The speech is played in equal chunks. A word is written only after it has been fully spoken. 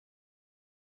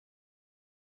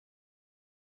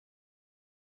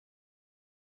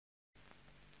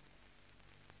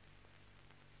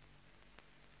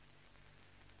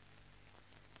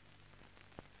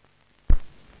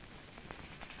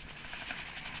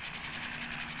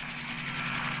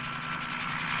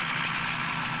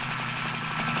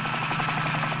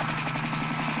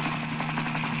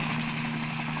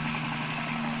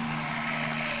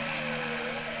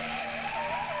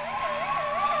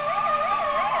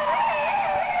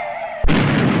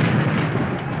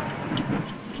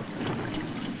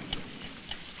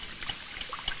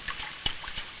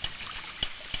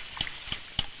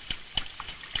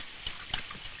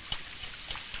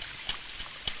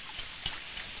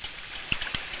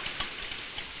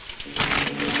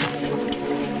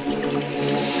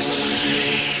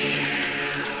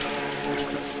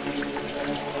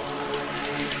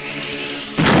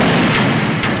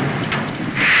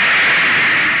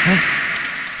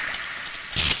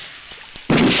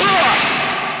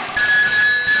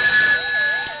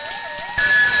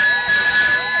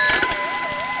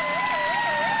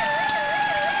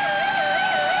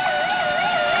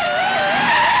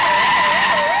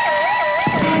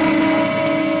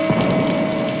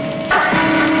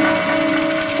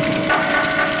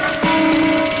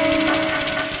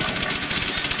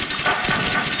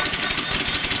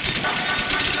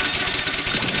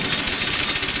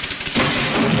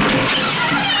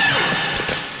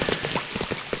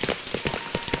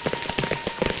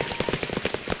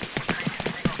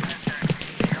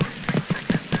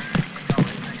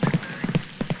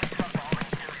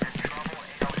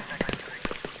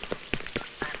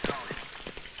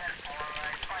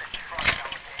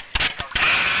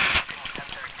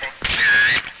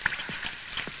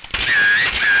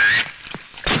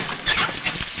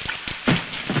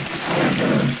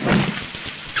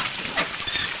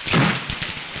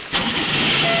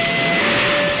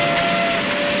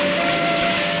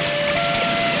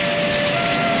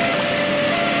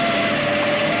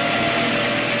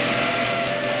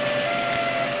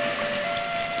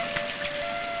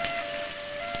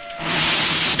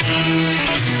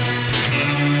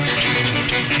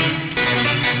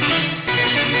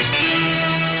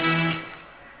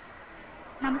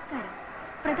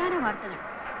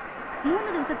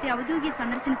ഔദ്യോഗിക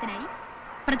സന്ദർശനത്തിനായി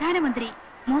പ്രധാനമന്ത്രി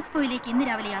മോസ്കോയിലേക്ക് ഇന്ന്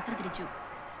രാവിലെ യാത്ര തിരിച്ചു.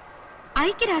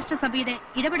 ഐക്യരാഷ്ട്രസഭയുടെ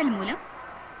ഇടപെടൽ മൂലം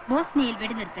ബോസ്നിയയിൽ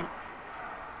വെടിനിർത്തൽ.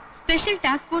 സ്പെഷ്യൽ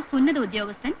ടാസ്ക് ഫോഴ്സ് ഉന്നത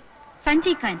ഉദ്യോഗസ്ഥൻ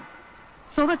സഞ്ജയ് ഖാൻ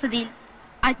സ്വവസതിയിൽ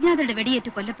അജ്ഞാതരുടെ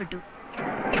വെടിയേറ്റ് കൊല്ലപ്പെട്ടു.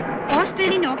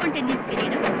 ഓസ്ട്രേലിയൻ ഓപ്പൺ ടെന്നീസ്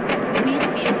കിരീടം മേരി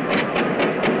പിയേഴ്സ്.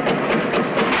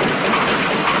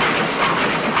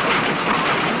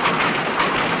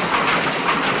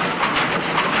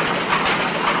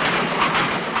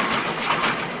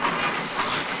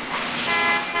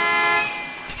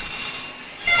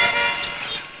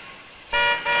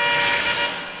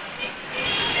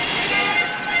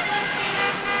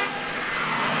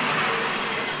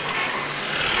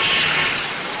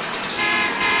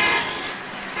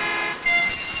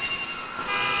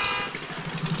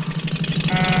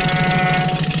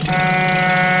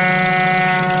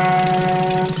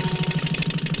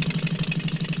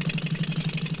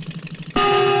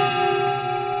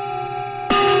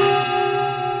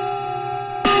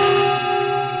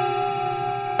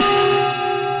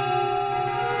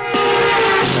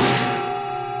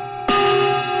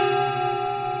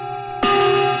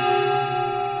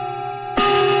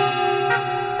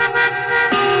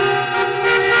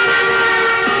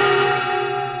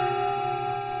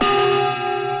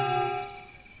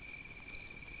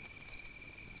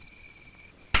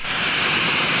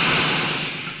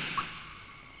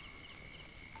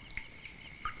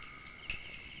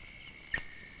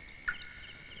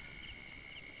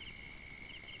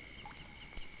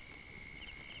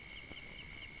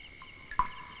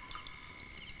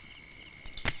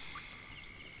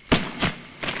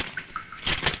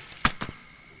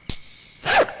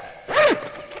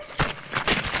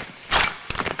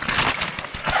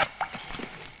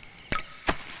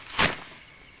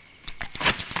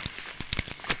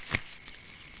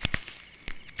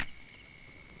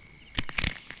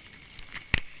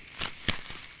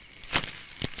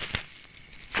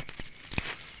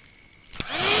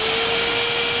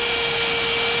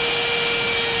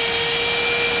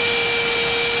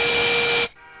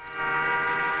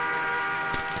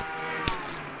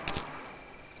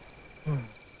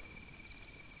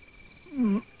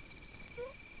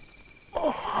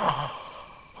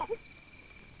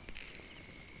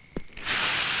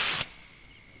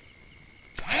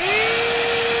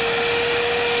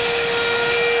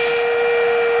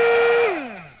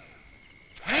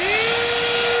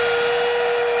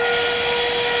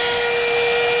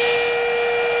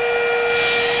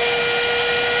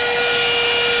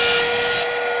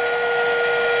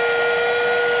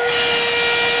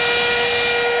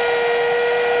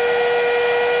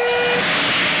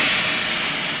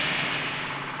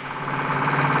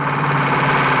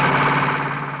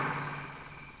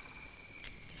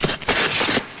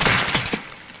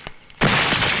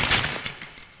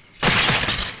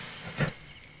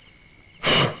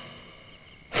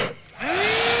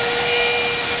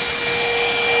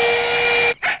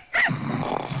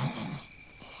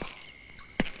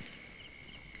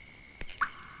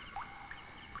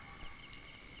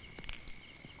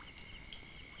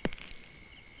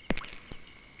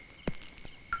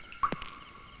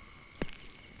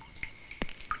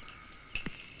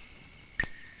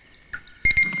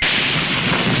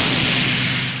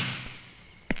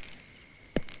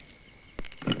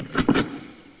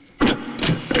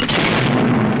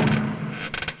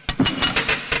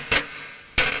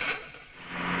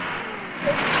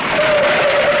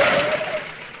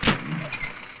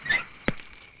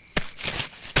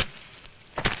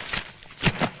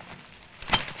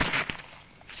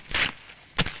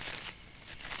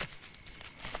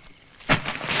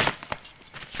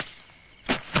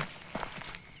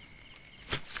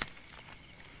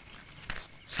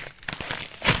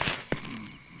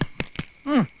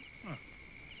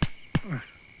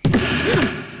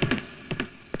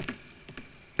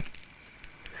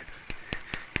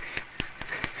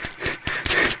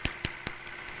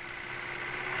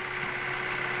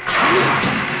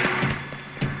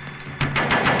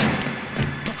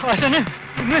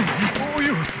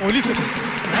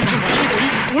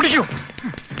 ഓടിക്കോ.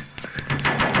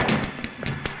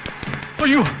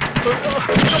 അയ്യോ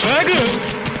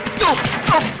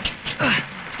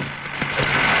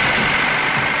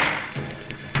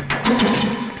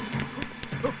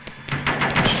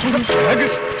ബാഗ്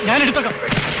ഞാനെടുത്തേക്കാം.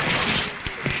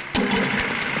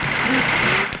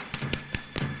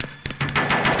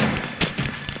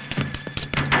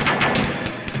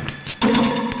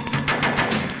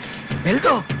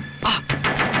 Eldho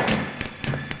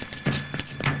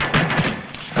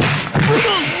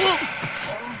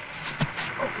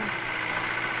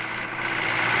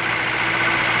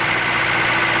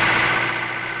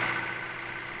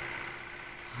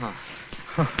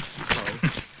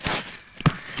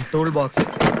tool box.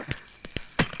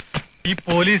 ഈ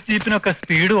പോലീസ് ജീപ്പിനൊക്കെ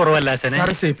സ്പീഡ് കുറവല്ല അച്ഛനെ?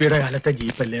 സിപിയുടെ കാലത്തെ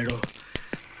ജീപ്പല്ലേടോ.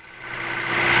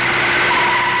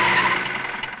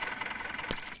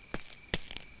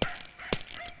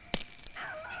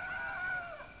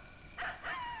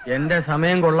 എന്റെ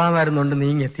സമയം കൊള്ളാമായിരുന്നുണ്ട്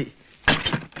നീങ്ങെത്തി.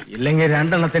 ഇല്ലെങ്കിൽ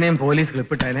രണ്ടെണ്ണത്തിനെയും പോലീസ്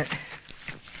ക്ലിപ്പിട്ടേനെ.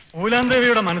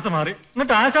 പൂലാന്തേവിയുടെ മനസ്സ് മാറി,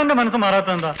 എന്നിട്ട് ആശാന്റെ മനസ്സ് മാറാത്ത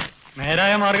എന്താ?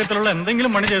 നേരായ മാർഗത്തിലുള്ള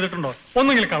എന്തെങ്കിലും പണി ചെയ്തിട്ടുണ്ടോ?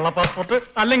 ഒന്നുകിൽ കള്ള പാസ്പോർട്ട്,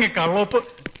 അല്ലെങ്കിൽ കള്ളോപ്പ്.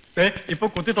 ഇപ്പൊ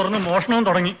കുത്തി തുറന്ന് മോഷണവും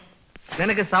തുടങ്ങി.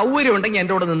 നിനക്ക് സൗകര്യം ഉണ്ടെങ്കിൽ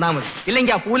എന്റെ കൂടെ നിന്നാ മതി,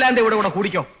 ഇല്ലെങ്കിൽ ആ പൂലാന്തേവിയുടെ കൂടെ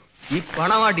കൂടിക്കോ. ഈ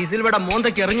പണം ആ ഡിസിൽവയുടെ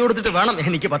മോന്തയ്ക്ക് എറിഞ്ഞു കൊടുത്തിട്ട് വേണം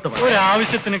എനിക്ക് 10 രൂപ.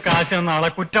 ഒരാവശ്യത്തിന് കാശ് എന്ന ആളെ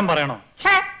കുറ്റം പറയണോ?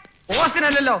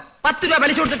 പോസ്റ്റിനല്ലല്ലോ, 10 രൂപ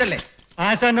പലിശ കൊടുത്തിട്ടല്ലേ.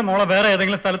 ആശാന്റെ മോളെ വേറെ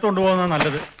ഏതെങ്കിലും സ്ഥലത്ത് കൊണ്ടുപോകുന്ന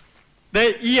നല്ലത്.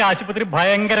 ഈ ആശുപത്രി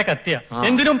ഭയങ്കര കത്തിയ.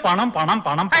 എന്തിനും പണം പണം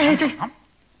പണം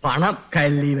പണം.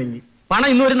 കല്ലി വല്ലി പണം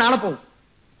ഇന്നൊരു നാളെ പോവും.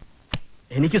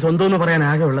 എനിക്ക് സ്വന്തം എന്ന് പറയാൻ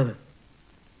ആകെ ഉള്ളത്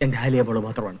എന്റെ ആലിയ പോള്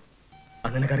മാത്രമാണ്.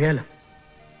 അത് നിനക്കറിയാലോ.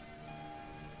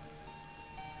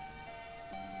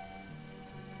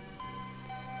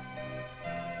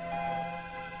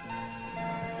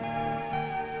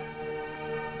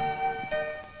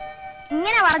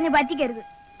 ഇങ്ങനെ പറഞ്ഞു പറ്റിക്കരുത്.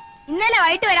 ഇന്നലെ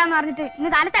വൈകിട്ട് വരാന്ന് പറഞ്ഞിട്ട് ഇന്ന്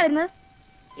കാലത്താ വരുന്നത്.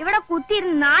 ഇവിടെ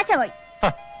കുത്തിയിരുന്ന് നാശമായി.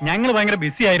 ഞങ്ങൾ ഭയങ്കര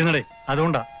ബിസി ആയിരുന്നടേ,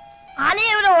 അതുകൊണ്ടാ. ആലയെ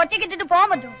ഇവിടെ ഒറ്റക്കിട്ടിട്ട് പോകാൻ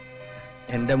പറ്റുമോ?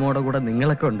 എന്റെ മോടെ കൂടെ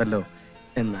നിങ്ങളൊക്കെ ഉണ്ടല്ലോ.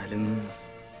 എന്നാലും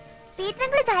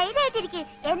ടീച്ചർ ധൈര്യമായിട്ടിരിക്കെ,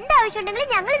 എന്താവശ്യം ഉണ്ടെങ്കിലും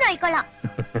ഞങ്ങൾ നോക്കിക്കൊള്ളാം.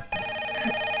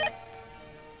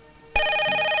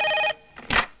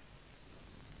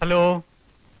 Hello.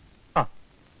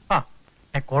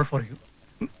 Call for you.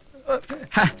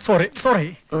 Sorry.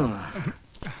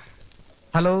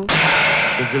 Hello.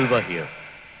 Silva here.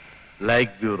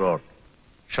 Like View Road.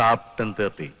 Sharp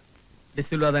 10:30.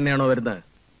 De Silva തന്നെയാണോ വരുന്നത്?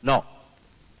 No.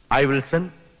 I will send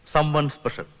someone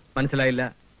special. മനസ്സിലായില്ല.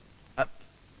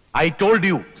 I told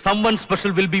you, someone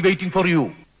special will be waiting for you.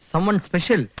 Someone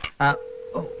special?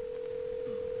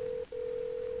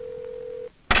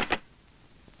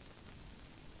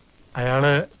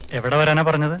 അയാള് എവിടെ വരാനാ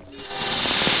പറഞ്ഞത്?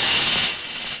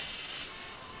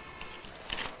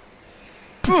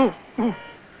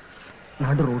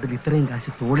 നടു റോഡിൽ ഇത്രയും കാശ്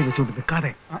തോളി വെച്ചോണ്ട്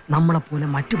നിൽക്കാതെ നമ്മളെ പോലെ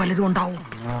മറ്റു പലരും ഉണ്ടാവും.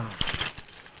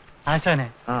 ആശാനെ,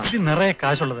 ഇത് നിറയെ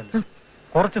കാശുള്ളതല്ലേ,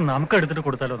 കുറച്ച് നമുക്ക് എടുത്തിട്ട്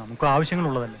കൊടുത്താലോ? നമുക്ക്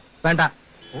ആവശ്യങ്ങളുള്ളതല്ലേ. വേണ്ട.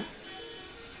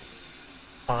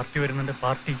 പാർട്ടി വരുന്നുണ്ട്,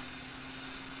 പാർട്ടി.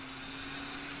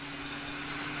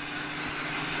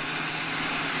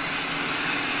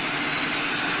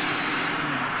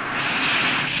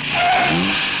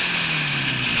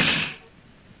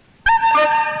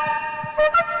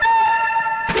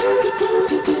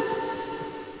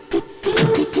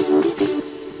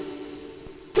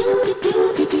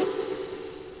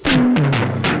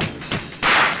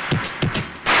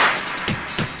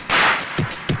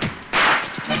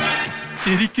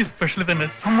 ശരിക്കും സ്പെഷ്യൽ തന്നെ.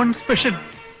 Someone special.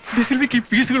 ഡിസിൽവിക്ക് ഈ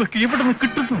പീസുകളൊക്കെ ഇവിടെ നിന്ന്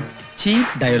കിട്ടുന്നു.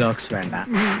 ചീപ്പ് ഡയലോഗ്സ് വേണ്ട.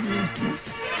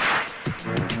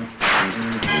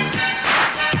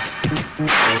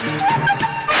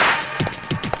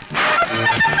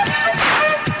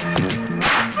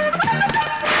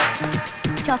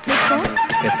 ചോക്ലേറ്റ് കോൺ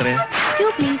എത്രയാ?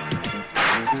 2 please.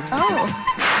 Oh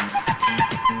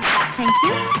thank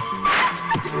you.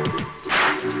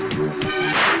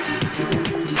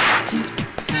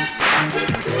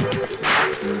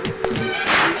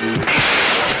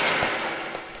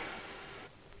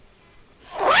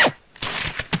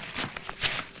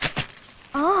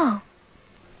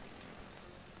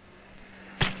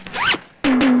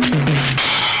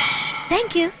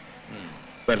 Thank you.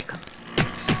 Welcome.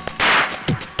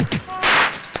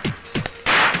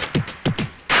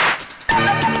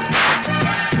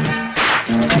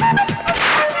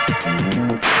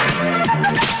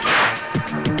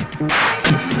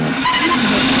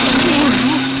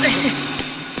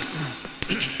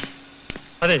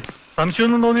 അതെ,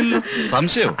 സംശയമൊന്നും തോന്നില്ല.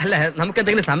 സംശയം? അല്ല, നമുക്ക്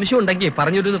എന്തെങ്കിലും സംശയം ഉണ്ടെങ്കിൽ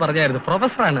പറഞ്ഞിരുന്നു പറഞ്ഞായിരുന്നു.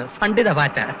 പ്രൊഫസറാണ്, പണ്ഡിത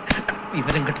പാറ്റ.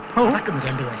 വിവരം കിട്ടും നടക്കുന്നു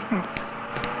രണ്ടുപേരും.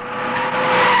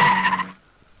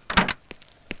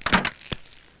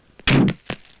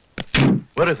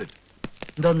 Where is it?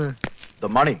 എന്തോന്ന്? The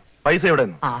money. പൈസ എവിടെ?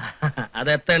 അത്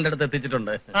എത്തേണ്ടടുത്ത്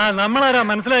എത്തിച്ചിട്ടുണ്ട്. നമ്മളാരാ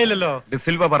മനസ്സിലായില്ലല്ലോ.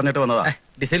 ഡിസിൽവ പറഞ്ഞിട്ട് വന്നതാ.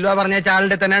 ഡിസിൽവ പറഞ്ഞ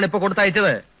ആളുടെ തന്നെയാണ് ഇപ്പൊ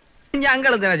കൊടുത്തയച്ചത്.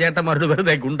 ഞങ്ങൾ എന്തിനാ ചേട്ടന്മാരോട്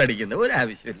വെറുതെ ഗുണ്ടടിക്കുന്നത്?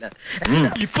 ഒരാവശ്യമില്ല.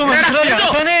 ഇപ്പൊ മനസ്സിലായി.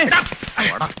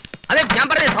 അതെ, ഞാൻ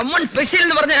പറഞ്ഞ സമ്മൺ സ്പെഷ്യൽ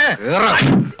എന്ന് പറഞ്ഞ്.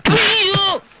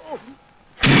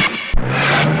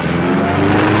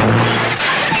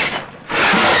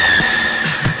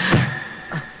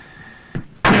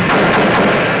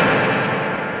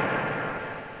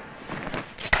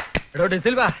 എടോ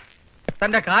ഡിസിൽവ,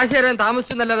 തന്റെ കാശ് തരാൻ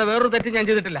താമസിച്ചെന്നല്ലാതെ വേറൊരു തെറ്റ് ഞാൻ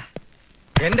ചെയ്തിട്ടില്ല.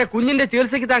 എന്റെ കുഞ്ഞിന്റെ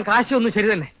ചികിത്സയ്ക്ക് താൻ കാശ് ഒന്നും ശരി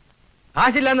തന്നെ.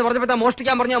 കാശില്ല എന്ന് പറഞ്ഞപ്പോ താൻ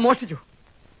മോഷ്ടിക്കാൻ പറഞ്ഞാൽ മോഷ്ടിച്ചു.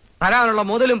 തരാനുള്ള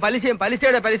മുതലും പലിശയും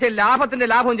പലിശയും ലാഭത്തിന്റെ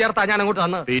ലാഭവും ചേർത്താ ഞാൻ അങ്ങോട്ട്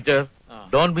തന്നത്. Peter,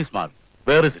 don't be smart.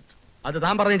 Where is it? അത്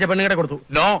താൻ പറഞ്ഞ പെണ്ണുകടെ കൊടുത്തു.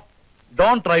 No,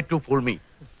 don't try to fool me.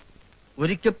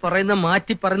 ഒരിക്കൽ പറയുന്ന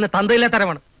മാറ്റി പറയുന്ന തന്തയിലെ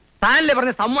തരമാണ്. താനല്ലേ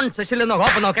പറഞ്ഞ സമ്മൺ സ്പെഷ്യൽ എന്നോ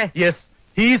ഹോപ്പെന്നൊക്കെ. Yes,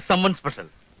 he is someone special.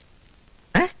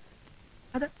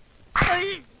 അത്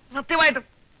സത്യമായിട്ടും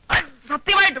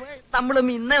നമ്മളും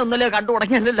ഇന്നേ ഒന്നല്ലേ കണ്ടു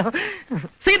തുടങ്ങിയല്ലോ.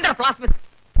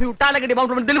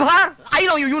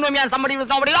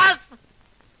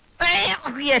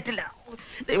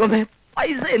 ദൈവമേ,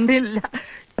 പൈസ എന്റെ ഇല്ല,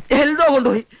 എൽദോ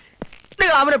കൊണ്ടുപോയി.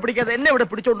 നിങ്ങൾ അവനെ പിടിക്കാതെ എന്നെ ഇവിടെ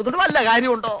പിടിച്ചോണ്ട് വല്ല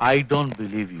കാര്യമുണ്ടോ? I don't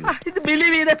believe you. ഇത്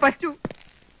ബിലീവ് ചെയ്തേ പറ്റൂ.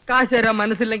 കാശ് തരാൻ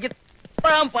മനസ്സില്ലെങ്കിൽ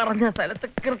താൻ പറഞ്ഞ സ്ഥലത്ത്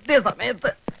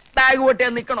കൃത്യസമയത്ത് ബാഗ്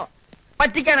പൊട്ടിയാൻ നിൽക്കണോ?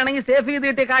 പറ്റിക്കാനാണെങ്കിൽ സേഫ് ചെയ്ത്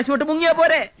കിട്ടിയ കാശ് വിട്ട് മുങ്ങിയാ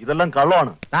പോരെ? ഇതെല്ലാം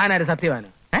കള്ളമാണ്. താനാര് സത്യവാനോ?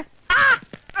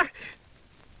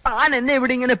 താൻ എന്നെ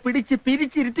ഇവിടെ ഇങ്ങനെ പിടിച്ച്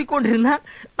പിരിച്ചിരുത്തിക്കൊണ്ടിരുന്ന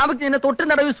നമുക്ക് ഇതിനെ തൊട്ട്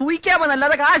നടവ്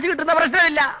സൂയിക്കാമെന്നല്ലാതെ കാശ് കിട്ടുന്ന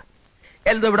പ്രശ്നമില്ല.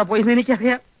 എന്തോ ഇവിടെ പോയി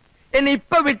എനിക്കറിയാം. എന്നെ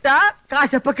ഇപ്പൊ വിട്ടാ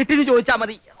കാശ് എപ്പ കിട്ടിന്ന് ചോദിച്ചാ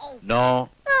മതി. No.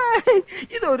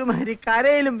 ഇതൊരുമാതിരി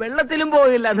കരയിലും വെള്ളത്തിലും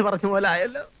പോയില്ല എന്ന് പറഞ്ഞ പോലെ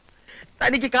ആയല്ലോ.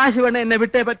 തനിക്ക് കാശ് വേണം, എന്നെ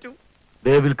വിട്ടേ പറ്റൂ.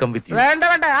 They will come with you. വേണ്ട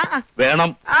വേണം.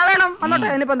 വേണം വന്നോട്ടെ.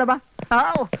 ഇനിയിപ്പോ എന്താ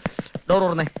ഡോർ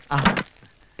തുറന്നേ.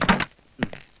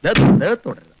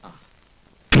 തുടരുത്.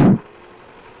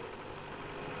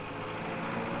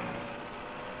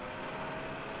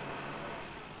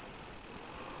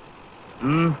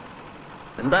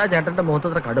 എന്താ ചേട്ടന്റെ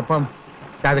മുഖത്തത്ര കടുപ്പം?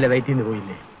 രാവിലെ വെയിറ്റ് ചെയ്ത്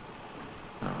പോയില്ലേ?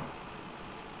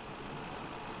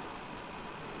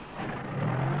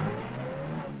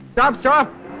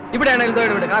 സ്റ്റോപ്പ്. ഇവിടെയാണ് എന്തോ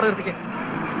ഇവിടെ കാർ നിർത്തിക്ക്.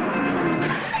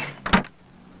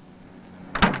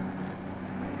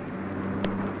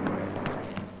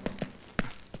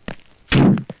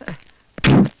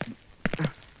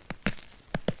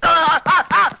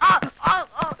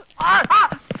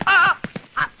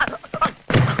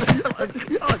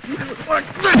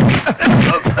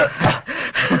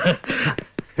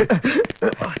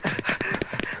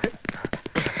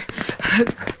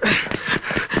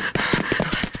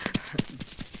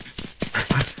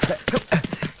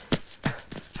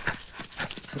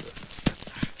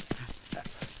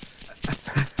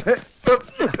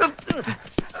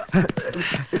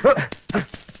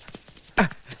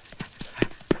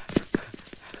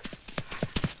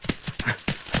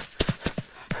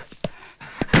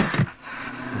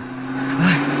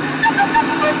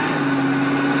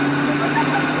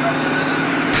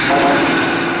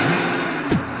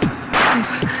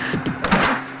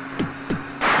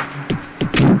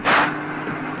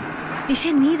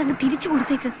 നീ ഇതങ്ങ് തിരിച്ചു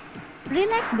കൊടുത്തേക്ക്.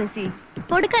 റിലാക്സ് ബസി,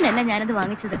 കൊടുക്കാനല്ല ഞാനത്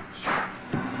വാങ്ങിച്ചത്.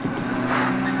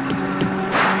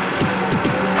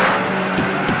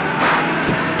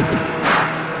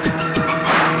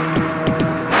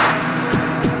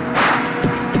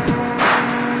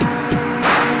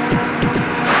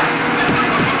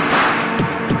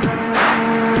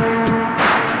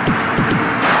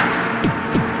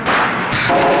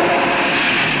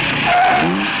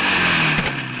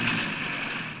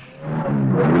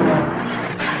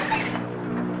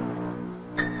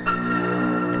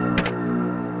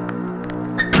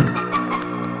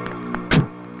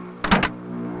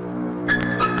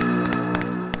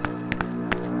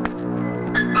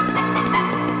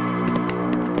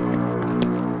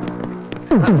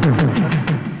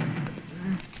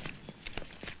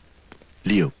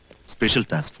 Leo, special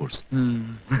task force.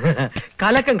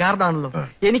 കലക്കം കാരണമാണല്ലോ.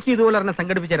 എനിക്ക് ഇതുപോലെ തന്നെ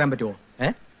സംഘടിപ്പിച്ചു തരാൻ പറ്റുമോ?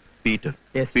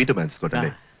 പീറ്റർ മാൻസ്കോട്ട്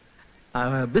അല്ലേ?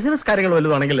 ബിസിനസ് കാര്യങ്ങൾ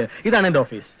വലുതാണെങ്കിൽ ഇതാണ് എന്റെ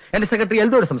ഓഫീസ്. എന്റെ സെക്രട്ടറി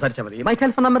എൽദോട് സംസാരിച്ചാൽ മതി. മൈ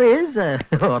ടെലിഫോൺ നമ്പർ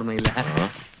ഓർമ്മയില്ല.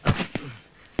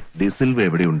 ഡിസിൽവ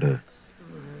എവിടെയുണ്ട്?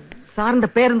 സാറിന്റെ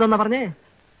പേരെന്തോന്നാ പറഞ്ഞേ?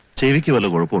 ചെവിക്ക് വല്ല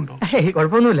കുഴപ്പമുണ്ടോ?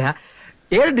 കുഴപ്പമൊന്നുമില്ല.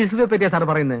 ഏത് ഡിസിൽവയെ പറ്റിയാ സാർ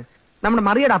പറയുന്നത്? നമ്മുടെ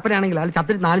മറിയുടെ അപ്പനാണെങ്കിൽ അയാൾ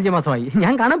ചത്തിട്ട് 4-5 മാസമായി.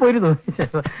 ഞാൻ കാണാൻ പോയിരുന്നു.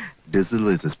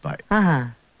 De Silva is A spy.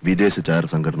 വിദേശ ചാര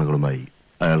സംഘടനകളുമായി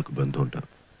അയാൾക്ക് ബന്ധമുണ്ട്.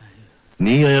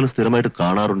 നീ അയാൾ സ്ഥിരമായിട്ട്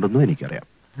കാണാറുണ്ടെന്നും എനിക്കറിയാം.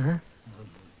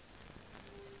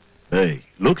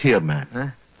 ലുക്ക് ഹിയർ മാൻ.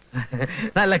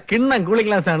 നല്ല കിണ്ണം കൂളിംഗ്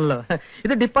ഗ്ലാസ് ആണല്ലോ.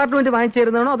 ഇത് ഡിപ്പാർട്ട്മെന്റ് വാങ്ങിച്ചു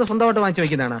തരുന്നതാണോ അതോ സ്വന്തമായിട്ട് വാങ്ങിച്ചു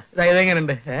വയ്ക്കുന്നതാണോ?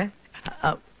 ഇതെങ്ങനെയുണ്ട്?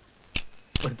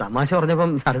 ഒരു തമാശ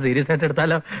പറഞ്ഞപ്പം സാറ് സീരിയസ് ആയിട്ട്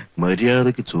എടുത്താലോ?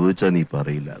 മര്യാദക്ക് ചോദിച്ചാ നീ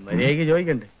പറയില്ല. മര്യാദക്ക്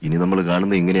ചോദിക്കണ്ടേ? ഇനി നമ്മൾ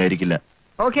കാണുന്നത് ഇങ്ങനെയായിരിക്കില്ല.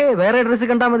 ഓക്കെ, വേറെ ഡ്രസ്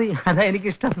കണ്ടാ മതി. അതാ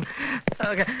എനിക്കിഷ്ടം.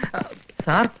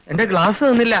 സാർ, എന്റെ ഗ്ലാസ്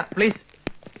തന്നില്ല, പ്ലീസ്.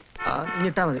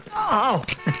 ഇട്ടാ മതി.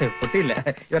 പൊട്ടിയില്ല.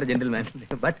 Your gentleman.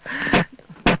 But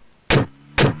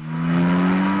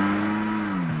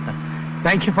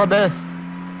thank you for this.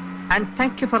 And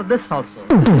thank you for this also.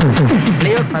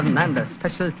 Leo Fernandez,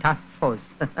 Special Task Force.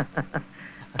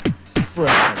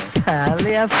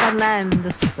 Leo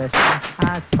Fernandez, Special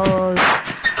Task Force.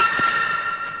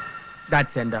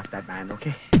 That's the end of that man,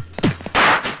 okay?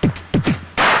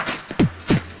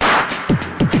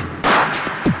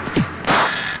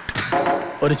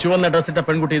 ഒരു ചുവന്ന dress ഇട്ട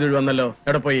പെൺകുട്ടി ഇത് വന്നല്ലോ.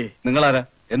 എവിടെ പോയി? നിങ്ങളാരാ?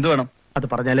 എന്ത് വേണം? അത്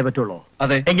പറഞ്ഞാലേ പറ്റുള്ളൂ.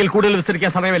 അതെ. എങ്കിൽ കൂടുതൽ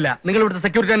വിസ്തരിക്കാൻ സമയമില്ല. നിങ്ങൾ ഇവിടുത്തെ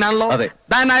സെക്യൂരിറ്റി തന്നെയാണല്ലോ? അതെ.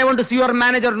 Then I want to see your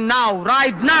manager now,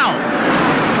 right now.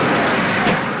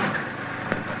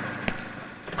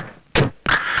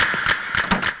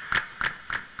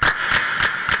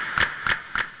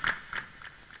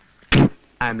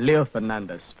 I am Leo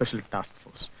Fernandez, Special Task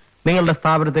Force. നിങ്ങളുടെ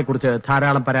സ്ഥാപനത്തെ കുറിച്ച്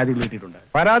ധാരാളം പരാതികൾ കിട്ടിയിട്ടുണ്ട്.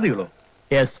 പരാതികളോ?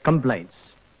 Yes, complaints.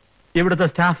 ഇവിടുത്തെ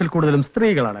സ്റ്റാഫിൽ കൂടുതലും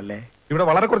സ്ത്രീകളാണല്ലേ? ഇവിടെ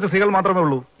വളരെ കുറച്ച് സ്ത്രീകൾ മാത്രമേ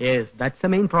ഉള്ളൂ. Yes, that's A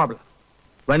main problem.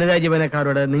 വനിതാ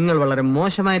ജീവനക്കാരോട് നിങ്ങൾ വളരെ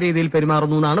മോശമായ രീതിയിൽ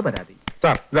പെരുമാറുന്നു എന്നാണ് പരാതി.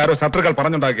 സാർ, ഇതാരോ ശത്രുക്കൾ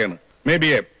പറഞ്ഞുണ്ടാക്കിയാണ്. May be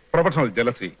A professional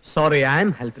jealousy. Sorry, I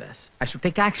am helpless. I should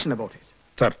take action about it.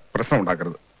 Sir, പ്രശ്നം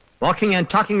ഉണ്ടാക്കരുത്. Walking and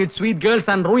talking with sweet girls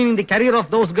and ruining the career of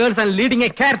those girls and leading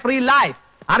a carefree life.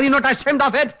 Are you not ashamed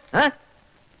of it? Huh?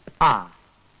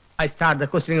 I start the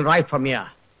questioning right from here.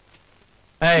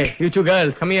 Hey, you two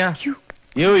girls, come here. You.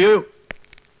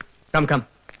 Come.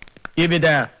 You be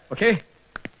there, okay?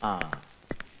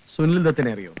 Sunil ദത്തിനെ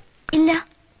അറിയോ? ഇല്ല.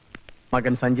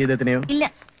 മകൻ സഞ്ജയ് ദത്തിനെയോ? ഇല്ല.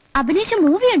 അഭിനയിച്ച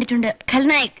movie കണ്ടിട്ടുണ്ട്,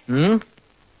 ഖൽനായക്.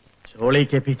 Choli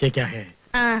K പീച്ചേ ക്യാ high?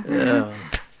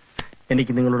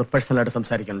 എനിക്ക് നിങ്ങളോട് പേഴ്സണലായിട്ട്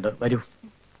സംസാരിക്കുന്നുണ്ട്. വരൂ.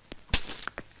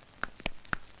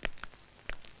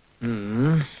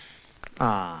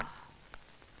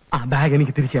 ബാഗ്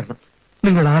എനിക്ക് തിരിച്ചു തരണം.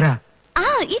 നിങ്ങൾ ആരാ?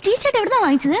 ഈ ടീഷർട്ട് എവിടുന്നാ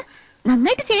വാങ്ങിച്ചത്?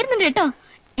 നന്നായിട്ട് ചേരുന്നുണ്ട് കേട്ടോ.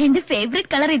 എന്റെ ഫേവറേറ്റ്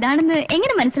കളർ ഇതാണെന്ന്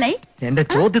എങ്ങനെ മനസ്സിലായി? എന്റെ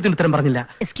ചോദ്യത്തിന് ഉത്തരം പറഞ്ഞില്ല.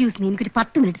 എക്സ്ക്യൂസ് മീ, എനിക്കൊരു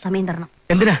 10 മിനിറ്റ് സമയം തരണം.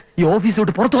 എന്തിനാ? ഈ ഓഫീസ്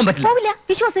വിട്ട് പുറത്തു പോകാൻ പറ്റില്ല. പോവില്ല.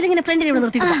 വിശ്വാസം ഇങ്ങനെ ഫ്രണ്ടിനെ ഇവിടെ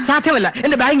നിർത്തി. സാധ്യമല്ല.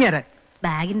 എന്റെ ബാഗ് ആരാ?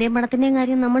 ബാഗിന്റെയും പണത്തിന്റെയും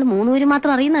കാര്യം നമ്മൾ 3 പേര്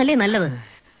മാത്രം അറിയുന്നതല്ലേ നല്ലത്.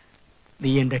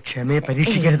 നീ എന്റെ ക്ഷമയെ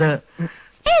പരീക്ഷിക്കരുത്.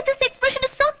 This expression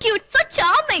is so cute, so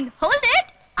charming. Hold it.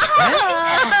 അയ്യോ,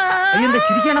 എന്താ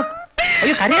ചിരിക്കണം?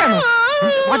 അയ്യോ, കരയാണോ?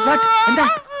 എന്താ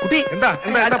കുട്ടി? എന്താ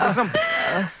പ്രശ്നം?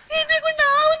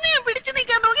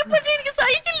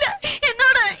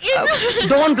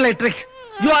 Don't play tricks.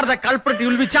 You are the culprit. You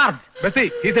will be charged. Bessie,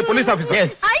 he is a police officer.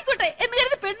 Yes. ആയിക്കോട്ടെ. എന്ന്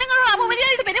കരുതി പെണ്ണുങ്ങളോട്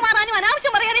അപമര്യാദയായിട്ട് പെരുമാറാനും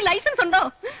അനാവശ്യം പറയാനും ലൈസൻസ് ഉണ്ടോ?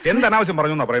 എന്ത് അനാവശ്യം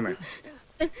പറഞ്ഞു എന്നാ പറയുന്നത്?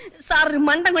 സാർ ഒരു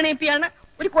മണ്ടൻ ഗണേപ്പിയാണ്,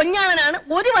 ഒരു കൊഞ്ഞാണനാണ്,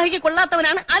 ഒരു വഴിക്ക്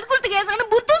കൊള്ളാത്തവനാണ്, അതുപോലത്തെ കേസാണ്,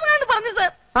 ബുദ്ധനാണ് പറഞ്ഞത്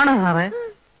സാർ. ആണോ സാറേ?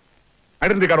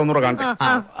 ഐഡന്റിറ്റി കാർഡ് ഒന്നുകൂടെ കാണിച്ചു.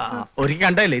 ഒരിക്കൽ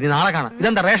കണ്ടല്ലേ, ഇനി നാളെ കാണാം.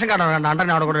 ഇതെന്താ റേഷൻ കാർഡാണ്?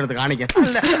 അണ്ടനെ അവിടെ കൂടെ എടുത്ത് കാണിക്കാൻ.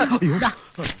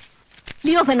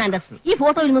 ലിയോ ഫെർണാണ്ടസ്, ഈ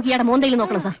ഫോട്ടോയിൽ നോക്കി ഇയാടെ മോന്തയിൽ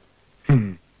നോക്കണം സാർ.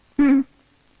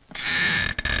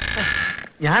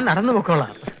 ഞാൻ നടന്നു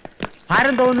പൊക്കോളാം.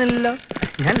 ആരും തോന്നുന്നില്ലല്ലോ.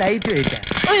 ഞാൻ ലൈറ്റ് വെയിക്കാം.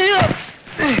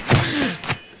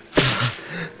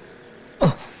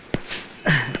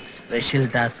 Special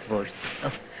task force.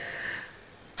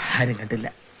 ആരും കണ്ടില്ല.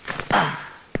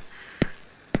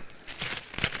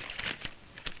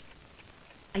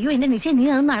 അയ്യോ എന്റെ നിശ്ചയം, നീ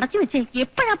അതൊന്ന് അടച്ചു വെച്ചേ.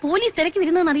 എപ്പോഴാ പോലീസ് തിരക്കി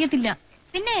വരുന്നതെന്ന് അറിയത്തില്ല.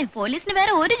 പിന്നെ പോലീസിന്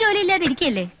വേറെ ഒരു ജോലി ഇല്ലാതെ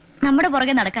ഇരിക്കല്ലേ നമ്മുടെ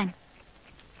പുറകെ നടക്കാൻ.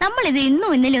 നമ്മളിത്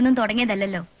ഇന്നും ഇന്നലെ ഒന്നും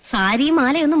തുടങ്ങിയതല്ലോ. സാരിയും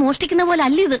മാലയൊന്നും മോഷ്ടിക്കുന്ന പോലെ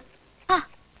അല്ല ഇത്.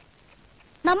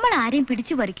 നമ്മൾ ആരെയും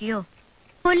പിടിച്ചു പറിക്കുകയോ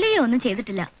കൊല്ലുകയോ ഒന്നും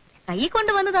ചെയ്തിട്ടില്ല. കൈ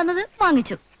കൊണ്ടുവന്ന് തന്നത്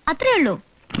വാങ്ങിച്ചു, അത്രേ ഉള്ളൂ.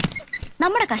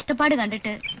 നമ്മുടെ കഷ്ടപ്പാട്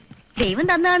കണ്ടിട്ട് ദൈവം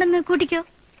തന്നാണെന്ന് കൂട്ടിക്കോ.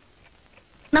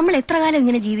 നമ്മൾ എത്ര കാലം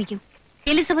ഇങ്ങനെ ജീവിക്കും?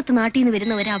 എലിസബത്ത് നാട്ടിൽ നിന്ന്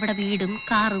വരുന്നവരെ അവിടെ വീടും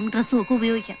കാറും ഡ്രസ്സും ഒക്കെ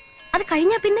ഉപയോഗിക്കാം. അത്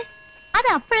കഴിഞ്ഞാ പിന്നെ അത്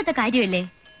അപ്പോഴത്തെ കാര്യമല്ലേ.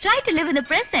 Try to live in the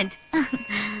present.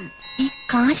 ഈ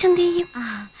കാശെന്ത് ചെയ്യും?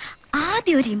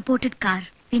 ആദ്യം ഒരു ഇമ്പോർട്ടഡ് കാർ,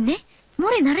 പിന്നെ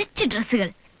മുറി നിറച്ച് ഡ്രസ്സുകൾ,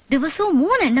 ദിവസവും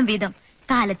 3 എണ്ണം വീതം,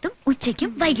 കാലത്തും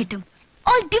ഉച്ചയ്ക്കും വൈകിട്ടും.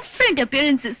 All different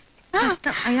appearances.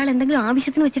 അയാൾ എന്തെങ്കിലും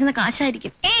ആവശ്യത്തിന് വെച്ചിരുന്ന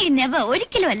കാശായിരിക്കും. നെവർ,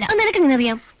 ഒരിക്കലും അല്ല. നിനക്ക് എങ്ങനെ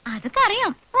അറിയാം? അതൊക്കെ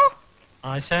അറിയാം.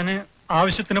 ആശാന്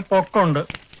ആവശ്യത്തിന് പൊക്കമുണ്ട്,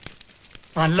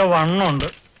 നല്ല വണ്ണമുണ്ട്,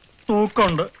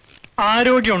 തൂക്കമുണ്ട്,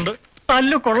 ആരോഗ്യമുണ്ട്,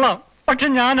 തല്ലു കൊള്ളാം. പക്ഷെ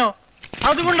ഞാനോ?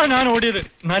 അതുകൊണ്ടാ ഞാൻ ഓടിയത്.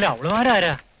 എന്നാലും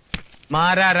അവളുമാരാരാ?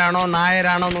 മാരാരാണോ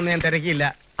നായരാണോ എന്നൊന്നും ഞാൻ തിരക്കിയില്ല.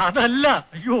 അതല്ല,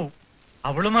 അയ്യോ,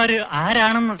 അവളുമാര്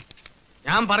ആരാണെന്ന്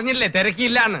ഞാൻ പറഞ്ഞില്ലേ,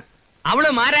 തിരക്കിയില്ലാന്ന്. അവള്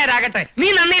മാരാരാകട്ടെ, നീ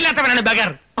നന്ദിയില്ലാത്തവനാണ് ബഗർ.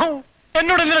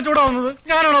 എന്നോട് എന്തിനാ ചൂടാവുന്നത്?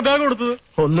 ഞാനാണോ ബാഗ് കൊടുത്തത്?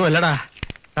 ഒന്നുമല്ലടാ,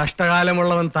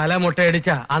 കഷ്ടകാലമുള്ളവൻ തല മുട്ടയടിച്ച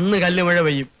അന്ന് കല്ലുമഴ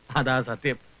പെയ്യും, അതാ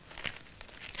സത്യം.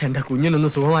 എന്റെ കുഞ്ഞിനൊന്ന്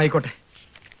സുഖമായിക്കോട്ടെ,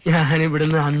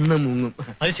 ഞാനിവിടുന്ന് അന്ന് മുങ്ങും.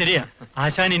 അത് ശരിയാ.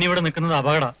 ആശാൻ ഇനി ഇവിടെ നിൽക്കുന്നത്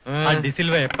അപകട. ആ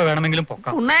ഡിസിൽവ എപ്പോ വേണമെങ്കിലും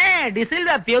പൊക്കാം.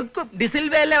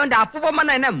 ഡിസിൽവയല്ലേ അവന്റെ അപ്പൂപ്പൻ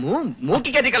വന്ന എന്നെ മൂക്കി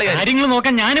കയറ്റി കളയാ. കാര്യങ്ങൾ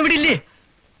നോക്കാൻ ഞാനിവിടെ ഇല്ലേ?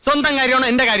 സ്വന്തം കാര്യമാണോ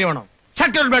എന്റെ കാര്യമാണോ?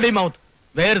 Shut your bloody mouth.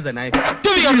 Where is the knife? To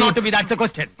be or not to be, that's the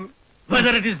question.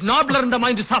 Whether it is nobler in the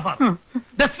mind to suffer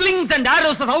the slings and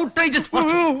arrows of outrageous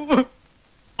fortune,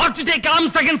 or to take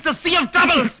arms against the sea of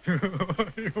troubles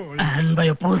and by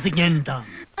opposing end.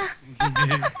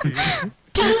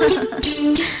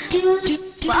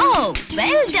 Wow,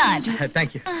 well done.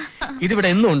 Thank you. ഇതിവിടെ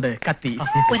എന്നും ഉണ്ട് കത്തി.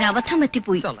 ഒരബദ്ധം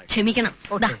പറ്റിപ്പോയി, ക്ഷമിക്കണം.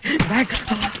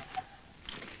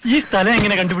 ഈ സ്ഥലം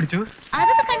എങ്ങനെ കണ്ടുപിടിച്ചു?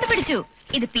 അതൊക്കെ കണ്ടുപിടിച്ചു.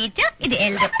 ഇത് പീറ്റർ, ഇത്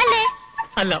എൽഡർ അല്ലേ?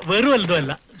 അല്ല, വെറും എൽദോ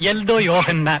അല്ല, എൽദോ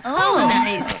യോഹന്നാൻ.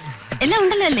 എല്ലാം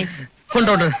ഉണ്ടല്ലോ അല്ലേ?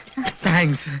 കൊണ്ടോണ്ട്.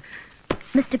 താങ്ക്സ്.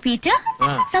 മിസ്റ്റർ പീറ്റർ,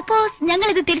 സപ്പോസ് ഞങ്ങൾ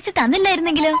ഇത് തിരിച്ചു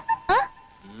തന്നില്ലായിരുന്നെങ്കിലോ?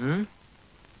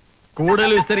 കൂടുതൽ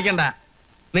വിസ്തരിക്കണ്ട.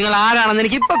 നിങ്ങൾ ആരാണെന്ന്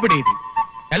എനിക്ക് ഇപ്പൊ പിടികിട്ടി.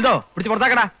 എൽദോ പിടിച്ച്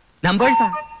പുറത്താക്കടാ. നമ്പേഴ്സാ,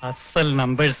 അസൽ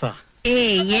നമ്പേഴ്സാ.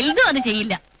 എൽദോ അത്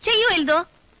ചെയ്യില്ല. ചെയ്യൂ എൽദോ?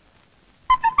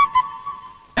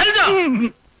 എൽദോ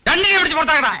രണ്ടിനെ പിടിച്ച്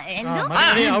പുറത്താക്കടാ.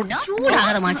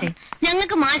 ചൂടാകാതെ മാഷെ,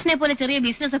 ഞങ്ങൾക്ക് മാഷിനെ പോലെ ചെറിയ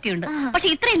ബിസിനസ് ഒക്കെ ഉണ്ട്, പക്ഷെ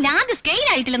ഇത്രയും ലാർജ് സ്കെയിൽ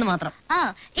ആയിട്ടില്ലെന്ന് മാത്രം.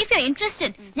 ഇഫ് യു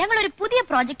ഇൻട്രസ്റ്റഡ്, ഞങ്ങൾ ഒരു പുതിയ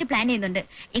പ്രോജക്ട് പ്ലാൻ ചെയ്യുന്നുണ്ട്.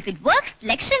 ഇഫ് ഇറ്റ് വർക്ക്സ്,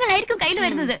 ലക്ഷങ്ങളായിരിക്കും കയ്യിൽ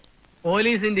വരുന്നത്.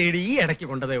 പോലീസിന്റെ ഇടി ഈ ഇടയ്ക്ക്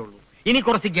കൊണ്ടതേ ഉള്ളൂ. ഇനി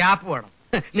കുറച്ച് ഗ്യാപ്പ് വേണം.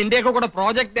 നിന്റെയൊക്കെ കൂടെ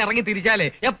പ്രോജക്ട് ഇറങ്ങി തിരിച്ചാലേ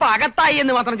എപ്പ അകത്തായി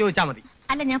എന്ന് മാത്രം ചോദിച്ചാൽ മതി.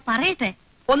 അല്ല, ഞാൻ പറയട്ടെ.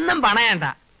 ഒന്നും പണയണ്ട.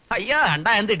 അയ്യോ കണ്ട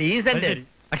എന്ത് ഡീസന്റ്.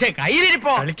 പക്ഷെ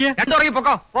കയ്യിലിരിപ്പോ രണ്ടുറങ്ങി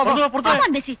പൊക്കോ. Come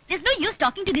on, Bessie. There's no use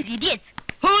talking to these idiots.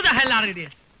 Who the hell are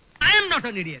idiots? I am not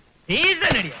an idiot. He is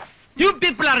an idiot. You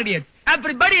people are idiots.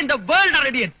 Everybody in the world are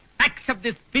idiots. Except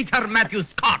this Peter Matthew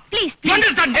Scott. Please, You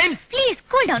understand, James? Please,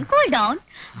 cool down, cool down.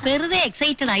 വെറുതെ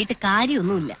excited ആയിട്ട്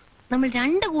കാര്യമൊന്നുമില്ല. നമ്മൾ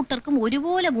രണ്ടു കൂട്ടർക്കും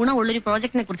ഒരുപോലെ ഗുണമുള്ളൊരു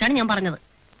പ്രോജക്റ്റിനെ കുറിച്ചാണ് ഞാൻ പറഞ്ഞത്.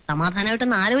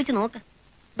 സമാധാനമായിട്ടൊന്ന് ആലോചിച്ച് നോക്ക്.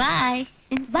 Bye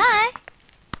bye.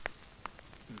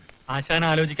 ആശാൻ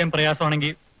ആലോചിക്കാൻ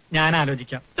പ്രയാസമാണെങ്കിൽ ഞാൻ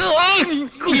ആലോചിക്കാം.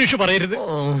 ഇംഗ്ലീഷ് പറയരുത്.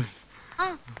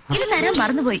 ഇത് തരാൻ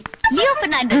മറന്നുപോയി. Leo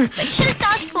Fernandez, special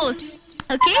task force.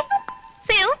 Okay,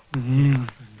 see you.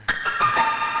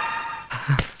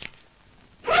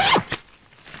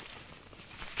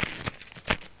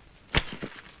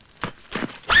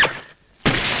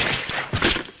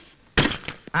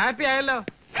 Happy ആയല്ലോ.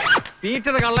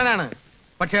 പീറ്റർ കള്ളനാണ്,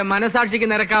 പക്ഷെ മനസാക്ഷിക്ക്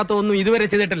നിരക്കാത്ത ഒന്നും ഇതുവരെ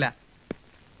ചെയ്തിട്ടില്ല.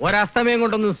 ഒരസ്തമയം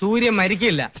കൊണ്ടൊന്നും സൂര്യൻ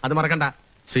മരിക്കില്ല, അത് മറക്കണ്ട.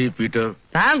 പീറ്റർ,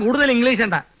 താൻ കൂടുതൽ ഇംഗ്ലീഷ്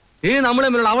ഉണ്ടാ. ഇത് നമ്മൾ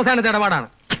തമ്മിലുള്ള അവസാനത്തെ ഇടപാടാണ്.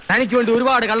 തനിക്ക് വേണ്ടി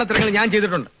ഒരുപാട് കള്ളത്തരങ്ങൾ ഞാൻ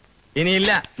ചെയ്തിട്ടുണ്ട്.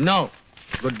 ഇനിയില്ല. No,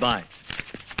 good bye.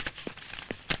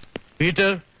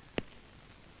 Peter,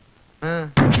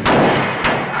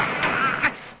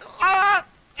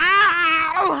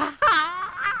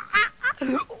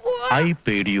 I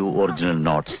paid you original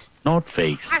notes, not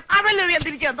fakes. അതല്ലേ ഞാൻ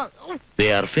തിരിച്ചു തന്നത്. They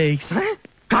are fakes.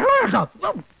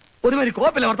 കള്ളനോട്ടോ? ഒരുമാതിരി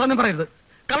കോപ്പില്ല വർത്താനം പറയരുത്.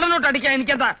 കള്ളനോട്ട് അടിക്കാൻ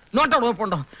എനിക്കെന്താ നോട്ടോട്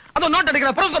ഉറപ്പുണ്ടോ? അതോ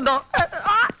നോട്ടടിക്കണ പ്രൊസന്റോ?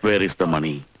 Where is the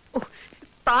money?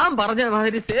 താൻ പറഞ്ഞ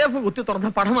മാതിരി സേഫ് കുത്തി തുറന്ന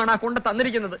പണമാണ് ആ കൊണ്ട്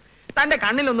തന്നിരിക്കുന്നത്. തന്റെ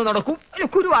കണ്ണിലൊന്ന് നടക്കും.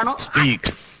 കുരുവാണോ? Speak.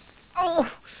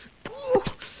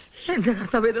 എന്റെ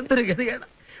കർത്തവ്യം എന്തൊരു ഗതിയാണ്.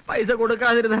 പൈസ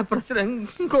കൊടുക്കാതിരുന്ന പ്രശ്നം,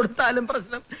 കൊടുത്താലും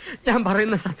പ്രശ്നം. ഞാൻ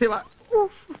പറയുന്ന സത്യമാ.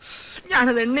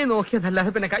 ഞാനത് എണ്ണി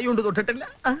നോക്കിയതല്ലാതെ പിന്നെ കൈ കൊണ്ട് തൊട്ടിട്ടില്ല.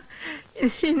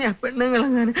 ഇനി ആ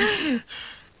പെണ്ണുങ്ങളെങ്ങനെ?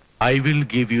 I will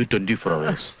give you 24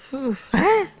 hours.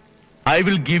 I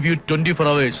will give you 24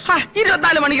 hours.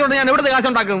 24 മണിക്കൂർ ഞാൻ എവിടെ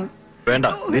കാശുണ്ടാക്കും? വേണ്ട,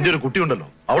 നിന്റെ ഒരു കുട്ടി ഉണ്ടല്ലോ,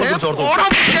 അവളെ കുറിച്ച് ഓർത്തോ.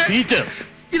 പീറ്റർ,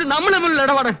 ഇത് നമ്മൾ തമ്മിലുള്ള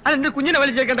ഇടപാട്. അതെന്റെ കുഞ്ഞിനെ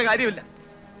വലിച്ചേക്കേണ്ട കാര്യമില്ല.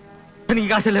 എനിക്ക്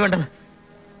കാശല്ലേ വേണ്ടത്,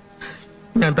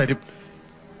 ഞാൻ തരും.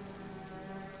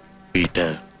 Peter,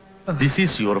 this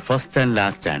is your first and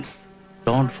last chance.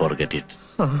 Don't forget it.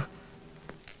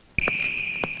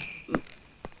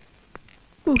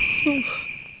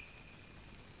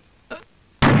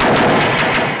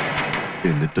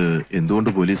 എന്നിട്ട് എന്തുകൊണ്ട്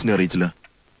പോലീസിനെ അറിയിച്ചില്ല?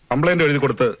 കംപ്ലൈന്റ് എഴുതി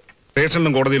കൊടുത്ത്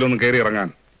സ്റ്റേഷനിലും കോടതിയിലൊന്നും കയറി ഇറങ്ങാൻ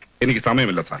എനിക്ക്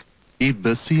സമയമില്ല സാർ. ഈ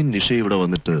ബസ്സി നിഷ ഇവിടെ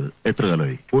വന്നിട്ട് എത്ര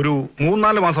കാലമായി? ഒരു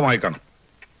 3-4 മാസമായി കാണും.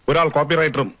 ഒരാൾ കോപ്പി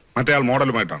റൈറ്ററും മറ്റേയാൾ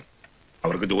മോഡലുമായിട്ടാണ്.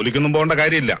 അവർക്ക് ജോലിക്കൊന്നും പോകേണ്ട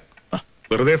കാര്യമില്ല,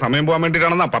 വെറുതെ സമയം പോകാൻ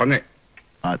വേണ്ടിയിട്ടാണെന്നാ പറഞ്ഞേ.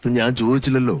 അത് ഞാൻ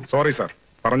ചോദിച്ചില്ലല്ലോ. സോറി സാർ,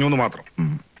 പറഞ്ഞു എന്ന് മാത്രം.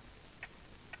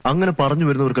 അങ്ങനെ പറഞ്ഞു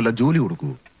വരുന്നവർക്കെല്ലാം ജോലി കൊടുക്കൂ?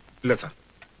 ഇല്ല സാർ.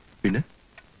 പിന്നെ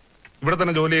ഇവിടെ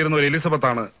തന്നെ ജോലി ചെയ്യുന്ന ഒരു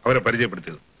എലിസബത്താണ് അവരെ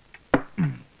പരിചയപ്പെടുത്തിയത്.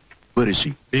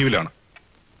 ലീവിലാണ്.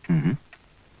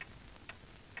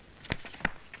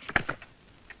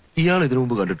 ഇയാൾ ഇതിനു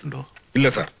മുമ്പ് കണ്ടിട്ടുണ്ടോ? ഇല്ല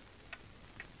സാർ.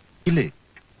 ഇല്ലേ?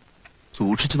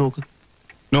 സൂക്ഷിച്ചു നോക്ക്.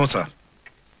 No sir.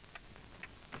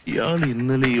 ഇയാൾ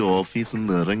ഇന്നലെ ഈ ഓഫീസിൽ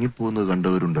നിന്ന് ഇറങ്ങിപ്പോകുന്നത്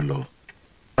കണ്ടവരുണ്ടല്ലോ?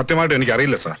 സത്യമായിട്ട് എനിക്ക്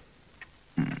അറിയില്ല സാർ.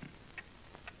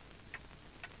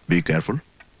 Be careful.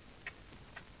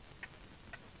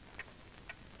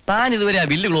 താൻ ഇതുവരെ ആ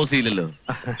ബില്ല് ക്ലോസ് ചെയ്യില്ലല്ലോ.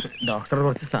 ഡോക്ടർ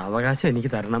കുറച്ച് സാവകാശം എനിക്ക്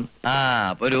തരണം.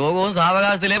 അപ്പൊ രോഗവും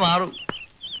സാവകാശത്തിലേ മാറൂ.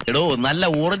 എടോ, നല്ല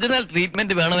ഒറിജിനൽ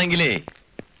ട്രീറ്റ്മെന്റ് വേണമെങ്കിലേ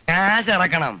കാശ്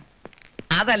ഇറക്കണം.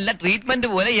 അതല്ല ട്രീറ്റ്മെന്റ്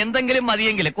പോലെ എന്തെങ്കിലും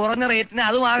മതിയെങ്കിൽ കുറഞ്ഞ റേറ്റിന്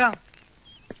അതുമാകാം.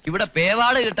 ഇവിടെ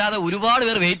പേവാട് കിട്ടാതെ ഒരുപാട്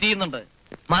പേർ വെയിറ്റ് ചെയ്യുന്നുണ്ട്.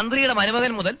 മന്ത്രിയുടെ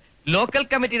മരുമകൻ മുതൽ ലോക്കൽ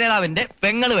കമ്മിറ്റി നേതാവിന്റെ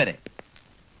പെങ്ങള് വരെ.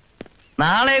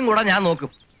 നാളെയും കൂടെ ഞാൻ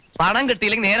നോക്കും. പണം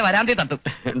കിട്ടിയില്ലെങ്കിൽ നേരെ വരാന്തി തട്ടും.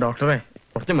 ഡോക്ടറെ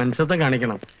കുറച്ച് മനുഷ്യത്വം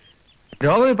കാണിക്കണം.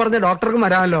 രോഗം ഈ പറഞ്ഞ ഡോക്ടർക്കും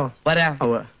വരാമല്ലോ. വരാം.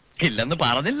 ഇല്ലെന്ന്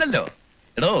പറഞ്ഞില്ലല്ലോ.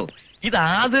 എടോ, ഇത്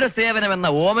ആതുര സേവനം എന്ന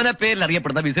ഓമന പേരിൽ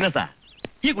അറിയപ്പെടുന്ന ബിസിനസ്സാ.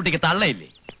 ഈ കുട്ടിക്ക് തള്ളയില്ലേ?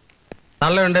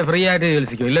 തള്ളയുണ്ട്, ഫ്രീ ആയിട്ട്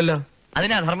ചികിത്സിക്കും. ഇല്ലല്ലോ.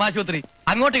 അതിനാ ധർമാശുപത്രി.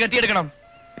 അങ്ങോട്ട് കെട്ടിയെടുക്കണം.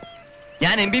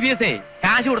 ഞാൻ MBBS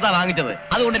കാശ് കൊടുത്താ വാങ്ങിച്ചത്.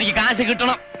 അതുകൊണ്ട് എനിക്ക് കാശ്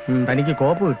കിട്ടണം. തനിക്ക്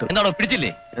കോപ്പ് കിട്ടും. എന്താണോ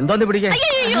പിടിച്ചില്ലേ? എന്തോന്ന് പിടിക്കാൻ?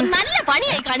 അയ്യോ നല്ല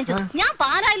പണിയായി കാണിച്ചത്. ഞാൻ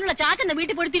പാലായിലുള്ള ചാച്ചന്റെ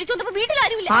വീട്ടിൽ പോയി തിരിച്ചു വന്നപ്പോ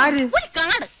വീട്ടിലാരുമില്ല. ഒരു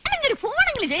കാട് അല്ലെങ്കിൽ ഒരു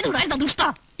ഫോണെങ്കിലും ചെയ്തുകൂടായിരുന്നു. ദുഷ്ട.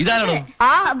 ഇതാണോ?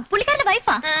 പുള്ളിക്കാരുടെ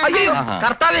വൈഫാ. അയ്യോ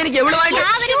കർത്താവ്, എനിക്ക്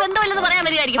യാതൊരു ബന്ധമില്ലെന്ന് പറയാൻ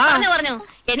വരികയായിരിക്കും. പറഞ്ഞോ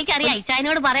എനിക്കറിയാം.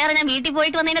 ഇച്ചായനോട് പറയാറ് ഞാൻ വീട്ടിൽ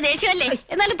പോയിട്ട് വന്നതിന്റെ ദേഷ്യമല്ലേ.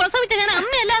 എന്നാലും പ്രസവിച്ച ഞാൻ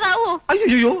അമ്മയല്ലാതാവോ?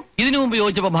 അയ്യോ ഇതിനു മുമ്പ്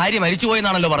ചോദിച്ചപ്പോ ഭാര്യ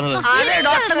മരിച്ചുപോയെന്നാണല്ലോ പറഞ്ഞത്.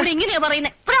 ഇങ്ങനെയാ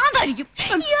പറയുന്നത്. പ്രാന്തായിരിക്കും.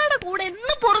 ഇയാളുടെ കൂടെ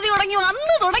എന്ന് പൊറുതി തുടങ്ങിയോ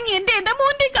അന്ന് തുടങ്ങി എന്റെ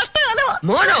മോന്റെ കഷ്ടകാലമാ.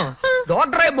 മോനോ?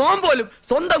 ഡോക്ടറെ മോൻ പോലും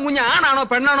സ്വന്തം കുഞ്ഞ് ആണാണോ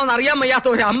പെണ്ണാണോ എന്ന് അറിയാൻ വയ്യാത്ത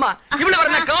ഒരു അമ്മ ഇവിടെ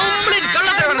പറഞ്ഞ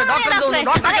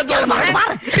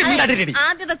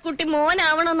ആദ്യത്തെ കുട്ടി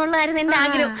മോനാവണമെന്നുള്ളതായിരുന്നു എന്റെ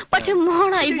ആഗ്രഹം. പക്ഷെ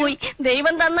മോളായി പോയി.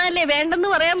 ദൈവം തന്നാലേ വേണ്ടെന്ന്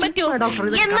പറയാൻ പറ്റുമോ?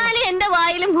 എന്നാലും എന്റെ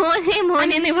വായിലും മോനെ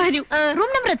മോനെ വരൂ. റൂം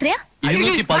നമ്പർ എത്രയാ?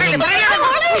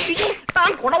 211.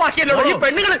 താൻ കുണവാക്കിയല്ലോ ഈ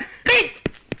പെണ്ണുങ്ങള്.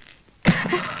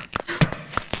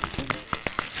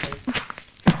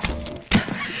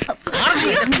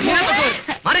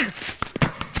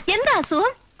 എന്താ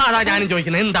അസുഖം? അതാ ഞാനും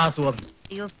ചോദിക്കുന്നത്, എന്താ അസുഖം?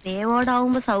 അയ്യോ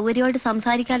പേവോടാവുമ്പോ സൗകര്യമായിട്ട്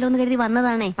സംസാരിക്കാലോ എന്ന് കരുതി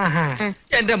വന്നതാണേ.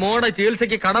 എന്റെ മോടെ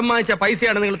ചികിത്സയ്ക്ക് കടം വാങ്ങിച്ച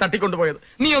പൈസയാണ് നിങ്ങൾ തട്ടിക്കൊണ്ടുപോയത്.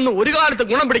 നീ ഒന്നും ഒരു കാലത്ത്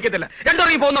ഗുണം പിടിക്കത്തില്ല.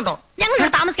 രണ്ടിറങ്ങി പോകുന്നുണ്ടോ? ഞങ്ങൾ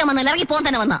താമസിക്കാൻ വന്നല്ല, ഇറങ്ങി പോകാൻ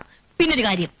തന്നെ വന്നാ. പിന്നൊരു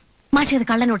കാര്യം, മാഷ് അത്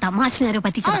കള്ളനോട്ടാ. മാഷിനെ ആരോ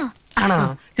പറ്റിച്ചോ? ആണോ?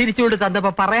 തിരിച്ചുകൊണ്ട്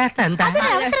തന്നപ്പോ പറയാത്ത എന്താ?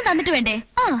 അവസരം തന്നിട്ട് വേണ്ടേ?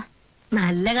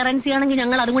 നല്ല കറൻസി ആണെങ്കിൽ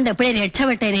ഞങ്ങൾ അതുകൊണ്ട് എപ്പോഴേ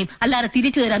രക്ഷപ്പെട്ടേനേയും. അല്ലാതെ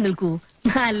തിരിച്ചു തരാൻ നിൽക്കൂ.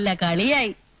 നല്ല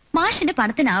കളിയായി. മാഷിന്റെ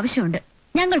പണത്തിന് ആവശ്യമുണ്ട്,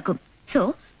 ഞങ്ങൾക്കും. സോ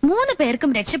 3 പേർക്കും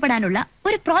രക്ഷപ്പെടാനുള്ള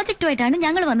ഒരു പ്രോജക്റ്റുമായിട്ടാണ്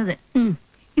ഞങ്ങൾ വന്നത്.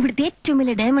 ഇവിടുത്തെ ഏറ്റവും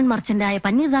വലിയ ഡയമണ്ട് മർച്ചന്റായ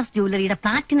പന്നീർദാസ് ജ്വല്ലറിയുടെ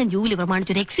പ്ലാറ്റിനം ജൂബിലി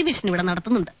പ്രമാണിച്ച് ഒരു എക്സിബിഷൻ ഇവിടെ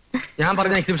നടത്തുന്നുണ്ട്. ഞാൻ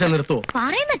പറഞ്ഞ എക്സിബിഷൻ നിർത്തുവോ?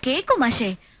 പറയുന്ന കേക്കും മാഷേ.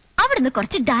 അവിടുന്ന്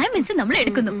കുറച്ച് ഡയമണ്ട്സ് നമ്മൾ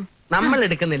എടുക്കുന്നു. നമ്മൾ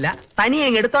എടുക്കുന്നില്ല, തനിയെ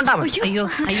എടുത്തോണ്ടാ മതി. അയ്യോ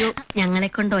അയ്യോ, ഞങ്ങളെ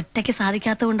കൊണ്ട് ഒറ്റയ്ക്ക്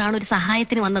സാധിക്കാത്തത് കൊണ്ടാണ് ഒരു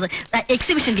സഹായത്തിന് വന്നത്.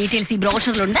 എക്സിബിഷൻ ഡീറ്റെയിൽസ് ഈ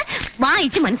ബ്രോഷറിലുണ്ട്,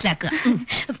 വായിച്ച് മനസ്സിലാക്കുക.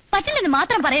 പറ്റില്ലെന്ന്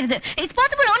മാത്രം പറയരുത്. It's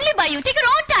possible only by U. Take your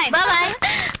own time. Bye bye.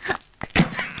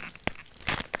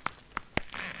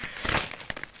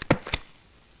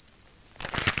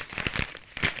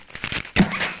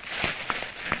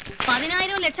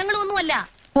 10,000 ലക്ഷങ്ങളും ഒന്നുമല്ല,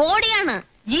 കോടിയാണ്.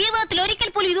 ജീവിതത്തിൽ ഒരിക്കൽ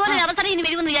പോലും ഇതുപോലെ ഒരു അവസരം ഇനി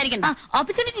വരുമെന്ന് വിചാരിക്കണ്ട.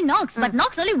 Opportunity Knox, but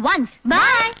Knox only once.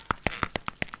 By.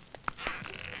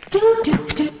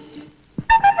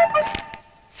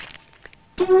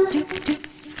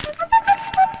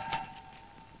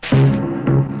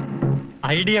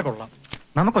 Idea കൊള്ളാം.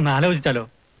 നമുക്കൊന്ന് ആലോചിച്ചാലോ?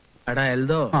 എടാ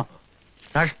എൽദോ,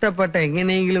 കഷ്ടപ്പെട്ട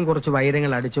എങ്ങനെയെങ്കിലും കുറച്ച്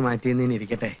വൈരങ്ങൾ അടിച്ചു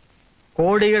മാറ്റിയെന്നിരിക്കട്ടെ.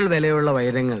 കോടികൾ വിലയുള്ള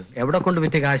വൈരങ്ങൾ എവിടെ കൊണ്ട്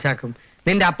വിറ്റ് കാശാക്കും?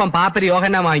 നിന്റെ അപ്പം പാപ്പര്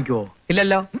യോഹന്ന വാങ്ങിക്കുവോ?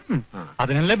 ഇല്ലല്ലോ.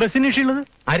 അതിനല്ലേ ബസ്സി നിഷിയുള്ളത്.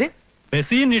 ആര്?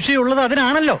 ബസ്സി നിഷിയുള്ളത്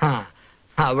അതിനാണല്ലോ.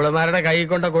 അവളുമാരുടെ കൈ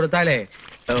കൊണ്ട് കൊടുത്താലേ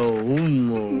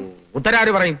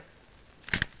ഉത്തരാര് പറയും?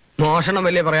 മോഷണം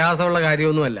വലിയ പ്രയാസമുള്ള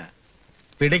കാര്യമൊന്നുമല്ല.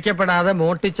 പിടിക്കപ്പെടാതെ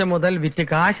മോട്ടിച്ച മുതൽ വിറ്റ്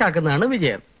കാശാക്കുന്നതാണ്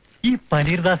വിജയം. ഈ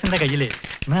പനീർദാസിന്റെ കയ്യിലെ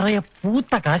നിറയെ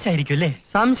പൂത്ത കാശായിരിക്കും അല്ലേ?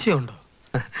 സംശയമുണ്ടോ?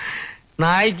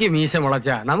 നായ്ക്ക് മീശ മുളച്ച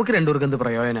നമുക്ക് രണ്ടുപേർക്ക് എന്ത്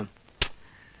പ്രയോജനം?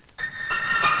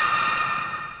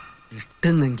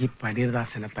 കിട്ടുന്നെങ്കിൽ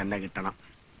പനീർദാസിനെ തന്നെ കിട്ടണം.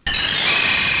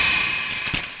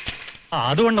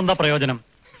 അതുകൊണ്ട് എന്താ പ്രയോജനം?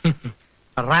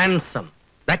 റാൻസം.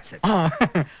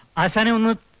 ആശാനെ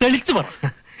ഒന്ന് തെളിച്ചു പറ.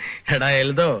 എടാ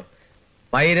എൽദോ,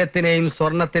 വൈരത്തിനെയും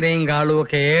സ്വർണത്തിനെയും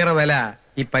കാളുമൊക്കെ ഏറെ വില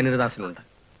ഈ പനീർദാസിനുണ്ട്.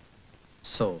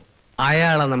 സോ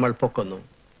അയാളെ നമ്മൾ പൊക്കുന്നു,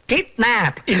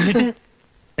 കിഡ്നാപ്പ്.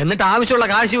 എന്നിട്ട് ആവശ്യമുള്ള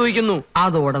കാശ് ചോദിക്കുന്നു.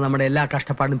 അതോടെ നമ്മുടെ എല്ലാ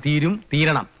കഷ്ടപ്പാടും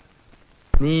തീരണം.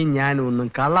 നീ ഞാനും ഒന്നും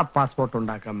കള്ള പാസ്പോർട്ട്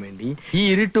ഉണ്ടാക്കാൻ വേണ്ടി ഈ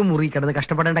ഇരുട്ടുമുറി കിടന്ന്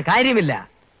കഷ്ടപ്പെടേണ്ട കാര്യമില്ല.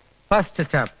 ഫസ്റ്റ്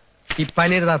സ്റ്റെപ്പ് ഈ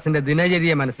പനീർദാസിന്റെ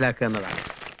ദിനചര്യ മനസ്സിലാക്കുക എന്നതാണ്.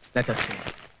 Let us see.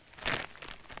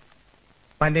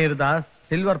 പനീർദാസ്,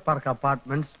 silver park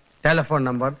apartments, telephone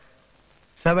number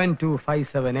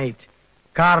 72578,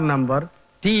 car number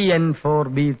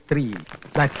TN4B3.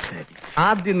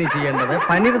 ആദ്യം നീ ചെയ്യേണ്ടത്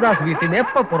പനീർദാസ് വീട്ടിൽ നിന്ന്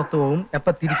എപ്പോ പുറത്തു പോകും,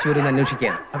 എപ്പോ തിരിച്ചു വരും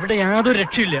അന്വേഷിക്കാൻ. അവിടെ യാതൊരു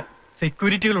രക്ഷയില്ല.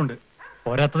 സെക്യൂരിറ്റികളുണ്ട്,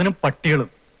 പോരാത്തതിനും പട്ടികളും.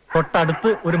 തൊട്ടടുത്ത്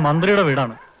ഒരു മന്ത്രിയുടെ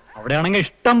വീടാണ്, അവിടെയാണെങ്കിൽ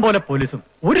ഇഷ്ടം പോലെ പോലീസും.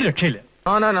 ഒരു രക്ഷയില്ല.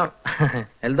 നോ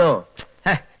എൽദോ,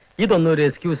 ഇതൊന്നും ഒരു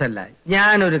എക്സ്ക്യൂസ് അല്ല.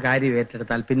 ഞാനൊരു കാര്യം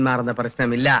ഏറ്റെടുത്താൽ പിന്മാറുന്ന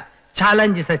പ്രശ്നമില്ല.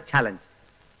 Challenge is A challenge.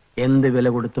 എന്ത് വില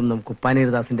കൊടുത്തും നമുക്ക്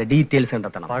പനീർദാസിന്റെ ഡീറ്റെയിൽസ്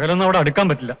കണ്ടെത്തണം. പകലൊന്നും അവിടെ അടുക്കാൻ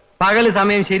പറ്റില്ല. പകല്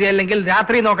സമയം ശരിയല്ലെങ്കിൽ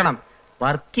രാത്രി നോക്കണം.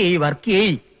 വർക്ക്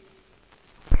ചെയ്യ്.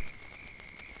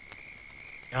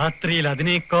 രാത്രിയിൽ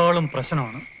അതിനേക്കാളും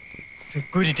പ്രശ്നമാണ്.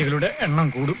 സെക്യൂരിറ്റികളുടെ എണ്ണം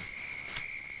കൂടും.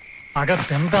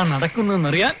 അകത്തെന്താ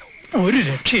നടക്കുന്നതെന്നറിയാൻ ഒരു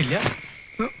രക്ഷയില്ല.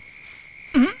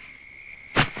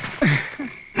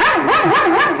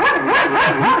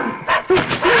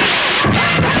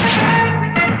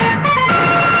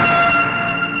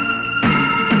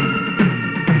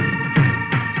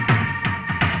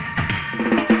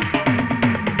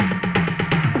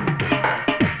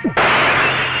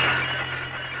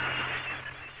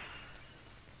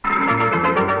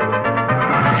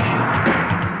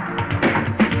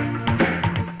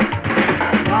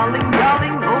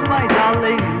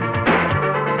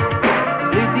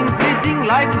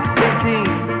 life is fleeting.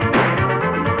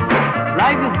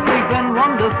 Life is quick and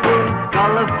wonderful,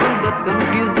 colorful but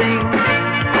confusing.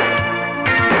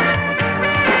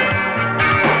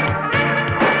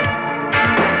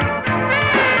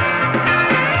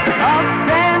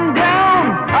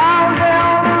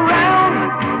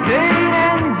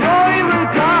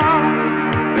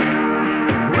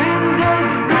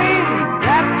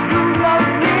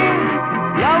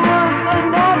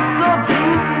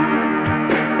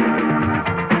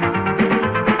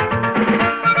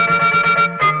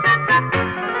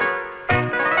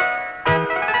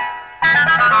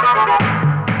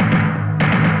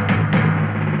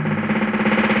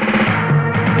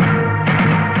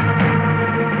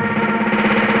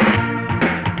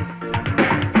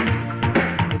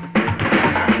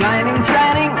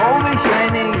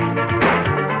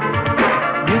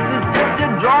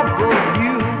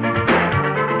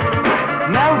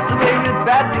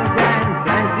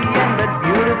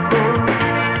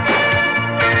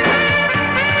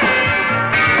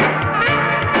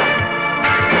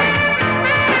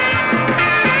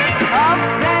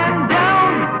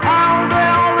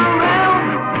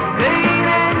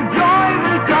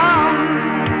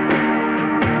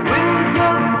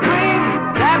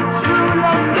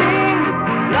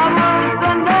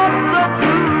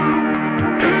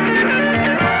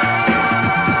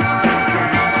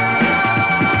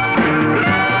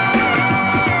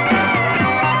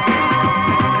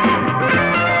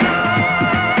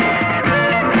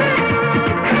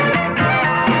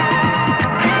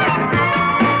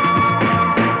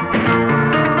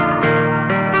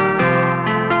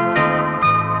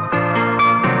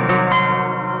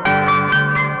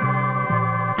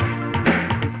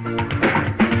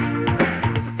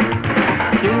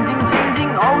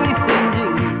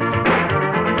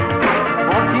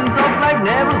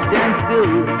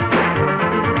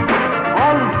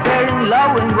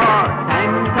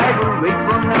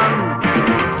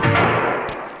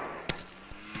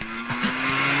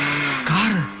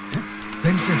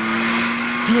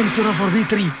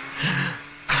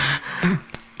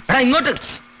 ഇങ്ങോട്ട്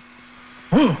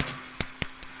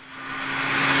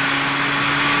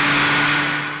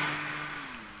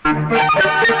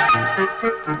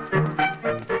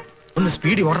ഒന്ന്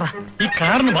സ്പീഡ് ഓടറ. ഈ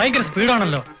കാറിന് ഭയങ്കര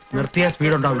സ്പീഡാണല്ലോ. നിർത്തിയ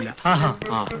സ്പീഡ് ഉണ്ടാവില്ല.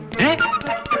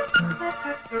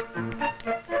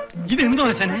 ഇതെന്തോ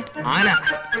ആശാനെ? ആന.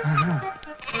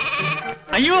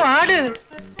 അയ്യോ ആട്.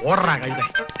 ഓടറാ കഴുത.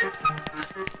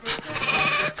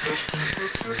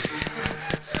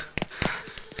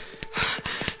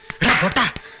 പൊട്ടാ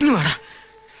ഇനി വേടാ.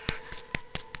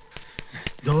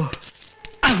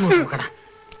 അങ്ങോട്ട് നോക്കടാ.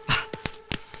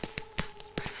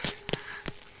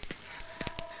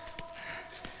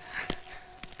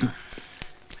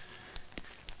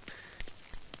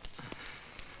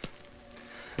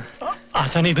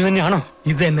 ആശാന ഇത് തന്നെയാണോ?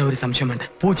 ഇത് തന്നെ ഒരു സംശയം വേണ്ട.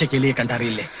 പൂച്ചയ്ക്ക് എലിയെ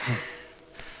കണ്ടറിയില്ലേ?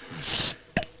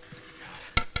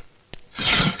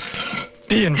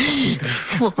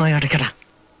 അടക്കടാ.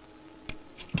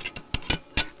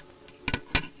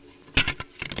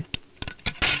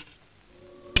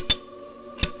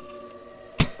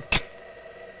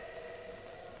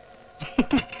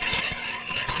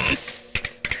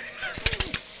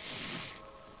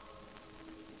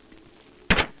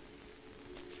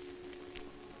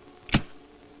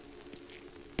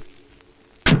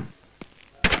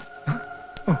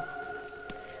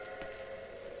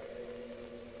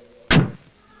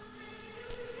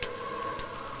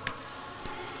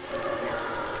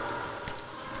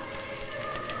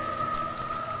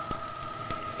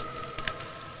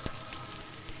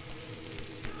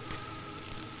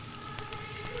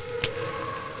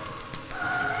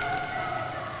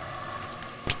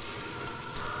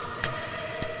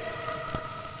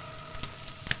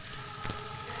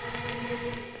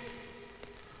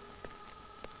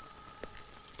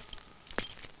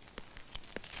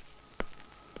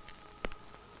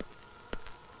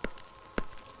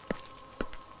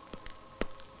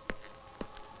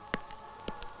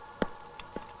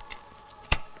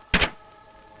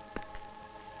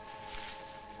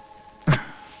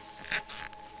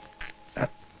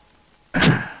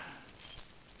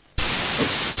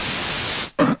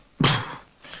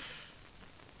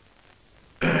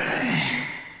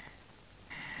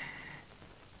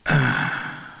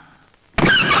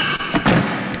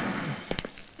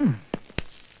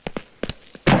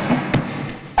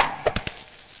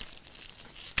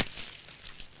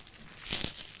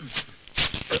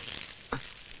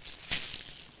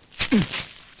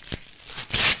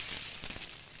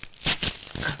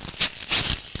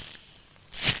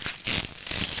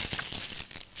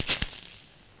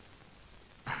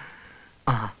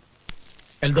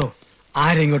 എൽദോ,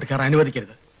 ആരെയും ഇങ്ങോട്ട് കയറാൻ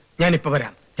അനുവദിക്കരുത്. ഞാനിപ്പോ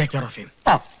വരാം. Take care of him.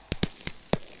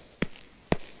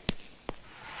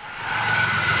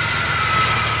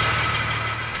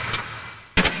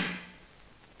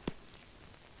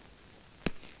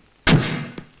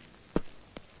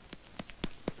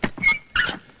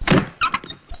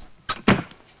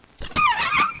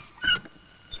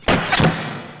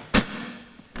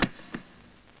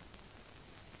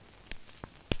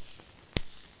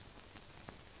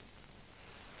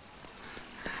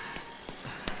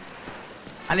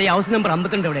 അല്ല, ഈ ഹൗസ് നമ്പർ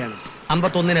 52 എവിടെയാണ്?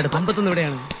 51-ടുത്ത്. 51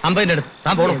 എവിടെയാണ്? 50-ന്റെ അടുത്ത്.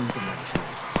 താൻ പോണോ?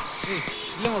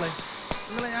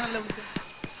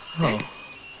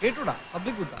 കേട്ടൂടാ,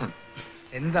 പബ്ലിക് കൂട്ടാ.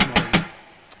 എന്താ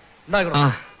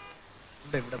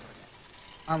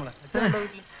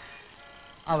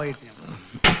വൈകിട്ട് ഞാൻ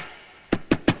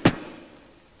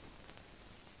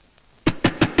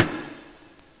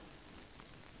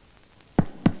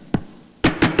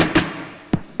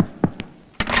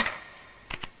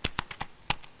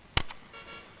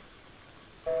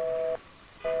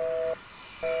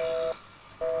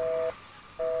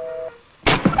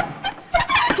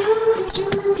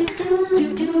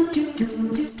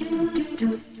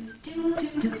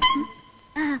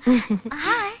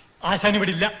ആശാൻ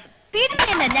ഇവിടെ ഇല്ല.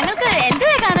 വീട്ടിലല്ല, ഞങ്ങൾക്ക്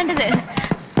എന്തുവാ കാണേണ്ടത്?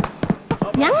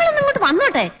 ഞങ്ങളൊന്നും ഇങ്ങോട്ട്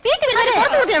വന്നോട്ടെ. വീട്ടിൽ വരുന്നവരെ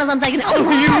പുറത്തു കൂട്ടിയാണോ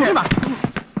സംസാരിക്കുന്നത്?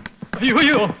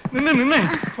 അയ്യോ നിന്നെ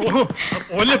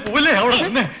പോലെ അവിടെ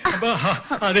നിന്നെ.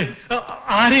 അതെ,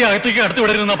 ആരെയും അകത്തേക്ക് അടുത്ത്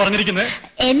വിടരുതെന്നാ പറഞ്ഞിരിക്കുന്നത്.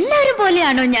 എല്ലാവരും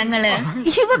പോലെയാണോ ഞങ്ങള്?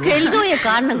 ഇവ കെൽദോയെ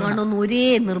കാണണമെന്ന് ഒരേ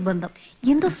നിർബന്ധം.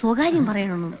 എന്തോ സ്വകാര്യം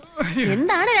പറയണമെന്ന്.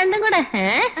 എന്താണ് രണ്ടും കൂടെ?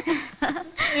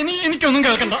 എനിക്കൊന്നും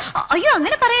കേൾക്കണ്ട. അയ്യോ,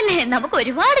 അങ്ങനെ പറയല്ലേ. നമുക്ക്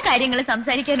ഒരുപാട് കാര്യങ്ങൾ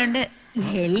സംസാരിക്കാനുണ്ട്.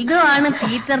 എൽദോ ആണ്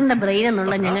പീറ്ററിന്റെ ബ്രെയിൻ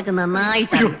എന്നുള്ള ഞങ്ങൾക്ക്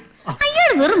നന്നായിട്ട്.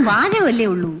 അയാൾ വെറും വാചകമല്ലേ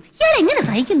ഉള്ളൂ. ഇയാൾ എങ്ങനെ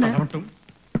സഹിക്കുന്നത്?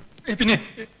 പിന്നെ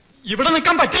ഇവിടെ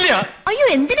നിൽക്കാൻ പറ്റില്ല. അയ്യോ,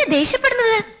 എന്തിനാ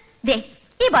ദേഷ്യപ്പെടുന്നത്? ദേ,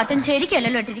 ഈ ബട്ടൺ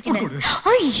ശരിക്കല്ലല്ലോ ഇട്ടിരിക്കുന്നത്.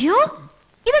 അയ്യോ,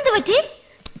 ഇതെന്ത് പറ്റി?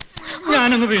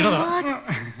 ഞാനൊന്ന് വീണതാ.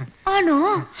 ആണോ?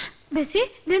 ബെസി,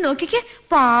 നീ നോക്കിക്കേ.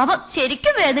 പാവം,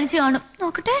 ശരിക്കും വേദനിച്ച് കാണും.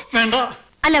 നോക്കട്ടെ. വേണ്ട.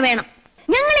 അല്ല, വേണം.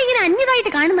 ഞങ്ങൾ ഇങ്ങനെ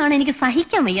അന്യതായിട്ട് കാണുന്നതാണ് എനിക്ക്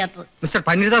സഹിക്കാൻ വയ്യാത്തത്. മിസ്റ്റർ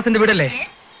പന്നീർദാസിന്റെ വീടല്ലേ?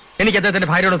 എനിക്ക് അദ്ദേഹത്തിന്റെ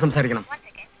ഭാര്യയോട് സംസാരിക്കണം.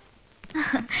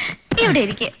 ഇവിടെ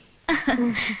ഇരിക്കെ.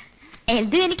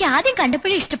 എൽദു എനിക്ക് ആദ്യം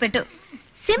കണ്ടപ്പോഴേ ഇഷ്ടപ്പെട്ടു.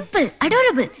 Simple,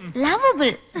 adorable, lovable.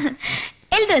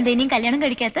 എൽദു എന്താ ഇനിയും കല്യാണം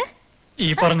കഴിക്കാത്ത? ഈ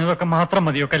പറഞ്ഞതൊക്കെ മാത്രം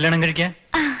മതിയോ കല്യാണം കഴിക്കാൻ?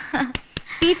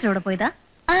 പീറ്ററോട് പോയതാ?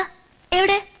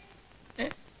 എവിടെ?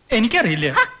 എനിക്കറിയില്ല.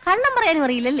 കള്ളം പറയാനും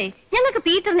അറിയില്ലല്ലേ? ഞങ്ങൾക്ക്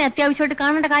പീറ്ററിനെ അത്യാവശ്യമായിട്ട്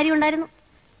കാണേണ്ട കാര്യം ഉണ്ടായിരുന്നു.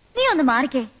 നീ ഒന്ന്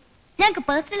മാറിക്കേ. ഞങ്ങൾക്ക്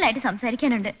പേഴ്സണൽ ആയിട്ട്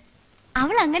സംസാരിക്കാനുണ്ട്.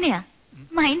 അവൾ അങ്ങനെയാ,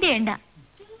 മൈൻഡ് ചെയ്യണ്ട.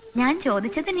 ഞാൻ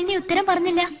ചോദിച്ചതിന് ഇനി ഉത്തരം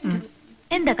പറഞ്ഞില്ല.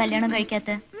 എന്താ കല്യാണം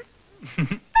കഴിക്കാത്ത?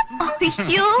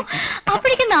 അയ്യോ,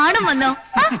 അപ്പോഴേക്ക് നാണം വന്നോ?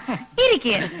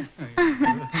 ഇരിക്കേ.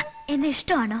 എന്നെ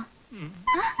ഇഷ്ടമാണോ?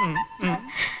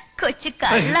 കൊച്ചു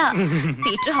കള്ള.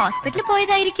 പീറ്റർ ഹോസ്പിറ്റലിൽ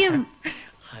പോയതായിരിക്കും.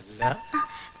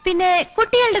 പിന്നെ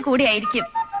കുട്ടികളുടെ കൂടെ ആയിരിക്കും.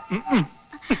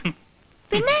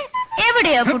 പിന്നെ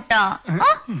എവിടെയാ കുട്ടാ?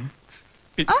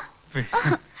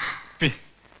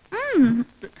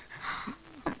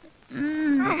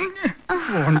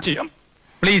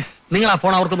 പ്ലീസ്, നിങ്ങൾ ആ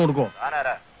ഫോൺ അവർക്ക് കൊടുക്കോ?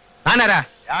 ആനാരാ?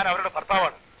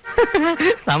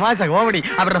 തമാശ, കോമഡി.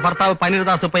 അവരുടെ ഭർത്താവ്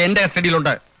പനീർദാസ് ഇപ്പൊ എന്റെ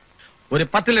കസ്റ്റഡിയിലുണ്ട്. ഒരു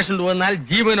 10 ലക്ഷം രൂപ എന്നാൽ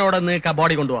ജീവനോടെ നിങ്ങൾക്ക് ആ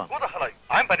ബോഡി കൊണ്ടുപോവാം.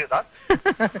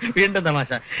 വീണ്ടും തമാശ.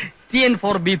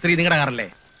 TN4B3 നിങ്ങളുടെ കാറല്ലേ?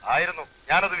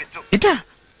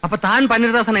 അപ്പൊ താൻ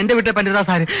പന്നീർദാസാണ്. എന്റെ വീട്ടിലെ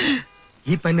പന്നീർദാസ് ആര്?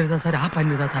 ഈ പന്നീർദാസ് ആര്? ആ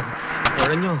പന്നീർദാസ് ആര്?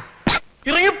 കുഴഞ്ഞോ?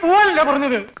 ഇറങ്ങി പോവാനല്ല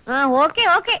പറഞ്ഞത്. ഓക്കെ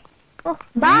ഓക്കെ,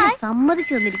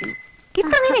 സമ്മതിച്ചു തന്നിരിക്കുന്നു.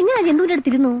 ഇത്ര നേരം എങ്ങനെയാ ജന്തുവിന്റെ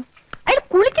അടുത്തിരുന്നു? അയാൾ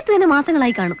കുളിച്ചിട്ട് തന്നെ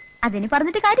മാസങ്ങളായി കാണും. അതിന്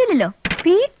പറഞ്ഞിട്ട് കാര്യമില്ലല്ലോ.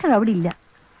 പീറ്റർ അവിടെ ഇല്ല.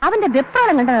 അവന്റെ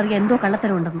വെപ്രാളം കണ്ടാൽ അറിയാം എന്തോ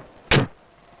കള്ളത്തരം ഉണ്ടെന്ന്.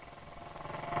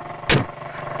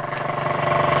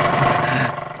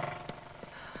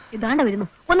 ഇതാണ്ട വരുന്നു.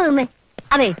 ഒന്ന് നിന്നേ.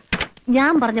 അതെ,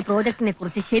 ഞാൻ പറഞ്ഞ പ്രോജക്റ്റിനെ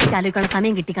കുറിച്ച് ശരിക്കും ആലോചിക്കാനുള്ള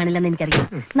സമയം കിട്ടിക്കാണില്ലെന്ന് എനിക്കറിയാം.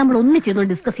 നമ്മൾ ഒന്നിച്ചൊന്ന്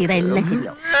ഡിസ്കസ് ചെയ്താൽ എല്ലാം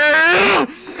ശരിയോ?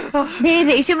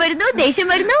 ദേഷ്യം വരുന്നു, ദേഷ്യം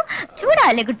വരുന്നു.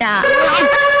 ചൂടാല്ലേ കുട്ടാ?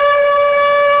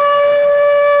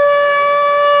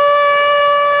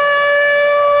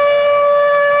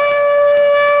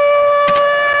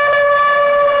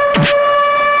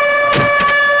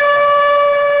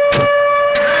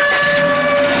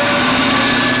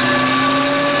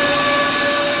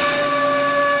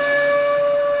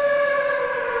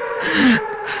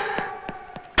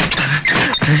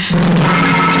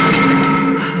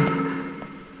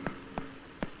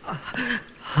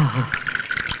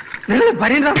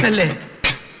 പനീർദാസല്ലേ?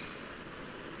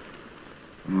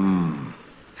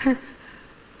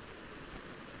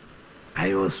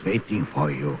 I was waiting for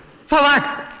you. For what?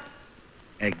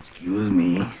 Excuse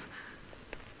me.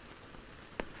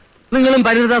 നിങ്ങളും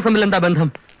പരിണിതാസ് തമ്മിൽ എന്താ ബന്ധം?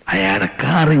 അയാളുടെ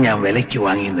കാറ് ഞാൻ വിലയ്ക്ക്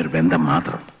വാങ്ങിയെന്നൊരു ബന്ധം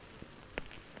മാത്രം.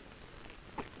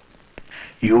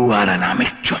 You are an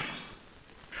amateur.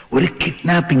 ഒരു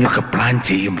കിഡ്നാപ്പിംഗ് ഒക്കെ പ്ലാൻ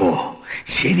ചെയ്യുമ്പോ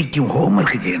ശരിക്കും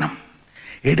ഹോംവർക്ക് ചെയ്യണം.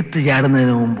 എടുത്തു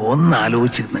ചാടുന്നതിന് മുമ്പ് ഒന്ന്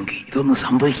ആലോചിച്ചിരുന്നെങ്കിൽ ഇതൊന്നും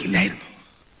സംഭവിക്കില്ലായിരുന്നു.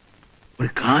 ഒരു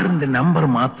കാറിന്റെ നമ്പർ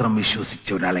മാത്രം വിശ്വസിച്ച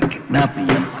ഒരാളെ കിഡ്നാപ്പ്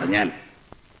ചെയ്യാന്ന് പറഞ്ഞാൽ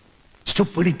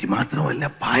സ്റ്റുപ്പിഡിറ്റി മാത്രമല്ല,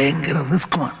 ഭയങ്കര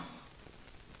റിസ്ക്കുമാണ്.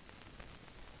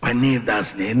 പന്നീർ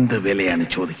ദാസിന് എന്ത് വിലയാണ്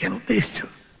ചോദിക്കാൻ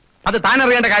ഉദ്ദേശിച്ചത്? അത് താൻ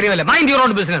അറിയേണ്ട കാര്യമല്ല. Mind your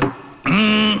own business.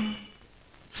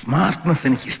 Smartness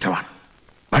എനിക്ക് ഇഷ്ടമാണ്,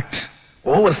 ബട്ട്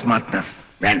ഓവർ സ്മാർട്ട്നെസ്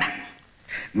വേണ്ട.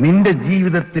 നിന്റെ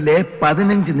ജീവിതത്തിലെ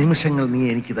 15 നിമിഷങ്ങൾ നീ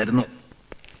എനിക്ക് തരുന്നു,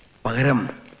 പകരം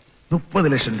 30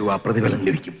 ലക്ഷം രൂപ പ്രതിഫലം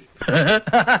ലഭിക്കും.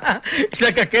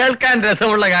 ഇതൊക്കെ കേൾക്കാൻ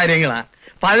രസമുള്ള കാര്യങ്ങളാ.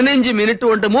 15 മിനിറ്റ്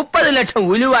കൊണ്ട് 30 ലക്ഷം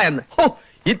ഉലുവ എന്ന്.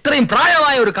 ഇത്രയും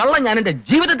പ്രായമായ ഒരു കള്ളം ഞാൻ എന്റെ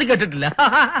ജീവിതത്തിൽ കേട്ടിട്ടില്ല.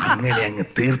 അങ്ങനെ അങ്ങ്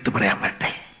തീർത്ത് പറയാൻ പറ്റേ?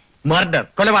 മർഡർ,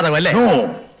 കൊലപാതകം അല്ലേ?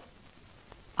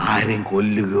 ആരെയും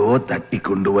കൊല്ലുകയോ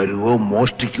തട്ടിക്കൊണ്ടുവരുകയോ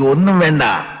മോഷ്ടിക്കുകയോ ഒന്നും വേണ്ട.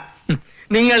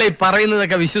 നിങ്ങൾ ഈ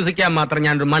പറയുന്നതൊക്കെ വിശ്വസിക്കാൻ മാത്രം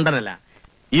ഞാനൊരു മണ്ടനല്ല.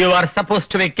 You are suppose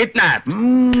to B kidnap.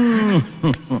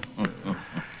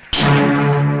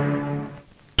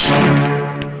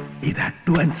 ഇത്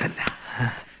അഡ്വാൻസ് അല്ല,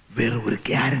 വെറും ഒരു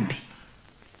ഗ്യാരണ്ടി.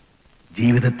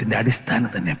 ജീവിതത്തിന്റെ അടിസ്ഥാനം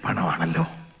തന്നെ പണമാണല്ലോ.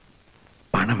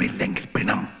 പണമില്ലെങ്കിൽ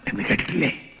പിണം എന്ന് കേട്ടിട്ടില്ലേ?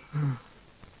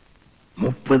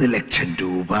 30 ലക്ഷം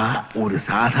രൂപ ഒരു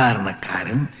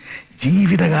സാധാരണക്കാരൻ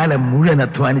ജീവിതകാലം മുഴുവൻ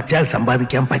അധ്വാനിച്ചാൽ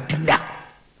സമ്പാദിക്കാൻ പറ്റില്ല.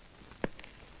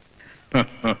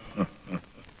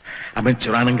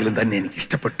 അമച്ചുറാണെങ്കിലും തന്നെ എനിക്ക്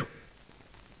ഇഷ്ടപ്പെട്ടു.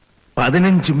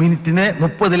 15 മിനിറ്റിന്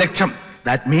 30 ലക്ഷം.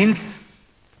 ദാറ്റ് മീൻസ്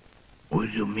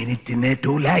 1 മിനിറ്റിന്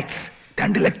 2 lakhs,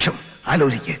 2 ലക്ഷം.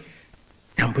 ആലോചിക്ക്.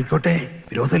 ഞാൻ പോയിക്കോട്ടെ,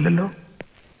 വിരോധമില്ലല്ലോ.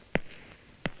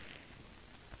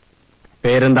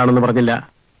 പേരെന്താണെന്ന് പറഞ്ഞില്ല.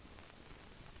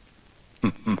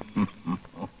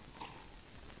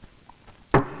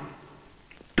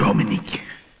 Dominic,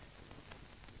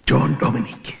 John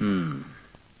Dominic.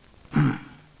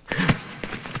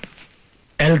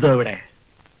 എൽദോ എവിടെ?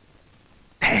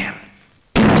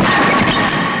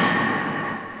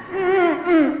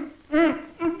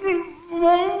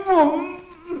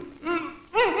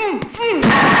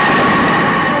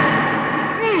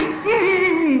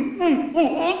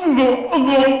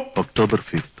 ഒക്ടോബർ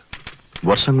 5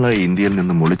 വർഷങ്ങളായി ഇന്ത്യയിൽ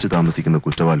നിന്നും ഒളിച്ചു താമസിക്കുന്ന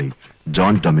കുറ്റവാളി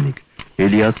ജോൺ ഡൊമിനിക്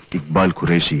എലിയാസ് ഇക്ബാൽ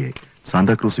ഖുറേഷിയെ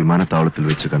സാന്താക്രൂസ് വിമാനത്താവളത്തിൽ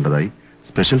വെച്ച് കണ്ടതായി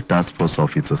special task force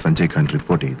officer Sanjay Khan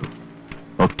report ചെയ്തു.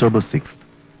 ഒക്ടോബർ 6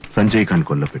 സഞ്ജയ് ഖാൻ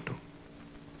കൊല്ലപ്പെട്ടു.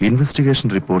 ഇൻവെസ്റ്റിഗേഷൻ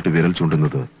റിപ്പോർട്ട് വിരൽ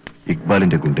ചൂണ്ടുന്നത്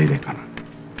ഇക്ബാലിന്റെ ഗുണ്ടയിലേക്കാണ്,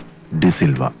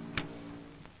 ഡിസിൽവ.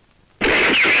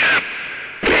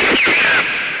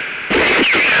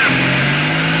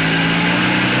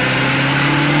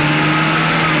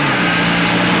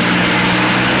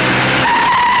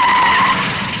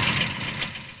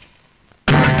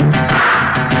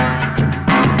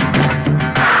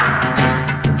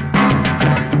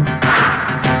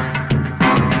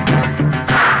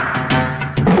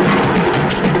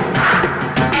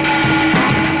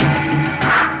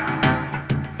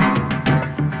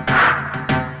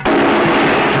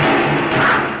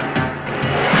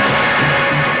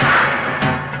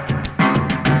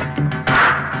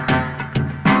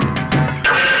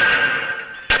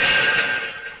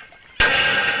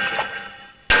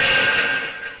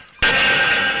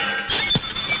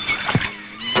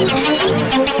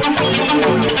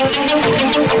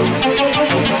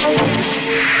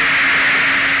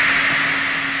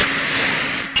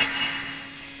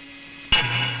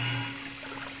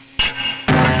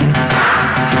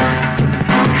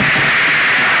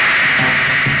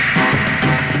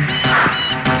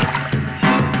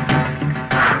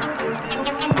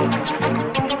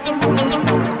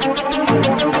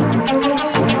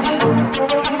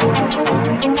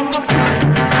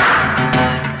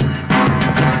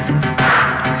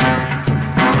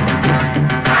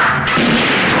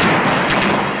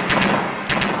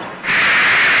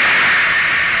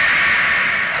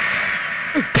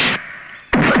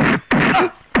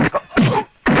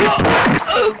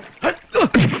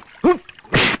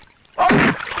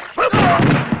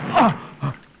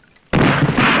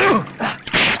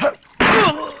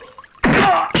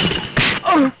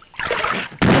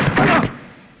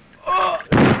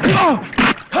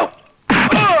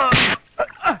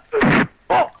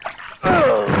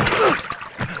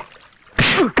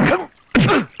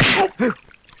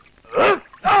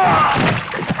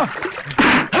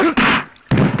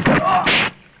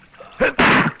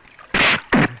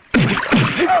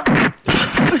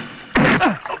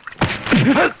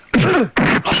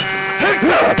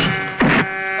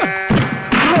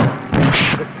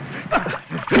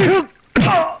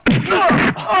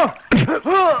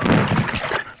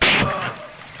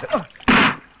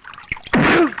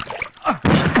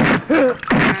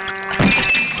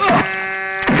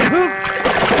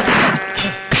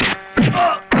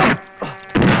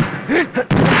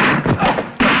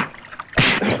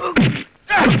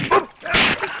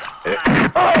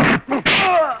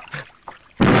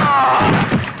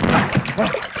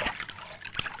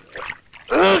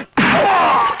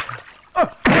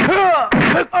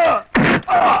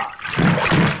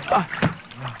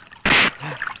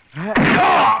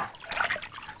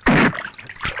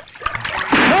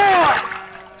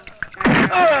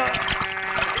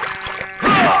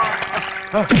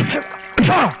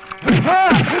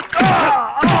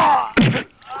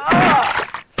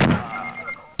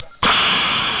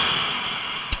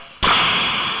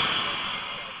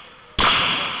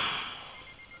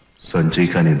 സഞ്ജയ്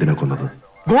ഖാൻ എന്തിനാ കൊന്നത്?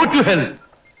 Go to hell.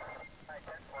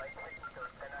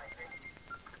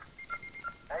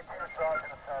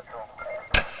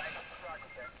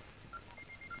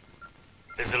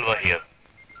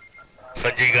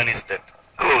 Sanjay Khan is dead.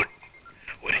 Good.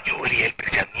 ഒരു ജോലി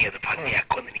ഏൽപ്പിച്ചാൽ നീ അത്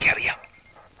ഭംഗിയാക്കുമെന്ന് എനിക്കറിയാം.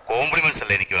 കോംപ്ലിമെന്റ്സ്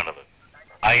അല്ല എനിക്ക് വേണ്ടത്.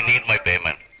 I need my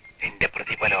payment. നിന്റെ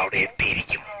പ്രതിഫലം അവിടെ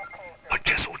എത്തിയിരിക്കും.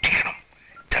 പക്ഷെ സൂക്ഷിക്കണം,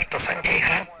 ചത്ത സഞ്ജയ്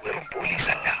ഖാൻ വെറും പോലീസ്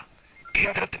അല്ല,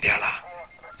 കേന്ദ്രത്തിന്റെ ആളാ.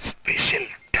 Special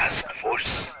task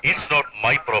force. It's not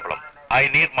my problem. I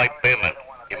need my payment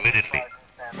immediately.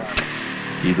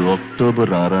 ഇത് ഒക്ടോബർ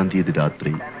 6-ാം തീയതി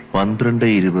രാത്രി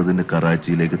 12:20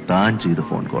 കറാച്ചിയിലേക്ക് താൻ ചെയ്ത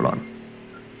ഫോൺ കോളാണ്.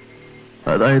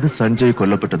 അതായത് സഞ്ജയ്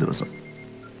കൊല്ലപ്പെട്ട ദിവസം.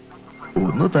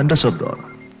 ഒന്ന് തന്റെ ശബ്ദമാണ്,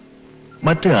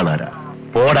 മറ്റേ ആളാരാ?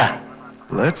 പോടാ.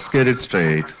 Let's get it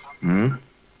straight.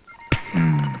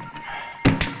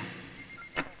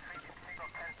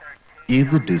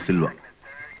 ഇത് ഡിസിൽവ.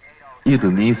 ഇത്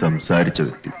നീ സംസാരിച്ച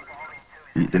വ്യക്തി.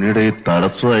 ഇതിനിടെ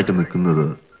തടസ്സമായിട്ട് നിൽക്കുന്നത്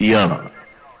ഇയാളാണ്.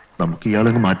 നമുക്ക്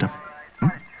ഇയാളങ്ങ് മാറ്റാം.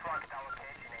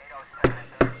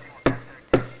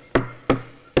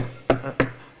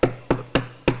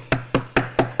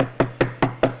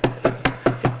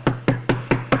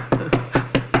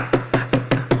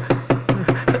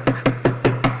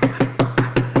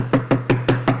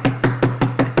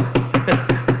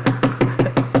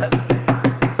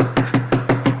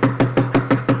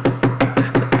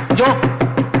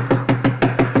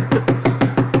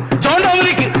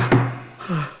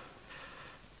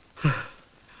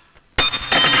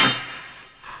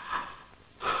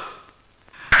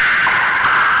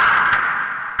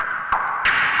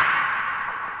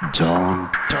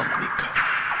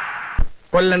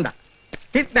 കൊല്ലണ്ട,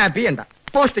 കിഡ്നാപ്പ് ചെയ്യണ്ട,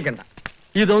 മോഷ്ടിക്കണ്ട,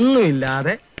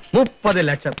 ഇതൊന്നുമില്ലാതെ 30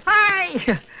 ലക്ഷം.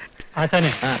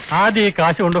 ആശാനെ, ആദ്യം ഈ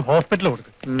കാശ് കൊണ്ട് ഹോസ്പിറ്റലിൽ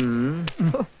കൊടുക്കും.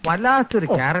 വല്ലാത്തൊരു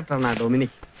ക്യാരക്ടറാണ്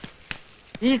ഡൊമിനിക്.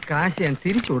 ഈ കാശ് ഞാൻ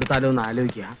തിരിച്ചു കൊടുത്താലോ എന്ന്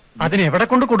ആലോചിക്കുക. അതിന് എവിടെ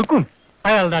കൊണ്ട് കൊടുക്കും?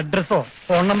 അയാളുടെ അഡ്രസ്സോ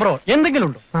ഫോൺ നമ്പറോ എന്തെങ്കിലും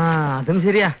ഉണ്ടോ? അതും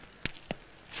ശരിയാ.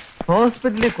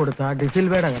 ഹോസ്പിറ്റലിൽ കൊടുത്താ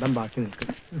ഡിസിൽവയുടെ കടം ബാക്കി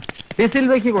നിൽക്കും.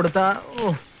 ഡിസിൽവയ്ക്ക് കൊടുത്താ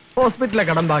ഹോസ്പിറ്റലിലെ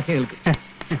കടം ബാക്കി നിൽക്കും.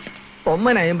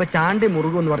 കൊമ്മനയുമ്പോ ചാണ്ടി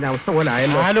മുറുകും എന്ന് പറഞ്ഞ അവസ്ഥ പോലെ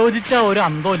ആയല്ലോ. ആലോചിച്ച ഒരു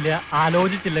അന്തമില്ല,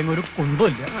 ആലോചിച്ചില്ലെങ്കിൽ ഒരു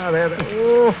കുന്തമില്ല. അതെ അതെ.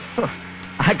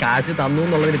 ആ കാശ് തന്നു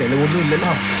എന്നുള്ളതിന് തെളിവൊന്നും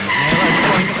ഇല്ലല്ലോ.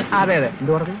 അതെ അതെ.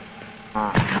 എന്ത് പറഞ്ഞു?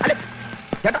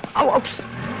 ചേട്ടാ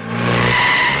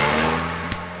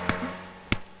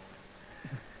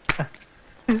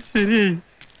ശരിയായി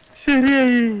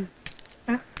ശരിയായി.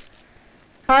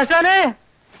 ആശാനെ,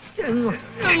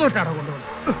 എങ്ങോട്ടാണോ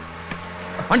കൊണ്ടുപോകുന്നത്?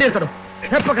 വണ്ടി എടുത്തോ.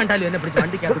 എപ്പോ കണ്ടാലും എന്നെ പിടിച്ച്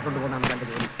വണ്ടിക്കകത്ത് കൊണ്ടുപോകുന്ന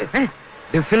കണ്ടു.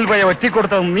 ഡിസിൽവയെ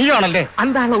ഒറ്റിക്കൊടുത്തത് നീയാണല്ലേ?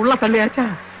 എന്താണ് ഉള്ള തള്ളിയാച്ചാ?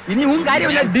 ഇനിയും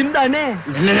കാര്യമില്ല. ഡിന്താനേ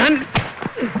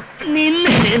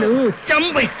നിന്നെ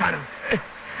ചമ്പയിച്ചാണ്.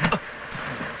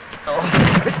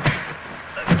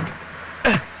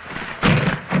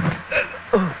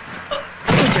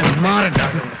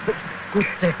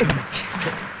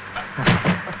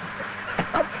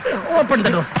 ഓപ്പൺ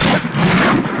തരോ.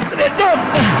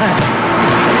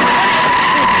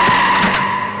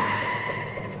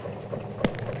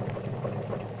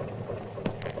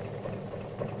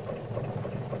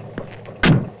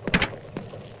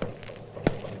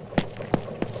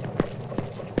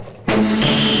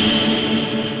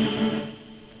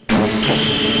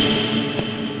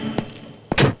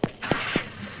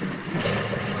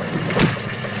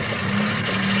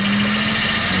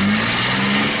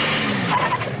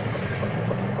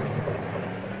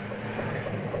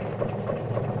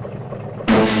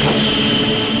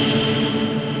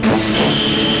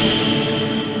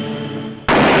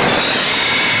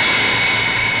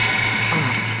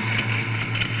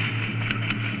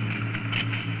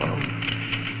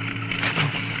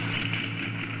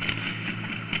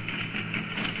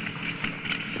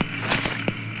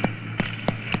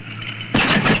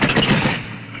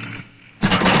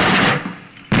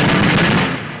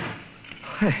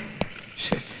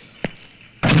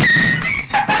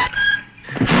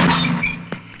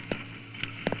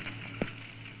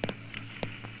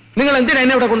 നിങ്ങൾ എന്തിനാ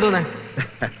എന്നെ ഇവിടെ കൊണ്ടുവന്നേ?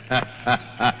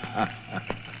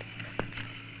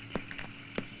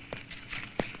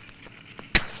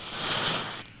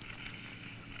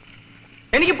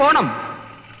 എനിക്ക് പോണം.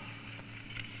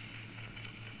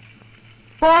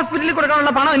 ഹോസ്പിറ്റലിൽ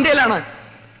കൊടുക്കാനുള്ള പണം എന്റെ കയ്യിലാണ്.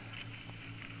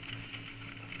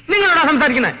 നിങ്ങളോടാ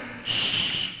സംസാരിക്കുന്നത്.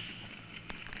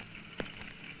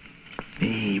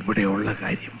 നീ ഇവിടെയുള്ള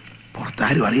കാര്യം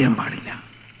പുറത്താരും അറിയാൻ പാടില്ല.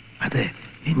 അത്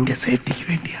നിന്റെ സേഫ്റ്റിക്ക്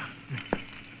വേണ്ടിയാ.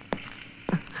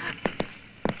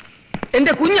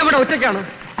 എന്റെ കുഞ്ഞവിടെ ഒറ്റയ്ക്കാണ്.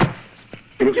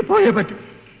 എനിക്ക് പോയേ പറ്റൂ.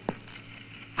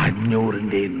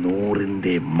 500-ന്റെ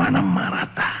 100-ന്റെ മണം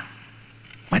മാറാത്ത,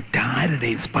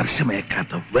 മറ്റാരുടെയും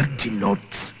സ്പർശമേക്കാത്ത virgin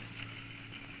notes.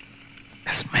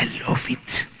 The smell of it,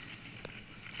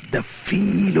 the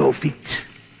feel of it.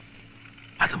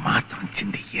 അത് മാത്രം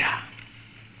ചിന്തിക്കുക,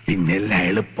 പിന്നെല്ലാം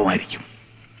എളുപ്പമായിരിക്കും.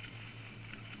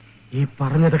 ഈ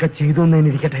പറഞ്ഞതൊക്കെ ചെയ്തു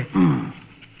എന്നിരിക്കട്ടെ,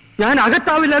 ഞാൻ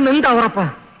അകത്താവില്ല എന്ന് എന്താ ഉറപ്പാ?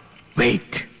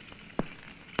 വെയിറ്റ്.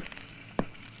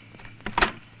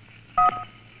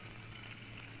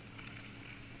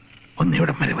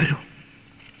 ഒന്നിവിടെ വരെ വരൂ.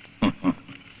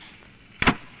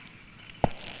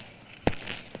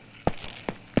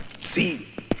 See,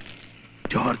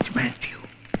 George Matthew.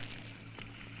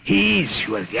 He is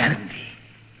your guarantee.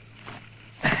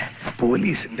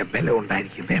 പോലീസിന്റെ ബലം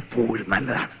ഉണ്ടായിരിക്കുന്നത് എപ്പോഴും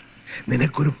നല്ലതാണ്.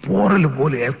 നിനക്കൊരു പോറൽ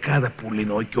പോലും ഏൽക്കാതെ പുള്ളി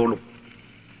നോക്കിയോളും.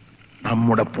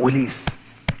 നമ്മുടെ പോലീസ്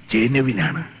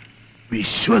ജെനുവിനാണ്,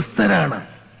 വിശ്വസ്തരാണ്.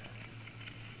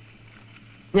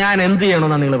 ഞാൻ എന്ത്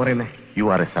ചെയ്യണമെന്നാണ് നിങ്ങൾ പറയുന്നത്? You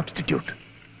are A substitute.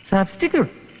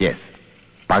 Substitute? Yes,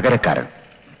 പകരക്കാരൻ.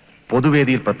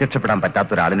 പൊതുവേദിയിൽ പ്രത്യക്ഷപ്പെടാൻ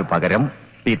പറ്റാത്ത ഒരാളിന് പകരം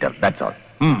പീറ്റർ. That's all.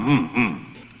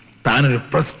 താനൊരു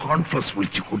പ്രസ് കോൺഫറൻസ്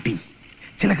വിളിച്ചു കൂട്ടി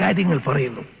ചില കാര്യങ്ങൾ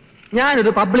പറയുന്നു.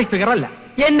 ഞാനൊരു പബ്ലിക് ഫിഗർ അല്ല,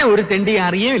 എന്നെ ഒരു തെണ്ടി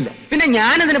അറിയുമില്ല, പിന്നെ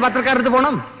ഞാനതിന് പത്രക്കാരത്ത്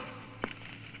പോണം.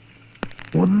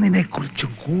 ഒന്നിനെ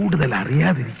കുറിച്ചും കൂടുതൽ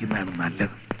അറിയാതിരിക്കുന്നതാണ്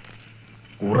നല്ലത്.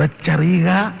 കുറച്ചറിയുക,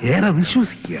 ഏറെ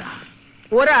വിശ്വസിക്കുക.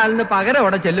 ഒരാളിന് പകരം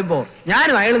അവിടെ ചെല്ലുമ്പോ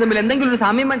ഞാനും അയാളും തമ്മിൽ എന്തെങ്കിലും ഒരു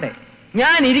സാമ്യം വേണ്ടേ?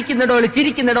 ഞാൻ ഇരിക്കുന്നിടോ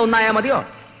ചിരിക്കുന്നിടോ ഒന്നായാ മതിയോ?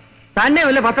 തന്നെ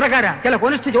വല്ല പത്രക്കാരാ ചില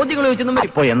കൊനിഷ്ഠ ചോദ്യങ്ങൾ ചോദിച്ചൊന്നും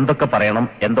വരും. അപ്പൊ എന്തൊക്കെ പറയണം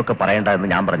എന്തൊക്കെ പറയണ്ട എന്ന്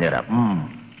ഞാൻ പറഞ്ഞുതരാം.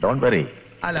 Don't worry.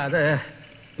 അല്ല, അത്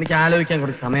എനിക്ക് ആലോചിക്കാൻ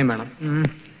കുറച്ച് സമയം വേണം.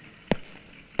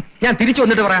 ഞാൻ തിരിച്ചു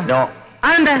വന്നിട്ട് പറയാം.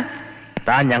 അതെന്താ?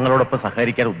 താൻ ഞങ്ങളോടൊപ്പം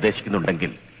സഹകരിക്കാൻ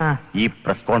ഉദ്ദേശിക്കുന്നുണ്ടെങ്കിൽ ഈ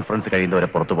പ്രസ് കോൺഫറൻസ് കഴിയുന്നവരെ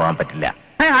പുറത്തു പോകാൻ പറ്റില്ല.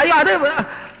 അയ്യോ, അത്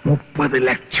 30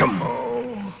 ലക്ഷം.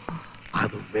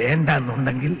 അത്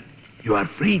വേണ്ടെന്നുണ്ടെങ്കിൽ you are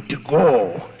free to go.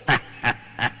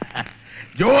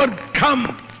 George come.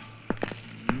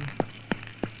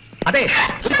 അതെ,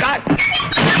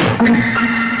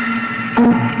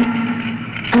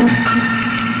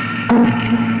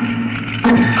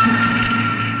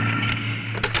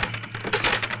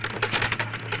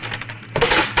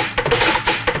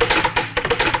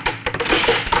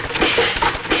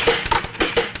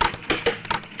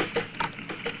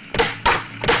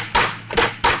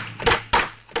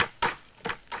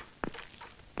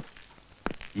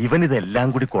 ഇവനിതെല്ലാം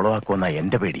കൂടി കുളവാക്കുമെന്നാ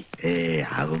എന്റെ പേടി.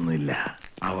 അതൊന്നുമില്ല.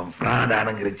 അവൻ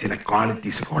ഫ്രാഡാണെങ്കിലും ചില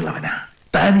ക്വാളിറ്റീസ് ഉള്ളവനാ.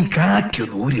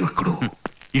 തനിക്കാക്കിയൊന്ന് ഊരി വെക്കടൂ.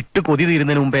 ഇട്ട് കൊതി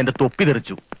തീരുന്നതിന് മുമ്പ് എന്റെ തൊപ്പി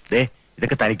തെറിച്ചു.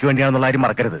 ഇതൊക്കെ തനിക്ക് വേണ്ടിയാണെന്നുള്ള കാര്യം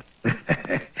മറക്കരുത്.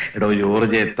 എടോ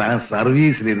ജോർജ്, താൻ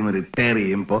സർവീസിലിരുന്ന് റിട്ടയർ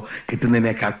ചെയ്യുമ്പോ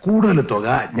കിട്ടുന്നതിനേക്കാൾ കൂടുതൽ തുക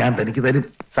ഞാൻ തനിക്ക് തരും.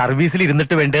 സർവീസിൽ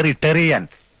ഇരുന്നിട്ട് വേണ്ടേ റിട്ടയർ ചെയ്യാൻ?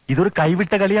 ഇതൊരു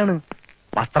കൈവിട്ട കളിയാണ്.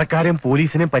 പത്രക്കാരെയും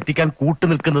പോലീസിനെയും പറ്റിക്കാൻ കൂട്ടു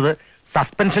നിൽക്കുന്നത്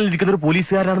സസ്പെൻഷനിൽ ഇരിക്കുന്ന ഒരു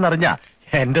പോലീസുകാരനാണെന്ന് അറിഞ്ഞാ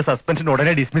എന്റെ സസ്പെൻഷൻ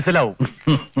ഉടനെ ഡിസ്മിസലാവും.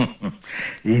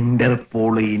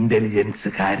 ഇന്റർപോള്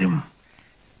ഇന്റലിജൻസുകാരും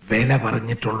വില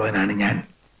പറഞ്ഞിട്ടുള്ളവനാണ് ഞാൻ.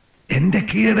 എന്റെ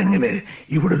കീഴടങ്ങില്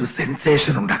ഇവിടെ ഒരു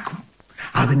സെൻസേഷൻ ഉണ്ടാക്കും.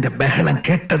 അതിന്റെ ബഹളം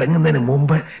കെട്ടടങ്ങുന്നതിന്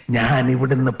മുമ്പ് ഞാൻ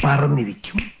ഇവിടുന്ന്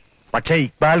പറന്നിരിക്കും. പക്ഷെ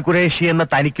ഇക്ബാൽ ഖുറേഷി എന്ന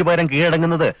തനിക്ക് പകരം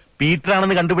കീഴടങ്ങുന്നത്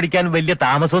പീറ്ററാണെന്ന് കണ്ടുപിടിക്കാൻ വലിയ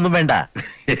താമസമൊന്നും വേണ്ട.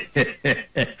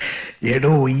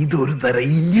 എടോ, ഇതൊരു തരം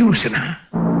ഇല്യൂഷനാ.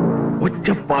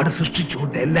 ഒച്ചപ്പാട്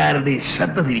സൃഷ്ടിച്ചുകൊണ്ട് എല്ലാവരുടെയും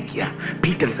ശ്രദ്ധ തിരിക്കുക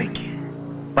പീറ്ററിലേക്ക്.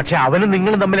 പക്ഷെ അവനും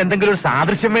നിങ്ങളും തമ്മിൽ എന്തെങ്കിലും ഒരു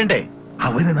സാദൃശ്യം വേണ്ടേ?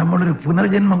 അവന് നമ്മളൊരു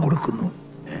പുനർജന്മം കൊടുക്കുന്നു.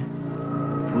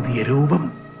 പുതിയ രൂപം,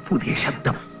 പുതിയ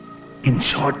ശബ്ദം. In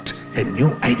short, A new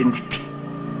identity.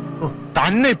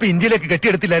 തന്നെ ഇപ്പൊ ഇന്ത്യയിലേക്ക്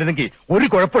കെട്ടിയെടുത്തില്ലായിരുന്നെങ്കിൽ ഒരു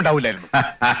കുഴപ്പമുണ്ടാവില്ലായിരുന്നു.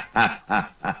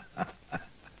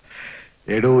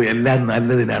 എടോ, എല്ലാം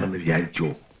നല്ലതിനാണെന്ന് വിചാരിച്ചു.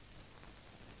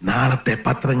 നാളത്തെ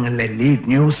പത്രങ്ങളിലെ ലീഡ്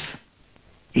ന്യൂസ്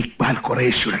ഇക്ബാൽ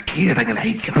ഖുറേഷിയുടെ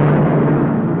കീഴടങ്ങലായിരിക്കണം.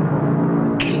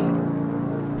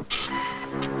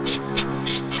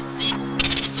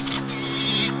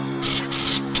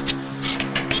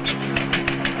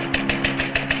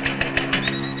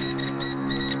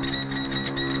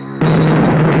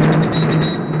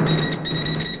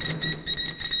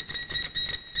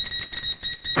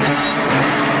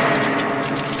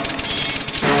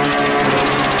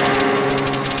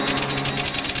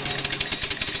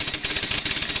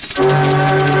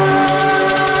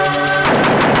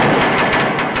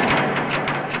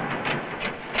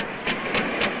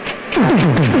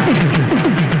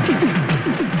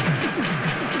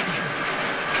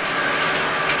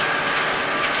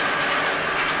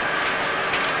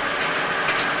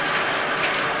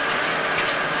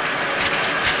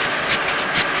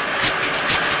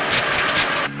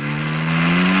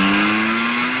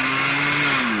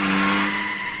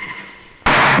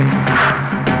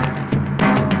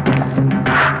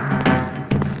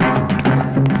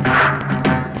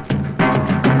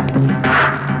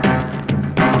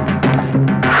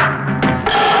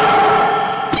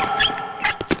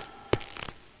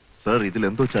 സർ, ഇതിൽ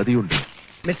എന്തോ ചതിയുണ്ട്.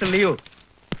 മിസ്റ്റർ ലിയോ,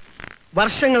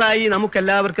 വർഷങ്ങളായി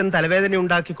നമുക്കെല്ലാവർക്കും തലവേദന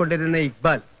ഉണ്ടാക്കിക്കൊണ്ടിരുന്ന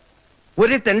ഇക്ബാൽ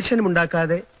ഒരു ടെൻഷനും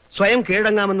ഉണ്ടാക്കാതെ സ്വയം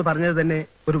കീഴടങ്ങാമെന്ന് പറഞ്ഞത് തന്നെ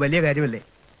ഒരു വലിയ കാര്യമല്ലേ?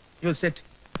 U set.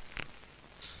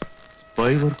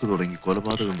 സ്പൈ വർക്ക് തുടങ്ങി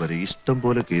കൊലപാതകം വരെ ഇഷ്ടം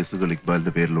പോലെ കേസുകൾ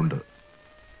ഇക്ബാലിന്റെ പേരിലുണ്ട്.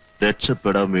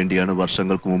 രക്ഷപ്പെടാൻ വേണ്ടിയാണ്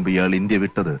വർഷങ്ങൾക്ക് മുമ്പ് ഇയാൾ ഇന്ത്യ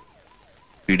വിട്ടത്.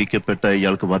 പിടിക്കപ്പെട്ട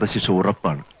ഇയാൾക്ക് വധശിക്ഷ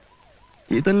ഉറപ്പാണ്.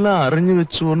 ഇതെല്ലാം അറിഞ്ഞു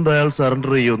വെച്ചുകൊണ്ട് അയാൾ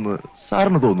സറണ്ടർ ചെയ്യുമെന്ന്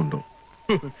സാറിന് തോന്നുന്നുണ്ടോ?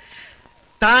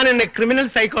 താൻ എന്നെ ക്രിമിനൽ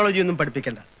സൈക്കോളജി ഒന്നും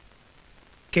പഠിപ്പിക്കണ്ട.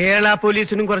 കേരള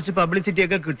പോലീസിനും കുറച്ച് പബ്ലിസിറ്റി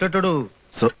ഒക്കെ കിട്ടട്ടോ.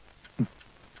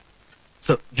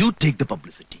 You take the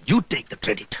publicity, you take the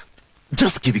credit.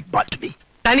 Just give Iqbal to me.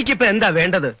 തനിക്കിപ്പോ എന്താ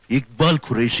വേണ്ടത്? ഇക്ബാൽ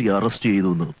ഖുറേഷി അറസ്റ്റ്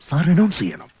ചെയ്തു സാർ അനൗൺസ്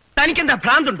ചെയ്യണം. തനിക്കെന്താ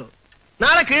ഭ്രാന്തുണ്ടോ?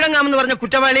 നാളെ കീഴടങ്ങാമെന്ന് പറഞ്ഞ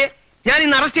കുറ്റവാളിയെ ഞാൻ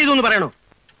ഇന്ന് അറസ്റ്റ് ചെയ്തു എന്ന് പറയണോ?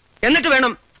 എന്നിട്ട്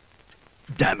വേണം.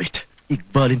 Damn it.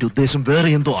 ഇക്ബാലിന്റെ ഉദ്ദേശം വേറെ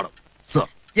എന്തോ ആണ് സർ.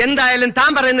 എന്തായാലും താൻ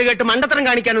പറയുന്നത് കേട്ട് മണ്ടത്തരം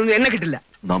കാണിക്കാനൊന്നും എന്നെ കിട്ടില്ല.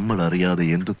 നമ്മൾ അറിയാതെ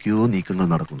എന്തൊക്കെയോ നീക്കങ്ങൾ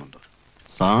നടക്കുന്നുണ്ട്.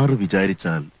 സാറ്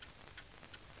വിചാരിച്ചാൽ.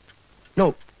 No,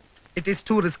 it is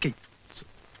to risky.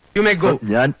 You may go.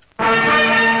 ഞാൻ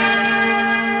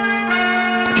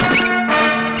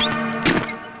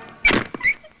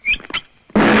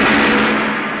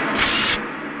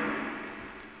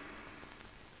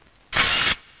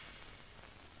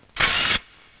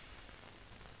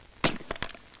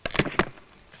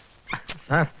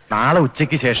നാളെ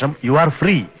ഉച്ചയ്ക്ക് ശേഷം you are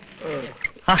free.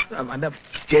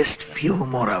 Just few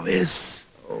more hours.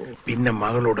 പിന്നെ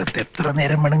മകളോടൊത്ത് എത്ര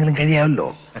നേരം വേണമെങ്കിലും കഴിയാമല്ലോ.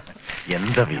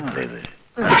 എന്താ വീട്ടിലേത്?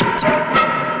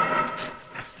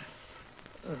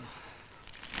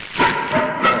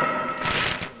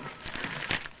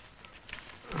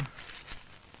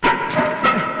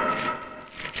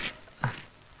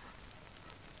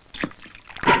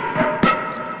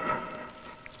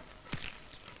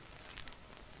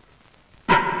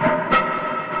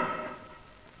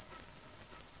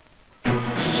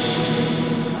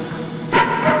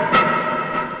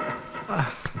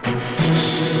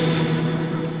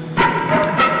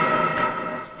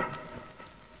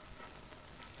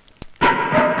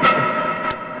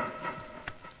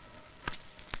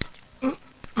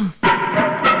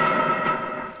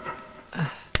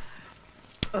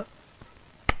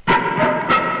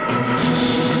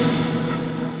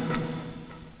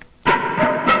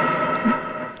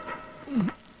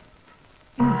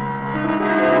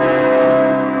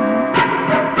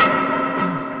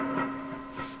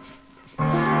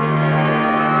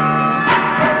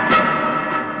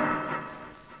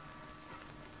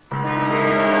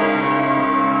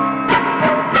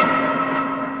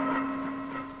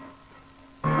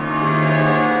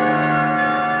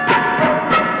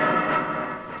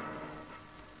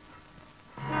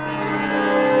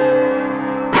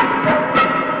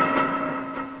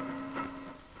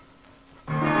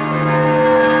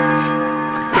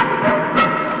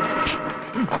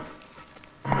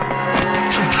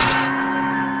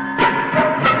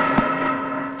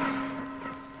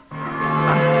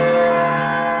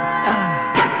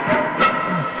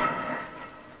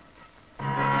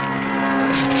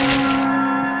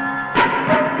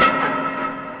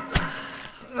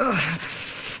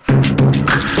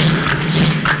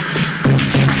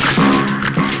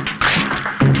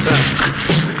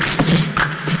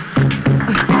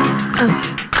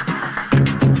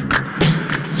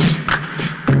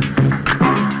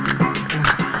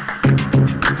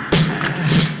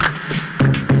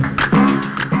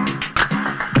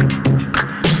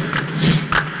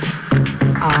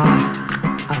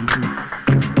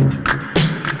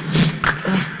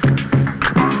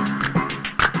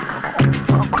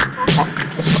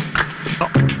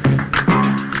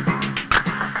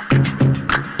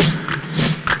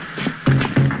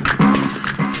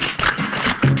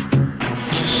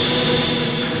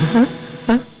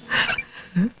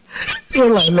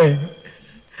 കൊള്ളാല്ലേ?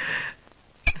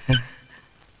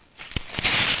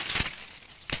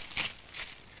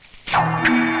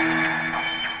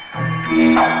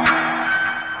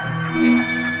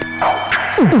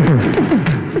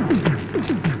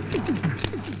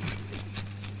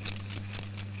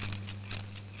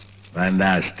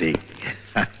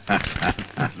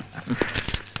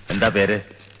 എന്താ പേര്?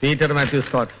 Peter Mathew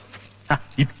Scott.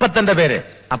 ഇപ്പൊ തന്റെ പേര്?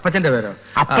 അപ്പച്ചന്റെ പേരോ?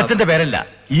 അപ്പച്ചന്റെ പേരല്ല,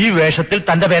 ഈ വേഷത്തിൽ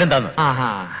തന്റെ പേരെന്താന്ന്?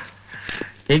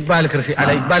 ഇക്ബാൽ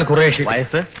ഇക്ബാൽ ഖുറേഷി.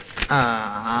 വയസ്സ്?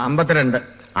 52.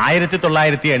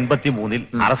 1983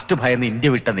 അറസ്റ്റ് ഭയന്ന് ഇന്ത്യ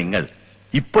വിട്ട നിങ്ങൾ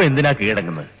ഇപ്പൊ എന്തിനാ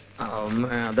കീഴടങ്ങുന്നത്?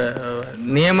 അത്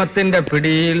നിയമത്തിന്റെ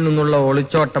പിടിയിൽ നിന്നുള്ള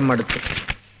ഒളിച്ചോട്ടം മടുത്തു.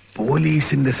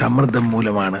 പോലീസിന്റെ സമ്മർദ്ദം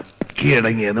മൂലമാണ്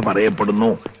കീഴടങ്ങിയെന്ന് പറയപ്പെടുന്നു.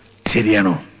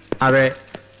 ശരിയാണോ? അതെ.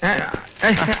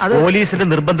 പോലീസിന്റെ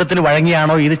നിർബന്ധത്തിന്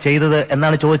വഴങ്ങിയാണോ ഇത് ചെയ്തത്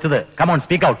എന്നാണ് ചോദിച്ചത്. Come on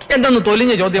speak out. എന്തൊന്ന്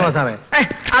തൊലിഞ്ഞ ചോദ്യമാ സാറേ.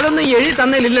 അതൊന്നും എഴുതി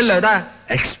തന്നില്ലല്ലോ. ഇതാ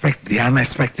എക്സ്പെക്ട് ദി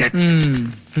അൺഎക്സ്പെക്ടഡ്.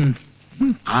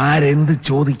 ആരെന്ത്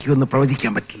ചോദിക്കുമെന്ന്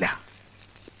പ്രവചിക്കാൻ പറ്റില്ല.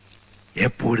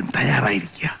 എപ്പോഴും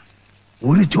തയ്യാറായിരിക്കുക.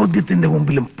 ഒരു ചോദ്യത്തിന്റെ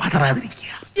മുമ്പിലും പതറാതിരിക്കുക.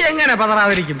 എങ്ങനെ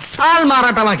പതറാതിരിക്കും? ആൾ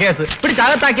മാറാട്ടമാ കേസ്.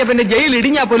 പിടിച്ചകത്താക്കിയ പിന്നെ ജയിൽ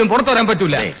ഇടിഞ്ഞാൽ പോലും പുറത്തു വരാൻ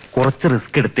പറ്റൂല. കുറച്ച്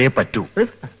റിസ്ക് എടുത്തേ പറ്റൂ.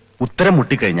 ഉത്തരം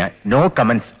മുട്ടിക്കഴിഞ്ഞാൽ നോ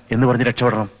കമന്റ്സ് എന്ന് പറഞ്ഞ്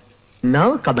രക്ഷപ്പെടണം. No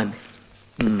comments.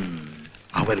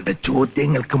 അവരുടെ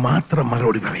ചോദ്യങ്ങൾക്ക് മാത്രം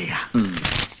മറുപടി പറയുക.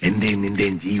 എന്റെയും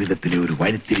നിന്റെയും ജീവിതത്തിലെ ഒരു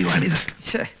വഴിത്തിരിവാണിത്.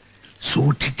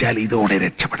 സൂക്ഷിച്ചാൽ ഇതോടെ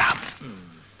രക്ഷപ്പെടാം.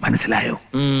 മനസ്സിലായോ?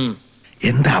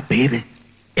 എന്താ പേര്?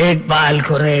 ഇക്ബാൽ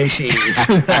ഖുറേഷി.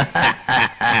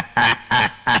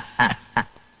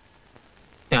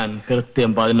 ഞാൻ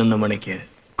കൃത്യം 11 മണിക്ക്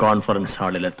കോൺഫറൻസ്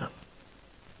ഹാളിലെത്താം.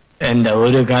 എന്റെ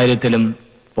ഒരു കാര്യത്തിലും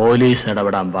പോലീസ്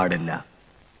ഇടപെടാൻ പാടില്ല.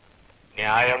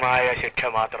 ന്യായമായ ശിക്ഷ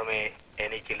മാത്രമേ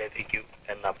എനിക്ക് ലഭിക്കൂ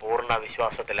എന്ന പൂർണ്ണ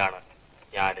വിശ്വാസത്തിലാണ്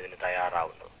ഞാൻ ഇതിന്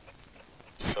തയ്യാറാവുന്നത്.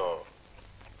 So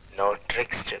no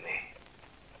tricks to me.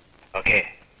 Okay?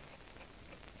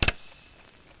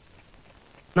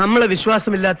 നമ്മളെ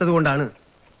വിശ്വാസമില്ലാത്തത് കൊണ്ടാണ്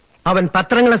അവൻ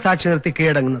പത്രങ്ങളെ സാക്ഷി നിർത്തി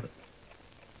കീഴടങ്ങുന്നത്.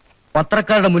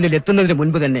 പത്രക്കാരുടെ മുന്നിൽ എത്തുന്നതിന്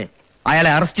മുൻപ് തന്നെ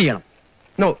അയാളെ അറസ്റ്റ് ചെയ്യണം.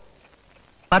 നോ,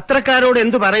 പത്രക്കാരോട്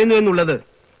എന്തു പറയുന്നു എന്നുള്ളത്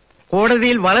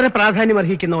കോടതിയിൽ വളരെ പ്രാധാന്യം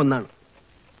അർഹിക്കുന്ന ഒന്നാണ്.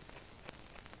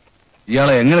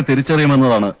 ഇയാളെ എങ്ങനെ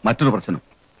തിരിച്ചറിയുമെന്നതാണ് മറ്റൊരു പ്രശ്നം.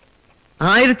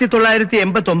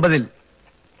 1989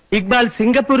 ഇക്ബാൽ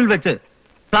സിംഗപ്പൂരിൽ വെച്ച്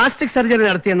പ്ലാസ്റ്റിക് സർജറി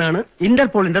നടത്തിയെന്നാണ്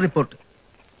ഇന്റർപോളിന്റെ റിപ്പോർട്ട്.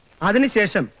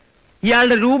 അതിനുശേഷം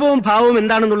ഇയാളുടെ രൂപവും ഭാവവും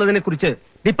എന്താണെന്നുള്ളതിനെ കുറിച്ച്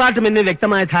ഡിപ്പാർട്ട്മെന്റിന്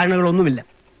വ്യക്തമായ ധാരണകളൊന്നുമില്ല.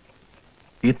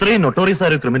 ഇത്രയും നൊട്ടോറിയസ്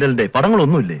ആയ ക്രിമിനലിന്റെ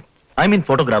പടങ്ങളൊന്നുമില്ലേ? I mean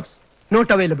photographs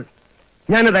not available.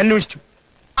 ഞാനത് അന്വേഷിച്ചു.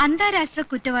 അന്താരാഷ്ട്ര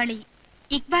കുറ്റവാളി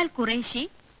ഇക്ബാൽ ഖുറേഷി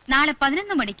നാളെ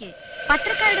 11 മണിക്ക്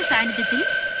പത്രക്കാരുടെ സാന്നിധ്യത്തിൽ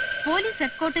പോലീസ്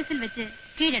ഹെഡ്ക്വാർട്ടേഴ്സിൽ വെച്ച്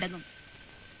കീഴടങ്ങും.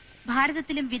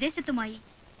 ഭാരതത്തിലും വിദേശത്തുമായി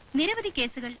നിരവധി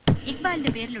കേസുകൾ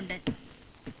ഇക്ബാലിന്റെ പേരിലുണ്ട്.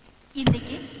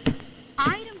 ഇന്ത്യക്ക്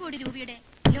 1000 കോടി രൂപയുടെ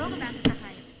ലോകബാങ്ക്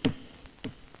സഹായം.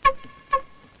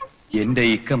 എന്റെ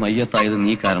ഇക്ക മയ്യത്തായത്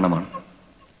നീ കാരണമാണ്.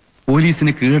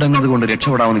 പോലീസിന് കീഴടങ്ങുന്നത് കൊണ്ട്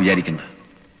രക്ഷപ്പെടാമെന്ന് വിചാരിക്കണ്ട.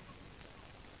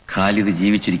 ഖാലിദ്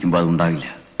ജീവിച്ചിരിക്കുമ്പോൾ അതുണ്ടാകില്ല.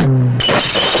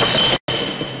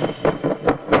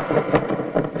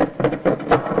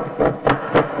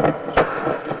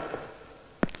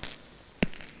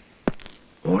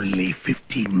 Only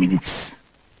 15 minutes.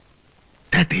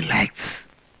 30 lakhs.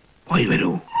 പോയി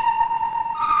വരൂ.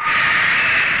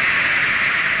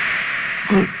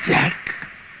 Good Jack.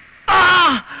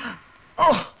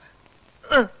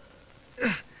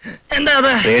 എന്താ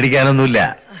പേടിക്കാനൊന്നുമില്ല.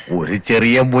 ഒരു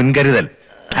ചെറിയ മുൻകരുതൽ.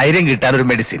 ധൈര്യം കിട്ടാൻ ഒരു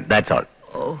മെഡിസിൻ. That's all.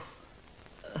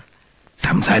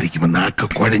 സംസാരിക്കുമ്പോൾ നാക്ക്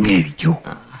കുഴഞ്ഞേയിരിക്കൂ.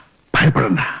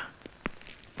 ഭയപ്പെടണ്ട.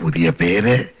 പുതിയ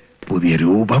പേര്, പുതിയ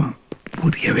രൂപം,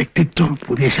 പുതിയ വ്യക്തിത്വം,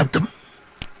 പുതിയ ശബ്ദം.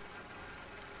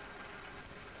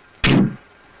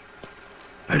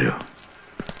 വരൂ.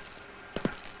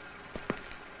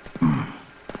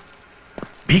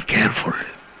 Be careful.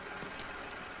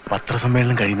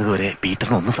 പത്രസമ്മേളനം കഴിയുന്നതുവരെ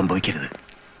പീറ്ററിന് ഒന്നും സംഭവിക്കരുത്.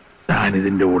 താൻ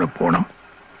ഇതിന്റെ കൂടെ പോണം.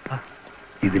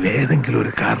 ഇതിലേതെങ്കിലും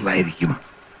ഒരു കാറിലായിരിക്കും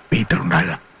പീറ്റർ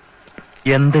ഉണ്ടാകാം.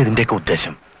 എന്താ ഇതിന്റെയൊക്കെ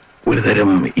ഉദ്ദേശം?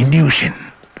 ഒരുതരം illusion,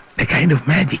 A kind of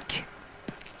magic.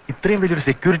 ഇത്രയും വലിയൊരു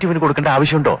സെക്യൂരിറ്റി ഇവന് കൊടുക്കേണ്ട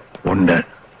ആവശ്യമുണ്ടോ? ഉണ്ട്.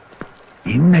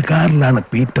 ഇന്ന കാറിലാണ്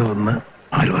പീറ്റർ എന്ന്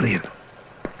ആരും അറിയരുത്.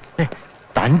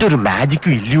 തന്റെ ഒരു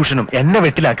മാജിക്കും ഇല്യൂഷനും എന്നെ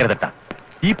വെട്ടിലാക്കരുതട്ടാ.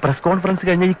 ഈ പ്രസ് കോൺഫറൻസ്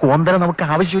കഴിഞ്ഞ ഈ കോന്തര നമുക്ക്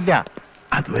ആവശ്യമില്ല.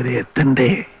 അതുവരെ എത്തണ്ടേ?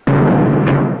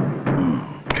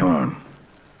 Come on.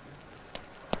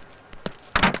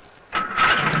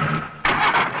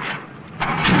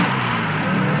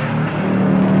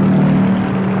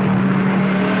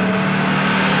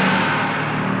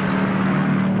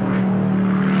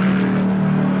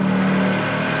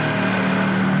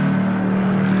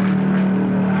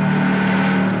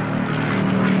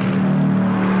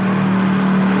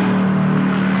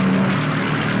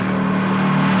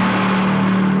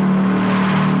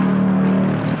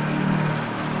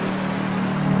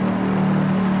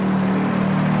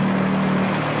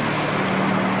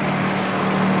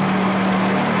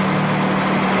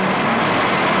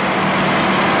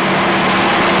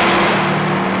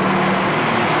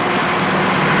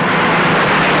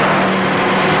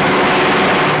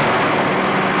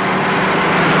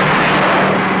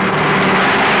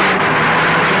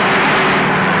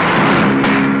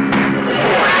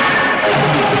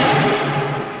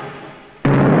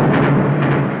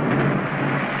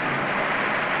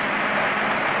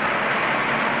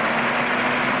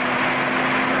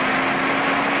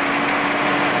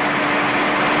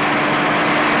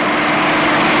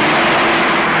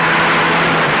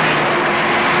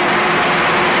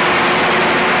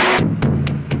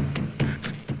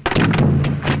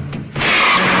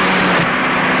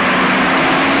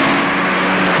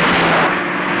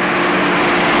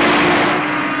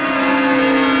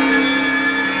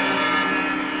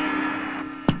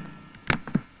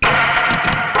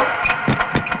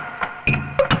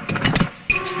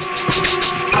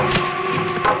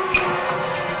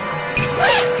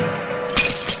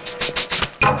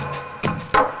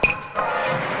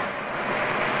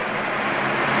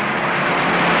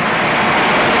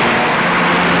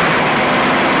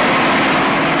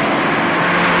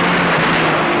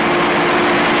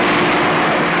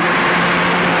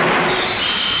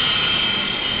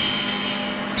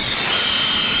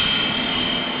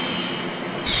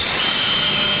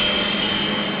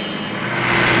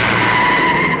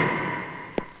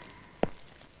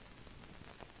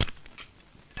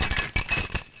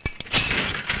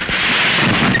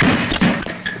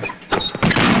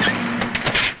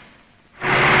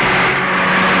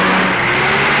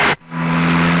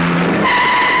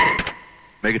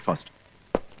 Make it fast.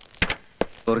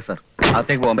 Sorry sir,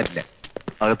 അകത്തേക്ക് പോകാൻ പറ്റില്ല.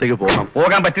 അകത്തേക്ക്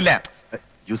പോകാൻ പറ്റില്ല.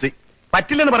 യൂസി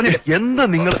പറ്റില്ലെന്ന് പറഞ്ഞില്ല. എന്താ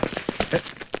നിങ്ങൾ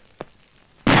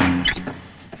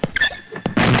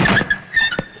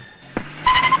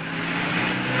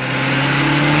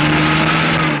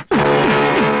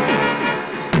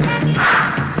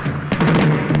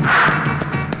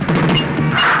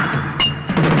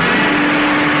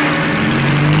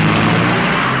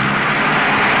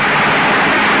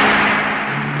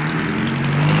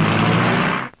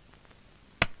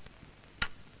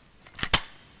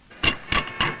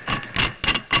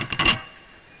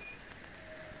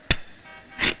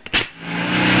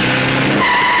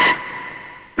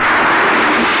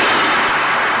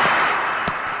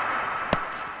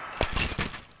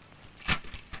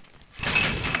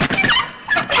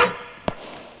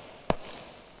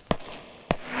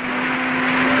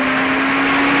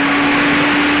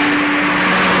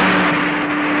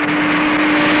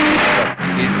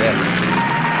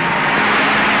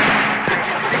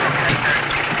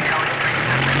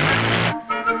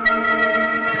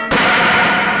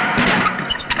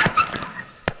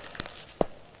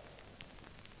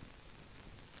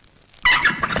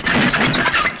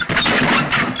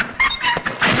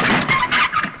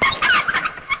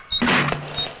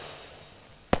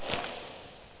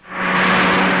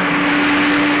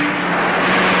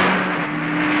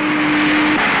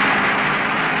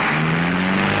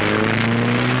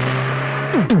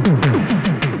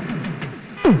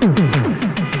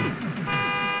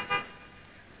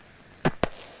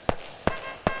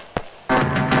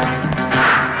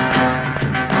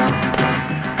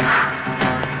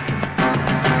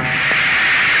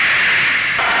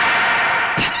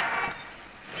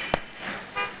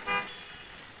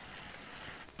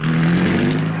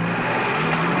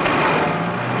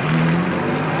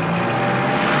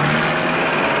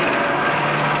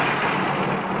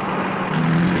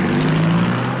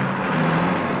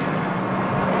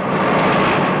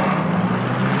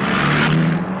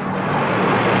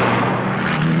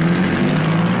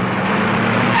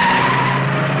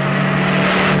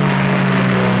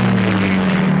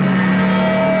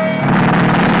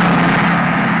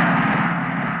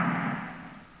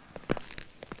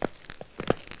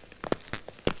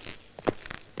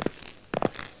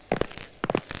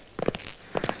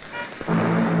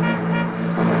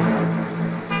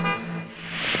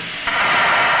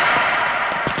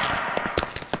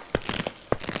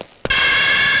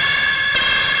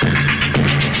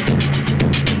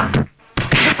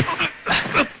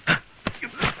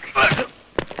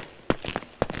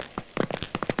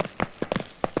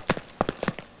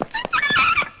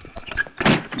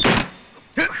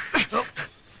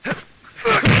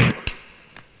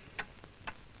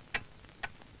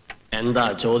എന്താ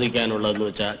ചോദിക്കാനുള്ളതെന്ന്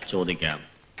വെച്ചാ ചോദിക്കാം.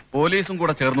 പോലീസും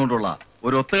കൂടെ ചേർന്നുകൊണ്ടുള്ള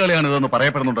ഒരു ഒത്തുകളിയാണിതെന്ന്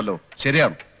പറയപ്പെടുന്നുണ്ടല്ലോ,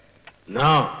 ശരിയാണ്?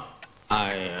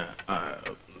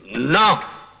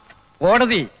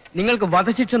 കോടതി നിങ്ങൾക്ക്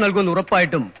വധശിക്ഷ നൽകുമെന്ന്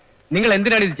ഉറപ്പായിട്ടും നിങ്ങൾ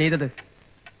എന്തിനാണ് ഇത് ചെയ്തത്?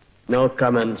 No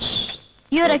comments.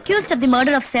 You are accused of the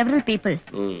murder of several people.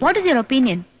 What is your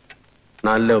opinion?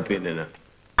 നല്ല opinion.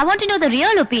 I want to know the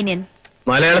real opinion.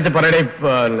 മലയാളത്തിൽ പറയണേ.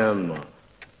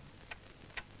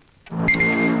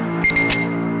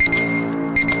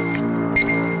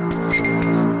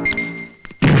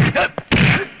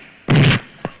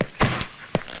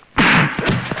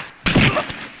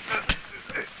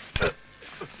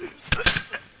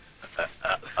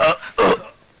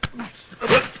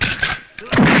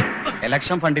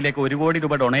 ഇലക്ഷൻ ഫണ്ടിലേക്ക് 1 കോടി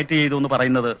രൂപ ഡൊണേറ്റ് ചെയ്തു എന്ന്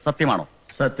പറയുന്നത് സത്യമാണോ?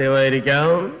 സത്യമായിരിക്കാം,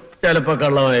 ചിലപ്പോ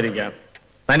കള്ളമായിരിക്കാം.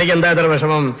 തനിക്ക് എന്താ ഇത്ര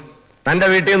വിഷമം? തന്റെ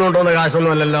വീട്ടിൽ നിന്ന് കൊണ്ടുവന്ന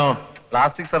കാശൊന്നും അല്ലല്ലോ.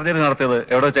 പ്ലാസ്റ്റിക് സർജറി നടത്തിയത്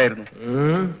എവിടെ വെച്ചായിരുന്നു?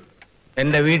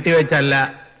 എന്റെ വീട്ടിൽ വെച്ചല്ല.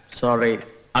 സോറി,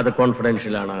 അത്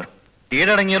കോൺഫിഡൻഷ്യൽ ആണ്.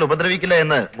 കീഴടങ്ങിയാൽ ഉപദ്രവിക്കില്ല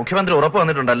എന്ന് മുഖ്യമന്ത്രി ഉറപ്പ്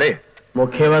വന്നിട്ടുണ്ടല്ലേ?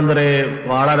 മുഖ്യമന്ത്രി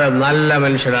വളരെ നല്ല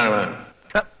മനുഷ്യനാണ്.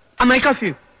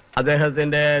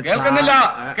 അദ്ദേഹത്തിന്റെ കേൾക്കുന്നില്ല.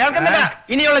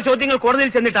 ഇനിയുള്ള ചോദ്യങ്ങൾ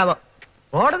കോടതിയിൽ ചെന്നിട്ടാവാം.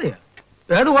 കോടതിയാ?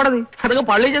 ഏത് കോടതി? അതൊക്കെ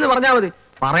പള്ളിയിൽ ചെന്ന് പറഞ്ഞാൽ മതി.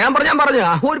 പറയാൻ പറഞ്ഞു.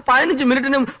 ഒരു 15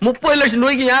 മിനിറ്റിന് 30 ലക്ഷം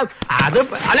രൂപയ്ക്ക് ഞാൻ അത്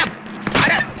അല്ല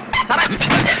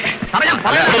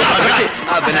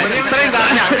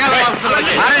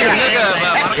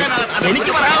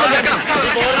എനിക്ക് പറയാനുള്ളത് കേൾക്കണം.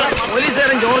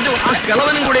 പോലീസുകാരൻ ജോർജും ആ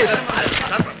കിളവനും കൂടി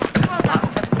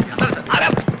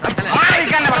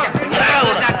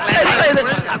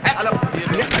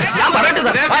ഞാൻ പറയട്ടെ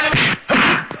സാർ.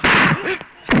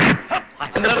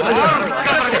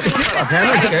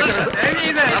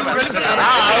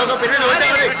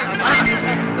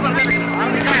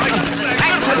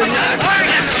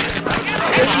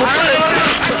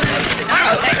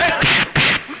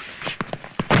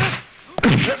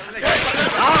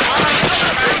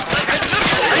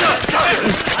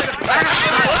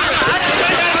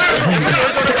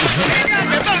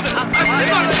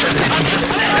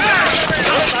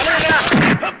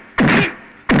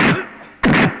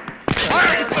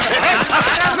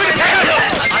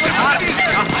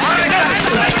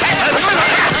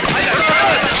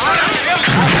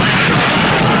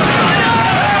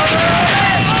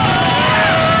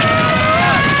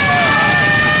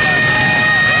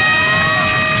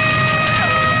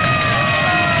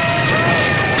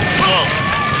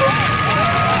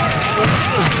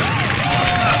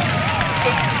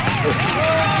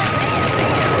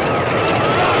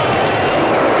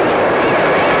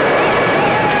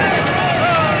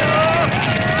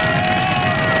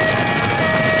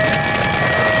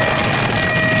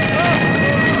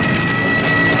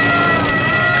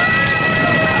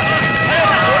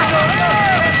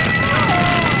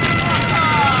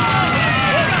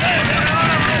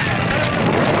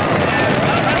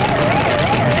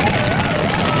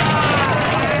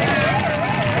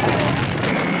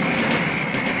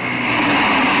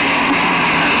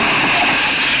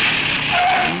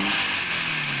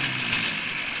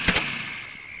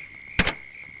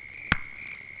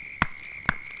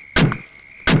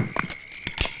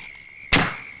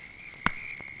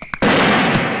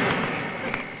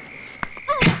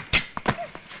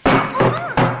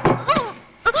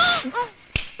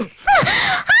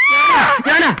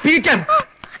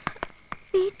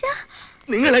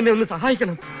 നിങ്ങൾ എന്നെ ഒന്ന്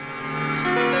സഹായിക്കണം.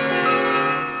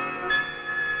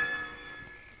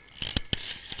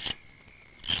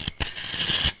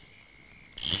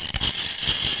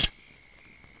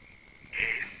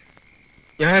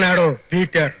 ഞാനാടോ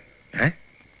പീറ്റർ.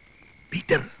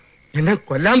 പീറ്റർ എന്നെ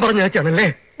കൊല്ലാൻ പറഞ്ഞാണല്ലേ?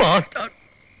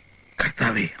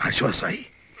 കർത്താവേ, ആശ്വാസായി.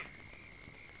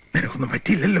 നിനക്കൊന്നും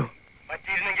പറ്റിയില്ലല്ലോ.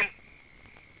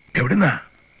 എവിടുന്നാ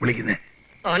വിളിക്കുന്നേ?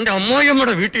 എന്റെ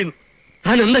അമ്മായിയമ്മയുടെ വീട്ടിൽ നിന്ന്.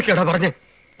 താൻ എന്തൊക്കെയാടാ പറഞ്ഞേ?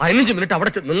 15 മിനിറ്റ് അവിടെ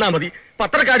നിന്നാ മതി.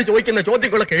 പത്രക്കാർ ചോദിക്കുന്ന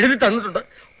ചോദ്യങ്ങളൊക്കെ എഴുതി തന്നിട്ടുണ്ട്.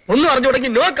 ഒന്നും അറിഞ്ഞു തുടങ്ങി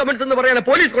നോ കമന്റ്സ് എന്ന് പറയാൻ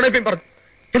പോലീസ് കൊടേപ്പയും പറഞ്ഞു.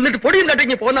 എന്നിട്ട് പൊടിയും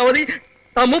തട്ടിങ്ങി പോന്നാ മതി.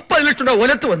 30 ലക്ഷം രൂപ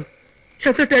ഒലത്ത് വന്നു.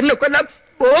 എന്നിട്ട് എന്നെ കൊല്ലാൻ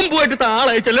ബോംബുമായിട്ട്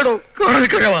ആളയച്ചല്ലടോ.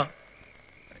 കാണൽക്കരവാ.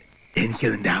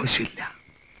 എനിക്കതിന്റെ ആവശ്യമില്ല.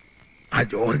 ആ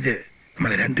ജോർജ്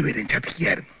നമ്മളെ രണ്ടുപേരെയും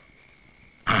ചതിക്കുകയായിരുന്നു.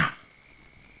 ആ,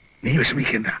 നീ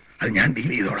വിഷമിക്കേണ്ട, അത് ഞാൻ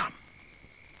ഡീൽ ചെയ്തോളാം.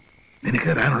 നിനക്ക്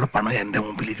തരാനുള്ള പണം എന്റെ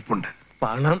മുമ്പിൽ ഇരിപ്പുണ്ട്.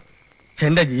 പണം?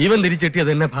 എന്റെ ജീവൻ തിരിച്ചെട്ടിയത്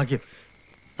എന്നെ ഭാഗ്യം.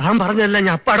 താൻ പറഞ്ഞതല്ല,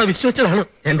 ഞാൻ അപ്പാടെ വിശ്വസിച്ചതാണ്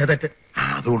എന്റെ തെറ്റ്.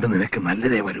 അതുകൊണ്ട് നിനക്ക്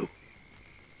നല്ലതേ വരൂ.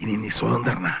 ഇനി നീ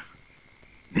സ്വതന്ത്രനാ.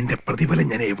 നിന്റെ പ്രതിഫലം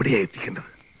ഞാൻ എവിടെയാ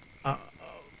എത്തിക്കേണ്ടത്?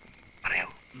 പറയൂ.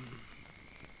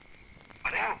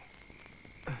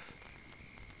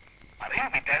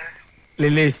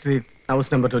 Lily street,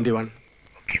 house number 21.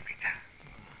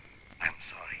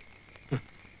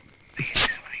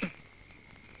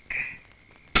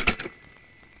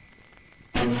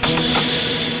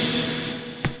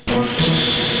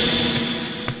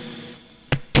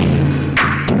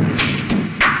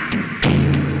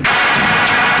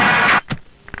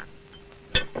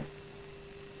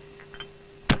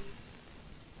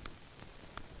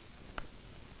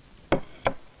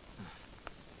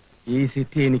 ഈ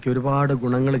സിറ്റി എനിക്ക് ഒരുപാട്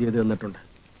ഗുണങ്ങൾ ചെയ്തു തന്നിട്ടുണ്ട്,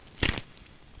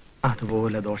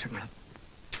 അതുപോലെ ദോഷങ്ങൾ.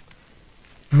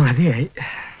 മതിയായി.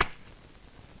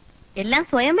 എല്ലാം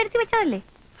സ്വയം വരുത്തി വെച്ചതല്ലേ?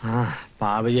 ആ,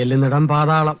 പാവി ചെല്ലുന്നിടം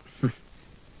പാതാളം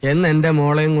എന്ന് എന്റെ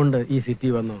മോളെയും കൊണ്ട് ഈ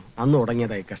സിറ്റി വന്നു. അന്ന്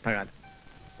തുടങ്ങിയതായി കഷ്ടകാലം.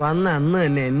 വന്ന അന്ന്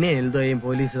തന്നെ എന്നെ എൽദോയും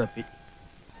പോലീസ് തപ്പി.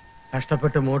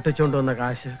 കഷ്ടപ്പെട്ട് മോട്ടിച്ചോണ്ട് വന്ന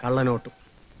കാശ് കള്ളനോട്ടും.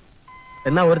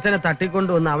 എന്നാ ഒരുത്തനെ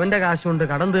തട്ടിക്കൊണ്ടുവന്ന് അവന്റെ കാശ് കൊണ്ട്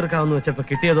കടം തീർക്കാമെന്ന് വെച്ചപ്പോ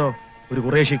കിട്ടിയതോ ഒരു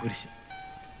കുറേശ്ശി കുരിശ്.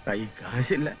 കൈ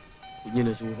കാശില്ല,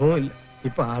 കുഞ്ഞിന് സുഖവും ഇല്ല.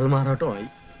 ഇപ്പൊ ആൾമാറാട്ടമായി.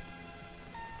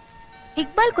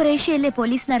 ഇക്ബാൽ ഖുറേഷിയല്ലേ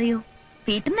പോലീസിനറിയൂ?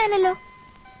 പീറ്ററിനല്ലോ.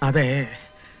 അതെ,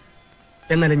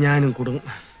 എന്നാലും ഞാനും കുടുങ്ങും.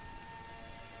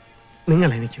 നിങ്ങൾ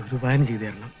എനിക്ക് ഒരു ഉപകാരം ചെയ്തു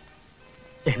തരണം.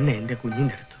 എന്നെ എന്റെ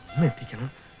കുഞ്ഞിന്റെ അടുത്ത് ഒന്ന്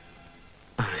എത്തിക്കണം.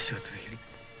 ആശുപത്രിയിൽ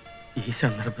ഈ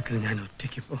സന്ദർഭത്തിൽ ഞാൻ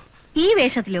ഒറ്റയ്ക്ക് ഈ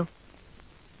വേഷത്തിലോ?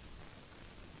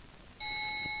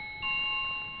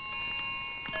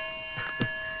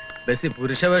 ബസ്സിൽ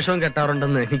പുരുഷവേഷവും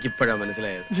കെട്ടാറുണ്ടെന്ന് എനിക്കിപ്പോഴാ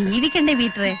മനസ്സിലായത്. ജീവിക്കണ്ടേ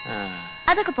വീട്ടറെ?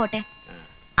 അതൊക്കെ പോട്ടെ.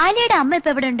 ആലിയുടെ അമ്മ ഇപ്പൊ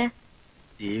എവിടെ ഉണ്ട്?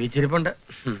 ജീവിച്ചിരിപ്പുണ്ട്.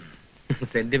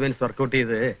 സെന്റിമെന്റ്സ് വർക്കൗട്ട്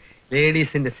ചെയ്ത്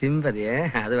ലേഡീസിന്റെ സിമ്പതിയെ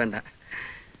അത് വേണ്ട.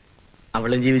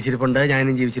 അവളും ജീവിച്ചിരിപ്പുണ്ട്,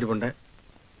 ഞാനും ജീവിച്ചിരിപ്പുണ്ട്.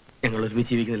 ഞങ്ങൾ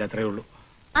ഒരുമിച്ച് ജീവിക്കുന്നില്ല, അത്രേ ഉള്ളൂ.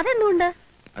 അതെന്തുകൊണ്ട്?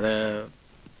 അത്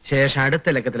ശേഷം അടുത്ത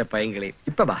ലക്കത്തിലെ പൈങ്കിളി.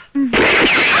 ഇപ്പൊ ബാ.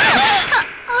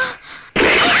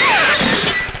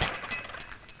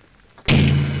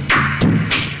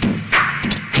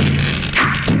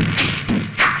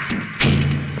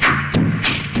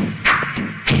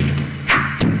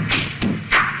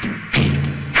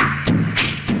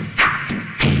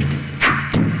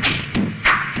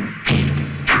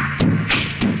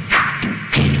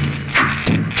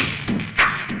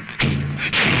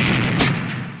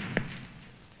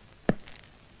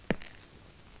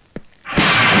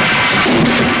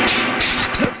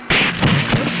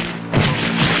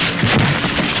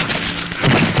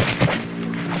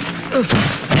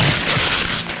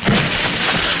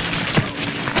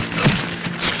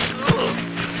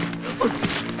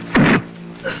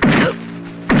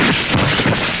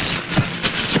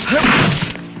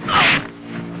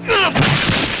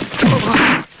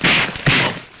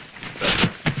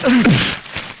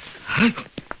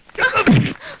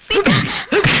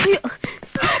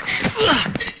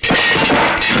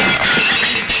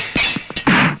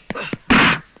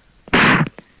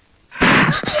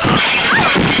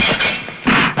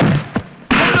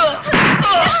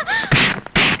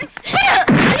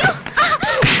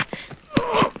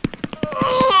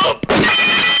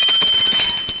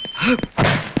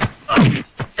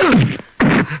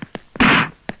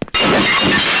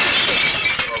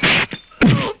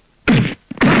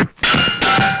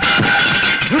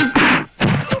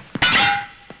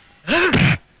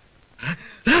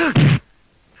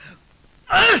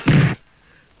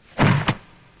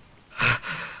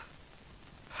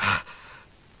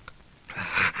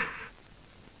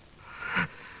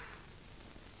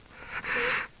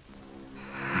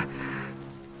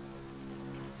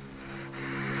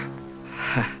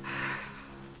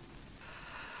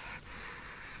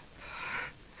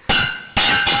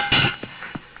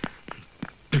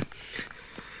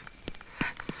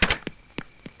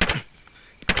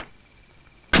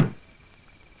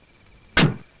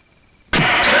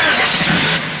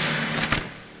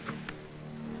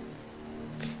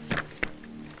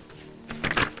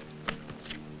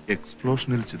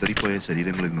 എക്സ്പ്ലോഷനിൽ ചിതറിപ്പോയ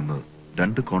ശരീരങ്ങളിൽ നിന്ന്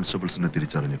 2 കോൺസ്റ്റബിൾസിനെ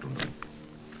തിരിച്ചറിഞ്ഞിട്ടുണ്ട്.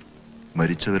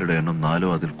 മരിച്ചവരുടെ എണ്ണം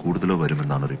 4 അതിൽ കൂടുതലോ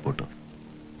വരുമെന്നാണ് റിപ്പോർട്ട്.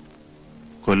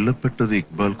 കൊല്ലപ്പെട്ടത്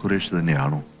ഇക്ബാൽ ഖുറേഷി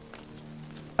തന്നെയാണോ,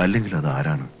 അല്ലെങ്കിൽ അത്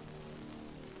ആരാണ്?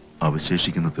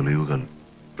 അവശേഷിക്കുന്ന തെളിവുകൾ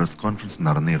പ്രസ് കോൺഫറൻസ്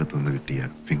നടന്നിടത്തു നിന്ന് കിട്ടിയ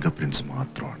ഫിംഗർ പ്രിന്റ്സ്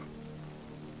മാത്രമാണ്.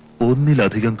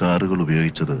 ഒന്നിലധികം കാറുകൾ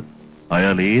ഉപയോഗിച്ചത്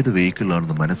അയാൾ ഏത്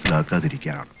വെഹിക്കിളാണെന്ന്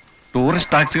മനസ്സിലാക്കാതിരിക്കാനാണ്.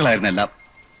 ടൂറിസ്റ്റ് ടാക്സികളായിരുന്നു എല്ലാം.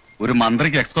 ഒരു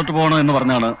മന്ത്രിക്ക് എക്സ്പോർട്ട് പോകണോ എന്ന്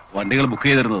പറഞ്ഞാണ് വണ്ടികൾ ബുക്ക്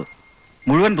ചെയ്തിരുന്നത്.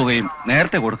 മുഴുവൻ തുകയും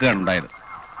നേരത്തെ കൊടുക്കുകയാണ് ഉണ്ടായത്.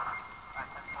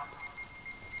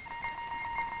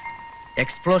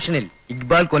 എക്സ്പ്ലോഷനിൽ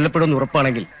ഇക്ബാൽ കൊല്ലപ്പെടുമെന്ന്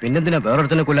ഉറപ്പാണെങ്കിൽ പിന്നെന്തിനാ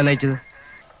വേറൊരുത്തനെ കൊല്ലാൻ അയച്ചത്?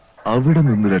 അവിടെ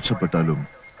നിന്ന് രക്ഷപ്പെട്ടാലും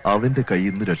അവന്റെ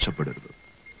കയ്യിൽ നിന്ന് രക്ഷപ്പെടരുത്.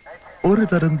 ഒരു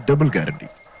തരം ഡബിൾ ഗ്യാരണ്ടി.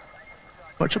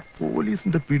 പക്ഷെ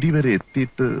പോലീസിന്റെ പിടിവരെ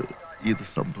എത്തിയിട്ട് ഇത്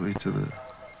സംഭവിച്ചത്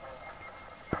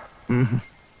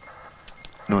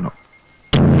നോ നോ.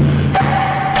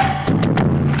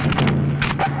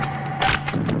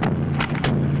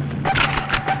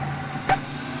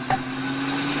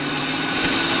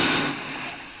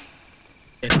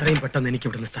 എത്രയും പെട്ടെന്ന് എനിക്ക്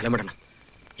ഇവിടുന്ന് സ്ഥലം വിടണം.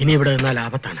 ഇനി ഇവിടെ നിന്നാൽ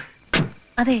ആപത്താണ്.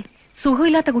 അതെ,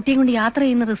 സുഖമില്ലാത്ത കുട്ടിയെ കൊണ്ട് യാത്ര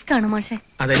ചെയ്യുന്ന റിസ്ക് ആണ് മാഷെ.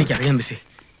 അതെനിക്കറിയാം ബിസി.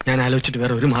 ഞാൻ ആലോചിച്ചിട്ട്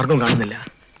വേറെ ഒരു മാർഗവും കാണുന്നില്ല.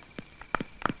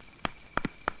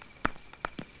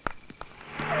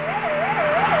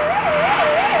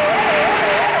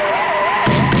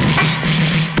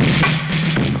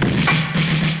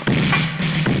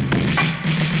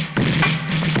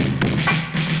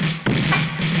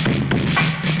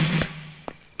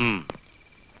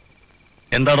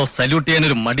 എന്താണോ സല്യൂട്ട്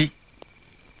ചെയ്യാനൊരു മടി?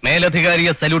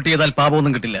 മേലധികാരിയെ സല്യൂട്ട് ചെയ്താൽ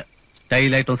പാപമൊന്നും കിട്ടില്ല.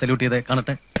 സ്റ്റൈലായിട്ടോ സല്യൂട്ട് ചെയ്തേ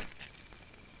കാണട്ടെ.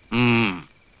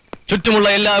 ചുറ്റുമുള്ള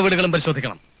എല്ലാ വീടുകളും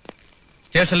പരിശോധിക്കണം.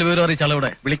 സ്റ്റേഷനിൽ വിവരം അറിയിച്ച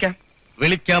ആളവിടെ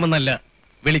വിളിക്കാമെന്നല്ല,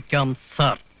 വിളിക്കാം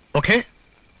സാർ. ഓക്കെ?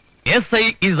 SI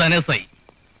ഈസ് അൻ SI.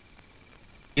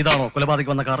 ഇതാണോ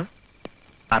കൊലപാതകം വന്ന കാറ്?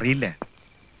 അറിയില്ല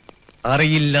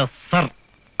sir.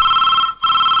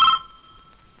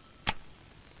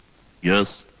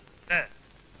 Yes.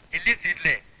 Delhi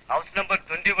സ്ട്രീറ്റിലെ house number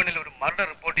 21 ഒരു മർഡർ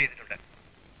റിപ്പോർട്ട് ചെയ്തിട്ടുണ്ട്.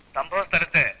 സംഭവ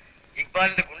സ്ഥലത്ത്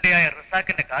ഇക്ബാലിന്റെ ഗുണ്ടയായ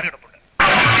റിസാഖിന്റെ കാർ കിടപ്പുണ്ട്.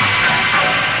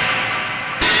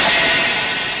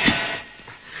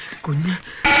 കുഞ്ഞ്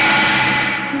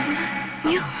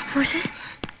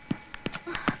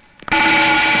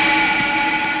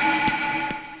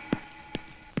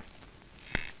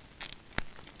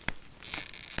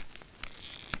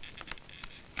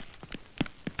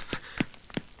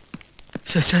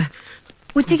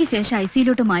ഉച്ചയ്ക്ക് ശേഷം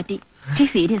ICUലോട്ട് മാറ്റി. She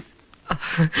serious.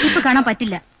 ഇപ്പൊ കാണാൻ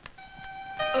പറ്റില്ല.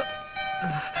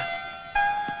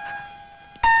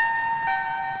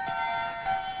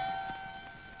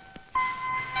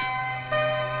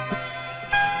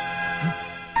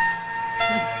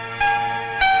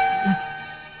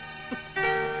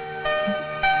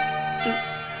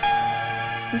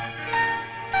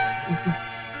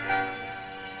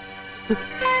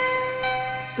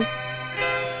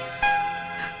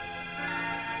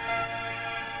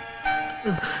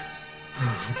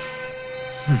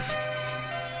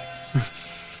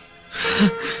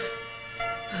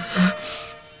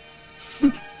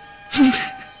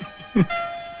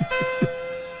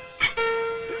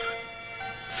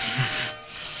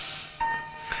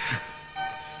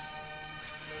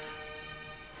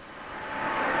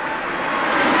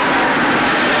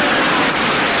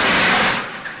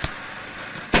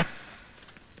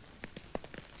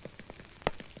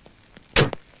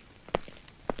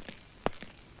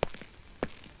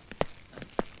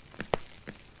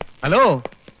 ഹലോ,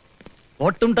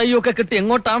 കോട്ടും ടൈയും ഒക്കെ കിട്ടി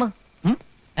എങ്ങോട്ടാണ്?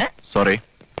 സോറി.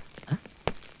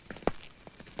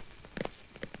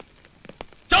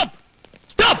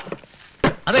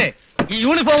 അതെ, ഈ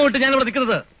യൂണിഫോം ഇട്ട് ഞാൻ ഇവിടെ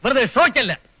നിൽക്കുന്നത് വെറുതെ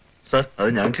ഷോക്കല്ല. സർ, അത്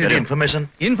ഞങ്ങൾക്ക്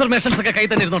ഇൻഫർമേഷൻസ് ഒക്കെ കൈ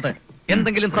തന്നെ ഇരുന്നോട്ടെ.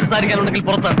 എന്തെങ്കിലും സംസാരിക്കാനുണ്ടെങ്കിൽ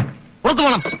പുറത്ത്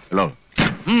പോകണം. Hello,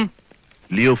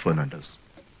 Leo Fernandez,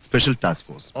 special task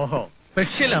force. ഓഹോ,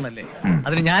 സ്പെഷ്യൽ ആണല്ലേ?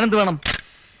 അതിന് ഞാനെന്ത് വേണം?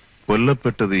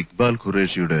 കൊല്ലപ്പെട്ടത് ഇക്ബാൽ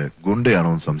ഖുറേഷിയുടെ ഗുണ്ടയാണോ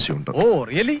എന്ന് സംശയമുണ്ട്. Oh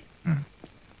really?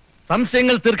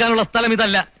 സംശയങ്ങൾ തീർക്കാനുള്ള സ്ഥലം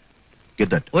ഇതല്ല.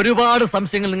 ഒരുപാട്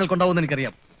സംശയങ്ങൾ നിങ്ങൾക്കുണ്ടാവുമെന്ന്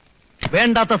എനിക്കറിയാം.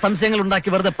 വേണ്ടാത്ത സംശയങ്ങൾ ഉണ്ടാക്കി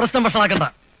വെറുതെ പ്രശ്നം വഷളാക്കണ്ട.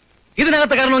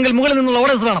 ഇതിനകത്ത് കാരണമെങ്കിൽ മുകളിൽ നിന്നുള്ള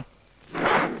ഓർഡേഴ്സ് വേണം.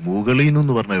 മുകളിൽ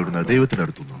നിന്ന് പറഞ്ഞ ഇവിടുന്ന്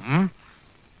ദൈവത്തിനടുത്തു.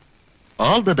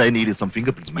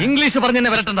 ഇംഗ്ലീഷ്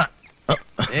പറഞ്ഞെന്നെ വരട്ടണ്ട.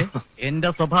 എന്റെ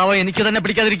സ്വഭാവം എനിക്ക് തന്നെ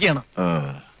പിടിക്കാതിരിക്കുകയാണ്.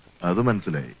 അത്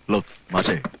മനസ്സിലായി.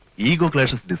 മാഷേ, ഈഗോ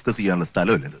ക്ലാഷസ് ഡിസ്കസ് ചെയ്യാനുള്ള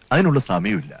സ്ഥലമില്ലത്, അതിനുള്ള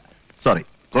സമയമില്ല. സോറി,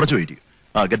 കുറച്ച് വെയിറ്റ്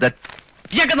ചെയ്യും.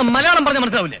 ഇയാൾക്കെന്ന് മലയാളം പറഞ്ഞ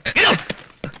മനസ്സിലാവില്ലേ?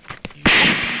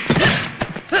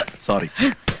 സോറി.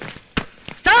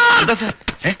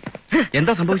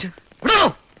 എന്താ സംഭവിച്ചത്?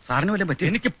 സാറിന് വല്ല പറ്റി?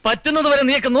 എനിക്ക് പറ്റുന്നത് വരെ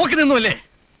നീയൊക്കെ നോക്കി നിന്നുവല്ലേ?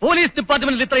 പോലീസ്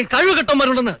ഡിപ്പാർട്ട്മെന്റിൽ ഇത്രയും കഴിവ്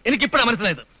കെട്ടന്മാരുണ്ടെന്ന് എനിക്ക് ഇപ്പോഴാണ്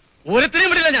മനസ്സിലായത്.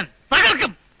 ഒരുത്തിനെയും വിടില്ല ഞാൻ.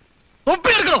 തകർക്കും.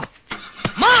 തൊപ്പിയെടുക്കണോ?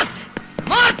 March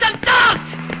March and charge.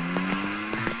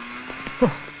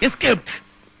 Escaped.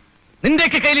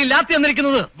 നിന്റെയൊക്കെ കയ്യിൽ ലാത്തി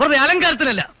വന്നിരിക്കുന്നത് വെറുതെ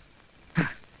അലങ്കാരത്തിനല്ല.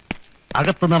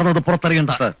 അകത്ത് നടന്നത്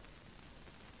പുറത്തറിയണ്ട.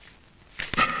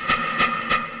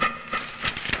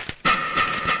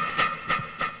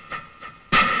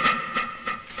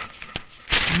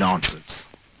 നോൺസെൻസ്.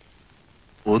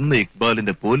 ഒന്ന്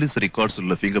ഇക്ബാലിന്റെ പോലീസ്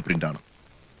റെക്കോർഡ്സിലുള്ള ഫിംഗർ പ്രിന്റ് ആണ്.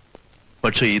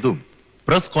 പക്ഷെ ഇതും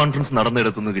പ്രസ് കോൺഫറൻസ്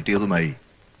നടന്നിടത്തുനിന്ന് കിട്ടിയതുമായി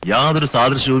യാതൊരു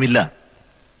സാദൃശ്യവുമില്ല.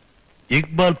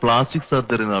 ഇക്ബാൽ പ്ലാസ്റ്റിക്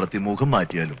സർജറി നടത്തി മുഖം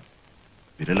മാറ്റിയാലും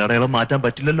വിരലടയാളം മാറ്റാൻ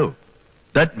പറ്റില്ലല്ലോ.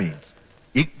 ദാറ്റ് മീൻസ്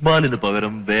ഇക്ബാലിന്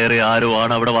പകരം വേറെ ആരോ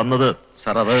ആണ് അവിടെ വന്നത്.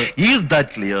 സർ, അത് ഈസ്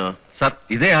ദാറ്റ് ക്ലിയർ? സർ,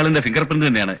 ഇതേ ആളിന്റെ ഫിംഗർ പ്രിന്റ്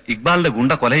തന്നെയാണ് ഇക്ബാലിന്റെ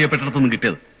ഗുണ്ട കൊല ചെയ്യപ്പെട്ടിടത്തുനിന്ന്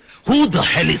കിട്ടിയത്. Who the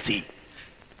hell is he?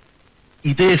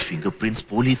 ഇതേ ഫിംഗർ പ്രിന്റ്സ്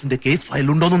പോലീസിന്റെ കേസ്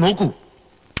ഫയലുണ്ടോന്ന് നോക്കൂ.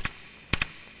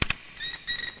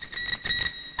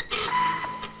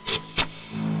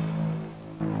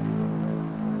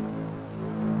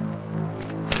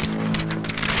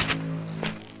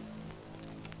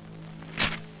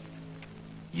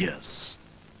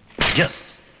 Yes.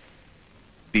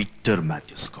 Peter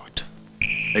Matthew Scott,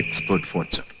 expert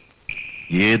forger.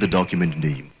 ഏത്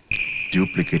ഡോക്യുമെന്റിന്റെയും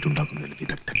ഡ്യൂപ്ലിക്കേറ്റ് ഉണ്ടാക്കുന്നതിൽ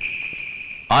വിദഗ്ധൻ.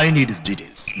 I need his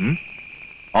details.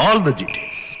 All the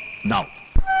details. Now.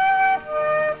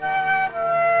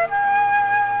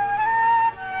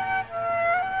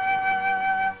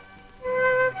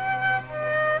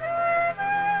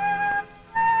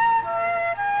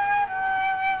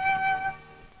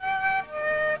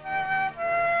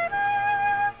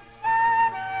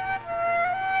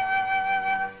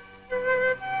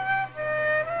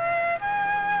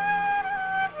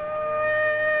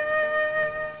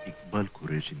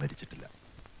 Qureshi മരിച്ചിട്ടില്ല.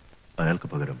 അയാൾക്ക്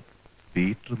പകരം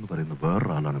പീറ്റർ എന്ന് പറയുന്ന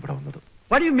വേറൊരാളാണ് ഇവിടെ വന്നത്.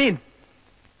 What do you mean?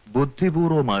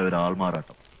 ബുദ്ധിപൂർവമായ ഒരു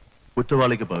ആൾമാറാട്ടം.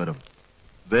 കുറ്റവാളിക്ക് പകരം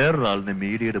വേറൊരാളിനെ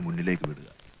മീഡിയയുടെ മുന്നിലേക്ക് വിടുക,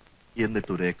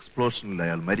 എന്നിട്ട് ഒരു എക്സ്പ്ലോഷനിൽ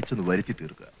അയാൾ മരിച്ചെന്ന് വരുത്തി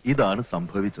തീർക്കുക. ഇതാണ്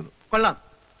സംഭവിച്ചത്. കൊള്ളാം,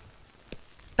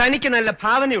 തനിക്ക് നല്ല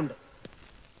ഭാവനയുണ്ട്.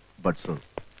 But sir,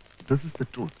 this is the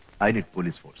truth. I need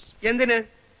police force. എന്തിന്?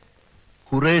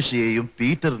 ഖുറേഷിയെയും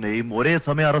പീറ്ററിനെയും ഒരേ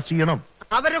സമയം അറസ്റ്റ് ചെയ്യണം.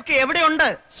 അവരൊക്കെ എവിടെയുണ്ട്?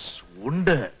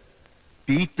 ഉണ്ട്.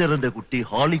 പീറ്ററിന്റെ കുട്ടി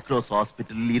ഹോളി ക്രോസ്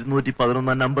ഹോസ്പിറ്റലിൽ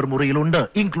 211 number മുറിയിലുണ്ട്,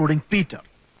 including Peter.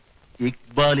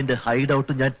 ഇക്ബാലിന്റെ hide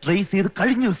out ഞാൻ ട്രേസ് ചെയ്ത്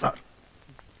കഴിഞ്ഞു സാർ.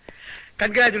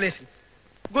 Congratulations,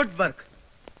 good work.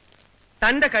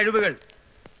 തന്റെ കഴിവുകൾ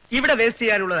ഇവിടെ waste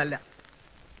ചെയ്യാനുള്ളതല്ല.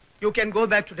 You can go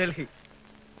back to Delhi.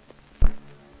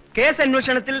 Case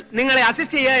അന്വേഷണത്തിൽ നിങ്ങളെ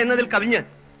അസിസ്റ്റ് ചെയ്യുക എന്നതിൽ കവിഞ്ഞ്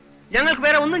ഞങ്ങൾക്ക്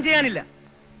വേറെ ഒന്നും ചെയ്യാനില്ല.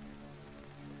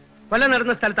 കൊല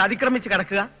നടന്ന സ്ഥലത്ത് അതിക്രമിച്ച്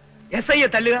കടക്കുക, SIയെ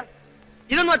തല്ലുക,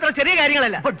 ഇതൊന്നും അത്ര ചെറിയ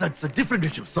കാര്യങ്ങളല്ല.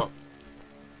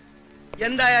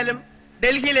 എന്തായാലും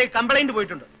ഡൽഹിയിലേക്ക് കംപ്ലൈന്റ്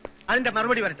പോയിട്ടുണ്ട്, അതിന്റെ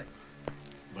മറുപടി വരട്ടെ.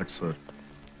 ബട്ട് സർ,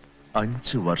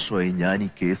 5 വർഷമായി ഞാൻ ഈ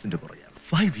കേസിന്റെ പുറകെയാണ്.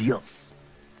 5 years.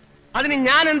 അതിന്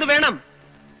ഞാൻ എന്ത് വേണം?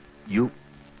 You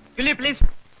please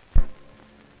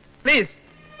please.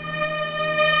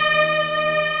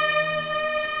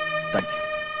 Thank you.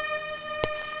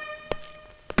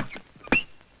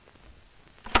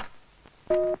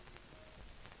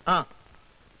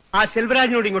 ആ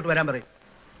ശെൽവരാജിനോട് ഇങ്ങോട്ട് വരാൻ പറയും.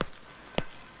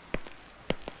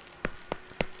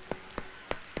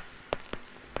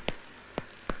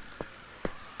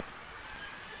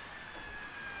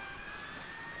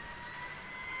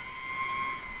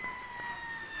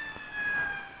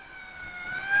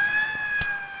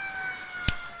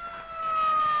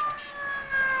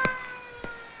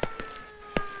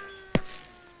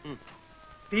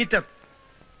 Peter,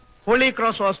 holy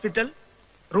cross hospital,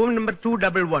 room number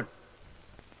 211.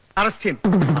 Arrest him.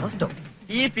 അറസ്റ്റോ?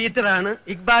 ഈ പീറ്റർ ആണ്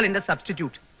ഇക്ബാലിന്റെ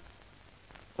സബ്സ്റ്റിറ്റ്യൂട്ട്.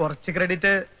 കുറച്ച്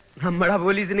ക്രെഡിറ്റ് നമ്മുടെ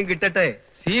പോലീസിന് കിട്ടട്ടെ.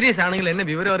 സീരിയസ് ആണെങ്കിൽ എന്നെ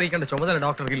വിവരം അറിയിക്കേണ്ട ചുമതല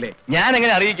ഡോക്ടർക്കില്ലേ? ഞാൻ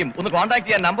എങ്ങനെ അറിയിക്കും? ഒന്ന് കോൺടാക്ട്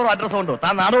ചെയ്യാൻ നമ്പറോ അഡ്രസ്സോ ഉണ്ടോ?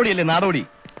 താൻ നാടോടിയല്ലേ? നാടോടി.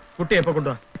 കുട്ടിയെ എപ്പോ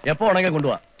കൊണ്ടുപോവാ? എപ്പോ ഉണ്ടെങ്കിൽ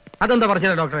കൊണ്ടുപോവാ. അതെന്താ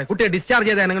പറഞ്ഞത് ഡോക്ടറെ? കുട്ടിയെ ഡിസ്ചാർജ്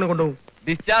ചെയ്ത് എങ്ങനെ കൊണ്ടുപോകും?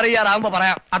 ഡിസ്ചാർജ് ചെയ്യാറാകുമ്പോ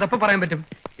പറയാം. അതപ്പോ പറയാൻ പറ്റും.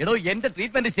 എടോ, എന്റെ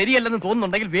ട്രീറ്റ്മെന്റ് ശരിയല്ലെന്ന്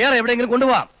തോന്നുന്നുണ്ടെങ്കിൽ വേറെ എവിടെയെങ്കിലും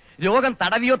കൊണ്ടുപോവാം. രോഗം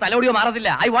തടവിയോ തലോടിയോ മാറത്തില്ല.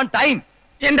 I want time.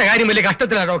 എന്റെ കാര്യം വലിയ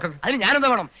കഷ്ടത്തിലാ ഡോക്ടർ. അതിന് ഞാനെന്താ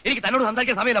വേണം? എനിക്ക് തന്നോട്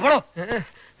സംസാരിക്കാൻ സമയമില്ല. പോടോ.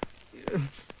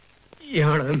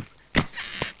 ഇയാള്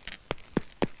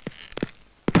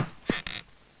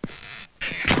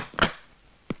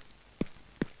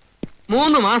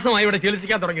 3 മാസമായി ഇവിടെ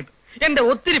ചികിത്സിക്കാൻ തുടങ്ങിയിട്ട്. എന്റെ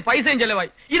ഒത്തിരി പൈസയും ചെലവായി.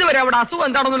 ഇതുവരെ അവിടെ അസുഖം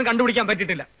എന്താണെന്നൊന്നും കണ്ടുപിടിക്കാൻ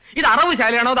പറ്റിയിട്ടില്ല. ഇത്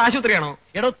അറവുശാലയാണോ അത് ആശുപത്രിയാണോ?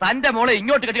 എടോ, തന്റെ മോളെ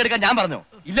ഇങ്ങോട്ട് കെട്ടിയെടുക്കാൻ ഞാൻ പറഞ്ഞോ?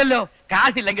 ഇല്ലല്ലോ.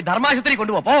 കാശില്ലെങ്കിൽ ധർമാശുപത്രി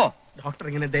കൊണ്ടുപോ. ഡോക്ടർ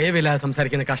ഇങ്ങനെ ദയവില്ലാതെ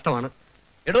സംസാരിക്കുന്ന കഷ്ടമാണ്.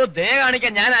 എടോ, ദയ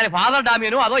കാണിക്കാൻ ഞാൻ ആര്? ഫാദർ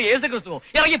ഡാമിയനോ അതോ യേശു ക്രിസ്തുവോ?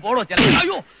 ഇറങ്ങി പോടോ.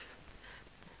 അയ്യോ,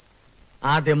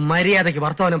 ആദ്യം മര്യാദയ്ക്ക്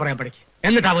വർത്തമാനം പറയാൻ പഠിക്കും,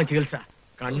 എന്നിട്ടാവാൻ ചികിത്സ.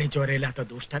 കണ്ണി ചോരയില്ലാത്ത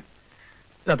ദുഷ്ടൻ.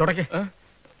 ഇതാ തുടക്കേ.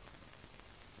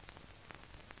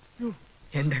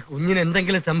 എന്റെ കുഞ്ഞിന്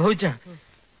എന്തെങ്കിലും സംഭവിച്ച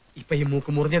ഇപ്പൊ ഈ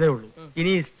മൂക്ക് മുറിഞ്ഞതേ ഉള്ളൂ.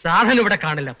 ഇനി സാധനം ഇവിടെ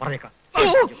കാണില്ല, പറഞ്ഞേക്കാം.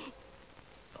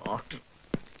 ഡോക്ടർ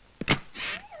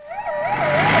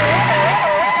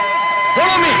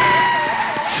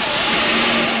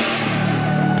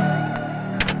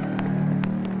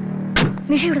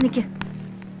നിഷ ഇവിടെ നിൽക്ക്.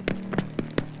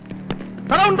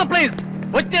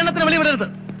 ഒറ്റ എണ്ണത്തിന് വെളി വിടരുത്.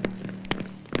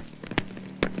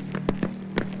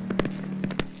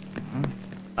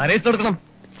 അറേസ്റ്റ് കൊടുക്കണം.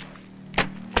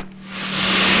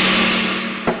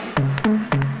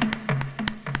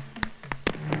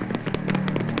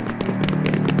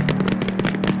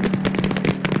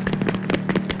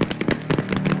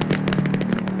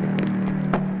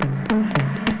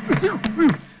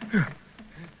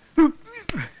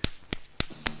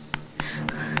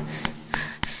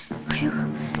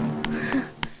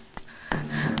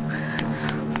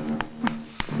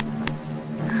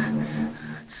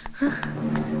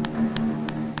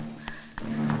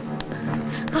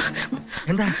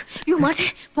 എന്താ?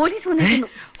 പോലീസ് വന്നിരുന്നു.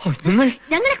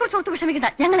 ഞങ്ങളെ കുറിച്ച് ഓർത്ത് വിഷമിക്കണ്ട.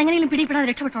 ഞങ്ങൾ എങ്ങനെയും പിടിപ്പെടാതെ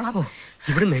രക്ഷപ്പെട്ടോളാം.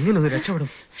 ഇവിടുന്ന് എങ്ങനെ ഒന്ന് രക്ഷപ്പെടും?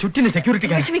 ചുറ്റിന് സെക്യൂരിറ്റി.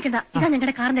 വിഷമിക്കണ്ട, ഇതാ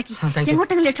ഞങ്ങളുടെ കാറിന്റെ കീ.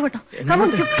 എങ്ങോട്ടെങ്കിലും രക്ഷപ്പെട്ടോ.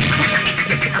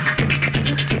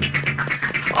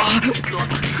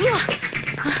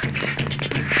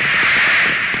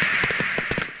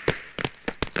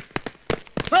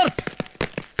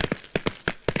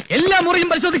 എല്ലാ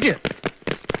മുറിയും പരിശോധിക്കുക.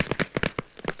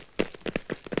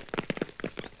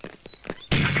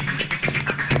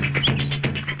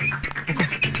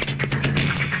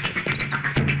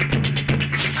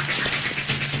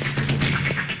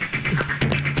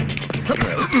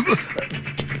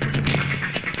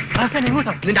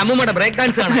 നിന്റെ അമ്മൂമ്മയുടെ ബ്രേക്ക്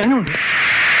ഡാൻസ് കാണാൻ.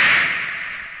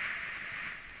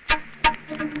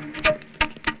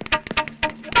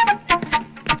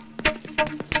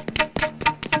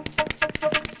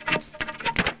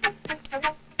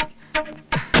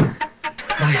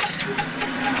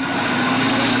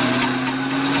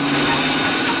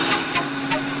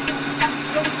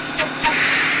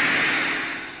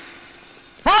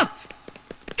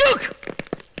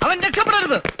 അവൻ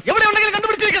രക്ഷപ്പെടരുത്. എവിടെ ഉണ്ടെങ്കിലും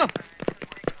കണ്ടുപിടിച്ചിരിക്കണം.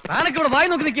 താനൊക്കെ ഇവിടെ വായി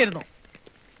നോക്കി നിൽക്കായിരുന്നു.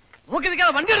 നോക്കി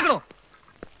നിൽക്കാതെ വണ്ടി എടുക്കണോ?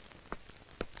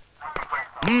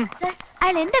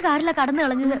 അയാൾ എന്റെ കാറിലാണ് കടന്നു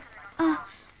കളഞ്ഞത്.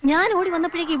 ഞാൻ ഓടി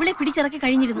വന്നപ്പോഴേക്ക് ഇവിടെ പിടിച്ചിറക്കി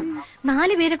കഴിഞ്ഞിരുന്നു.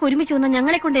 4 പേരൊക്കെ ഒരുമിച്ച് വന്നാൽ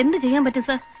ഞങ്ങളെ കൊണ്ട് എന്ത് ചെയ്യാൻ പറ്റും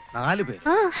സാർ? 4 പേര്?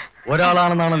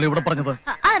 ഒരാളാണെന്നാണല്ലോ ഇവിടെ പറഞ്ഞത്.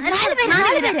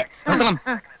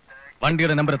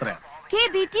 വണ്ടിയുടെ നമ്പർ എത്രയാ?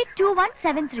 KBT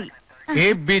 2173.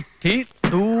 KBT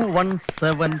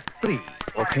 2173.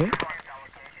 Okay.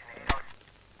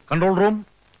 Control room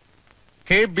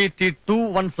KBT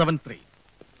 2173.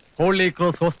 Holy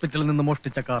cross ഹോസ്പിറ്റലിൽ നിന്ന്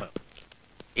മോഷ്ടിച്ച കാറ്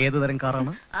ഏത് തരം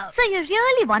കാറാണ്? Sir, you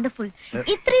really wonderful.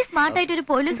 ഇത്രയും സ്മാർട്ട് ആയിട്ട് ഒരു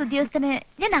പോലീസ് ഉദ്യോഗസ്ഥനെ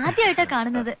ഞാൻ ആദ്യമായിട്ടാണ്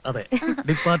കാണുന്നത്. അതെ,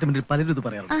 ഡിപ്പാർട്ട്മെന്റിൽ പലരും ഇത്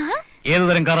പറയാറുണ്ട്. ഏത്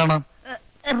തരം കാറാണ്?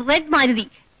 റെഡ് മാരുതി.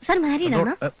 സർ മാരീഡ്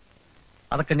ആണോ?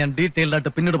 അതൊക്കെ ഞാൻ ഡീറ്റെയിൽഡ്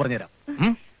ആയിട്ട് പിന്നീട് പറഞ്ഞുതരാം.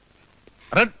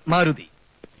 റെഡ് മാരുതി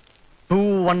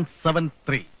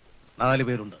 2173. 4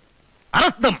 പേരുണ്ട്.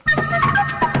 Arrest.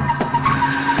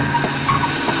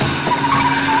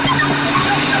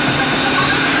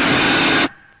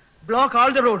 Block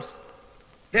all the roads.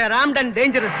 They are armed and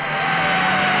dangerous.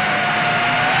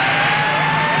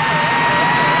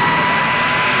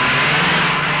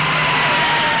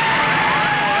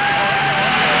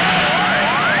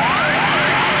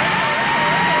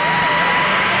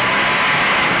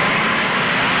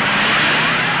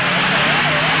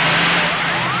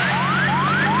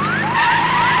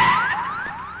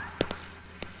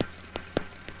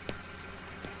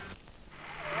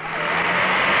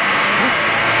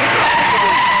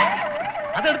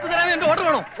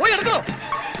 എടുക്കണോ?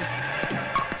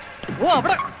 ഓ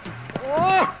അവിടെ, ഓ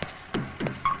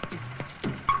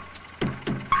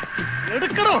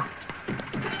എടുക്കണോ?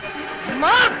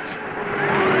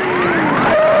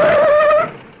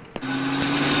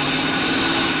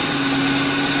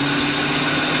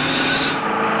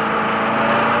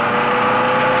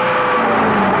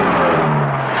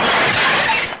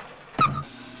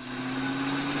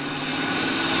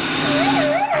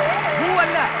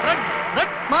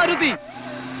 മാരുതി.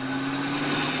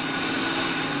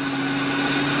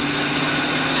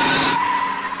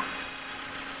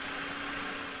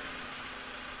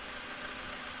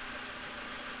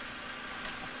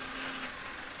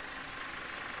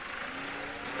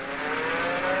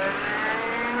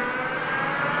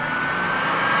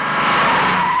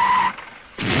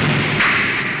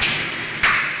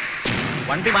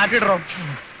 വണ്ടി മാറ്റിയിടറോ?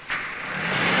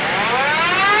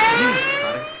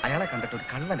 അയാളെ കണ്ടിട്ട് ഒരു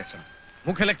കള്ള ലക്ഷണം.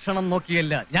 മുഖലക്ഷണം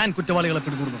നോക്കിയല്ല ഞാൻ കുറ്റവാളികളെ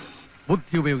പിടികൂടുന്നത്,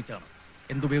 ബുദ്ധി ഉപയോഗിച്ചാണ്.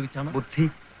 എന്തുപയോഗിച്ചാണ്? ബുദ്ധി.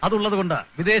 അതുള്ളത് കൊണ്ട്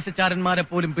വിദേശചാരന്മാരെ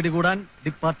പോലും പിടികൂടാൻ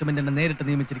ഡിപ്പാർട്ട്മെന്റിനെ നേരിട്ട്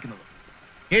നിയമിച്ചിരിക്കുന്നത്.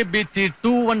 KBT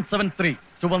 2173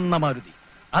 ചുവന്ന മാരുതി.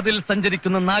 അതിൽ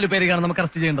സഞ്ചരിക്കുന്ന 4 പേരെയാണ് നമുക്ക്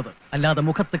അറസ്റ്റ് ചെയ്യേണ്ടത്, അല്ലാതെ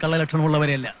മുഖത്ത്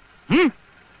കള്ളലക്ഷണമുള്ളവരെയല്ല.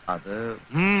 അത്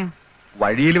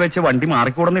വഴിയിൽ വെച്ച് വണ്ടി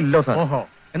മാറിക്കൂടുന്നില്ലോ സാർ. ഓഹോ,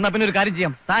 എന്നാ പിന്നെ ഒരു കാര്യം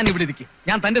ചെയ്യാം, താൻ ഇവിടെ ഇരിക്കും,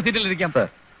 ഞാൻ തന്റെ സീറ്റിൽ ഇരിക്കാം.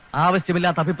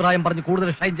 ആവശ്യമില്ലാത്ത അഭിപ്രായം പറഞ്ഞ് കൂടുതൽ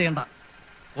ഷൈൻ ചെയ്യണ്ട.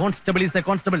 Constable is A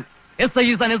constable, SI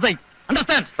is an SI.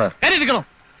 Understand? കയറിയിരിക്കണോ?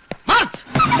 March.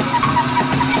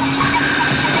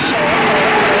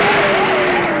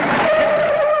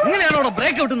 ഇങ്ങനെയാണോ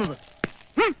ബ്രേക്ക് ഔട്ടുന്നത്?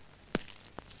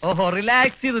 ഓഹോ,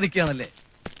 റിലാക്സ് ചെയ്ത് നിൽക്കുകയാണല്ലേ.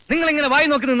 നിങ്ങൾ ഇങ്ങനെ വായി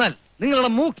നോക്കി നിന്നാൽ നിങ്ങളുടെ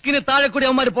മൂക്കിന് താഴെ കൂടി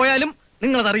അവന്മാർ പോയാലും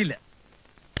നിങ്ങളതറിയില്ല.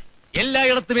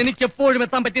 എല്ലായിടത്തും എനിക്ക് എപ്പോഴും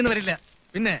എത്താൻ പറ്റിയെന്ന് വരില്ല.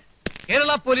 പിന്നെ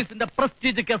കേരള പോലീസിന്റെ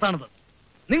പ്രസ്റ്റീജ് കേസാണിത്.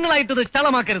 നിങ്ങളായിട്ടത്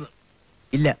ചളമാക്കരുത്.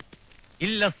 ഇല്ല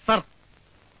ഇല്ല സർ.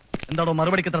 എന്താണോ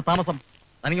മറുപടിക്ക് എത്ര താമസം?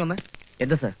 തനിക്ക് വന്നേ.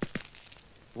 എന്താ സർ?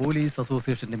 പോലീസ്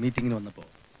അസോസിയേഷന്റെ മീറ്റിംഗിന് വന്നപ്പോ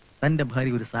തന്റെ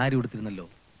ഭാര്യ ഒരു സാരി ഉടുത്തിരുന്നല്ലോ,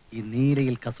 ഈ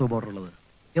നീലയിൽ കസവ് ബോർഡർ ഉള്ളത്.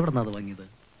 എവിടെ നിന്നാ അത് വാങ്ങിയത്?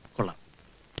 കൊള്ളാം,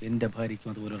 എന്റെ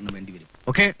ഭാര്യയ്ക്കും അതുപോലെ ഒരെണ്ണം വേണ്ടി വരും.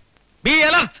 Okay, B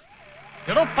alert.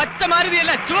 എടോ പച്ച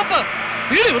മാരുതിയല്ല, ചുവപ്പ്.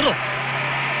 പീടി വിടോ.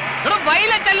 എടോ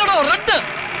വയലറ്റ് അല്ലടോ, റെഡ്.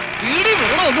 പീടി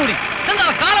വിടോ ഒന്നുകൂടി. എന്താ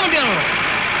കാളവണ്ടിയാണോ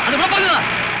അത്? ഇവിടെ പറഞ്ഞതാ.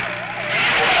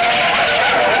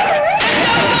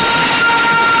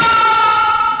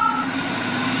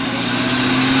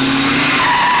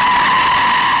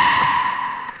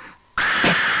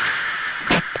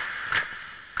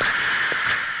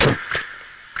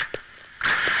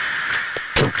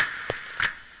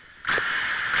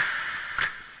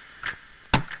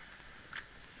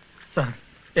 സാർ,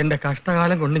 എന്റെ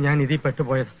കഷ്ടകാലം കൊണ്ട് ഞാൻ ഇതിൽ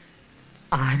പെട്ടുപോയത്.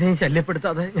 ആരെയും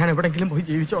ശല്യപ്പെടുത്താതെ ഞാൻ എവിടെങ്കിലും പോയി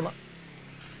ജീവിച്ചോളാം.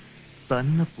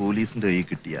 തന്നെ പോലീസിന്റെ കൈ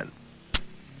കിട്ടിയാൽ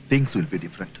തിങ്സ് വിൽ ബി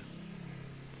ഡിഫറെന്റ്.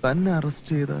 തന്നെ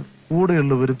അറസ്റ്റ് ചെയ്താൽ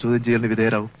കൂടെയുള്ളവരും ചോദ്യം ചെയ്യലിന്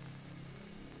വിധേയരാകും.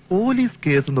 പോലീസ്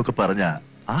കേസ് എന്നൊക്കെ പറഞ്ഞാൽ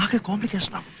ആകെ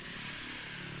കോംപ്ലിക്കേഷൻ ആകും.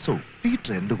 സോ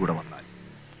പീറ്റർ എന്റെ കൂടെ വന്നാൽ,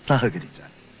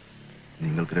 സഹകരിച്ചാൽ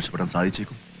നിങ്ങൾക്ക് രക്ഷപ്പെടാൻ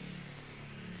സാധിച്ചേക്കും.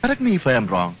 Correct me if I am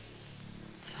wrong.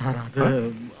 Sir, അത്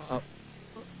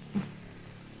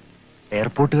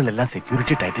എയർപോർട്ടുകളിലെല്ലാം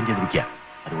സെക്യൂരിറ്റി ടൈറ്റൻ ചെയ്തിരിക്കുക.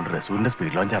 അതുകൊണ്ട് റസൂലിന്റെ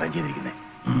സ്പീഡ് ലോഞ്ച് അറേഞ്ച് ചെയ്തിരിക്കുന്നത്.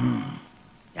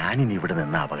 ഞാനിനി ഇവിടെ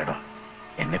നിന്ന അപകടം.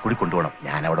 എന്നെ കൂടി കൊണ്ടുപോകണം.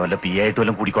 ഞാൻ അവിടെ വല്ല PA ആയിട്ട്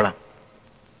വല്ലതും കൂടിക്കോളാം.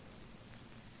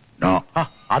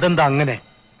 അതെന്താ അങ്ങനെ?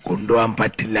 കൊണ്ടുപോകാൻ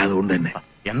പറ്റില്ല. അതുകൊണ്ട് തന്നെ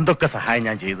എന്തൊക്കെ സഹായം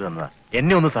ഞാൻ ചെയ്തു തന്നതാ.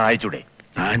 എന്നെ ഒന്ന് സഹായിച്ചൂടെ?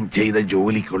 താൻ ചെയ്ത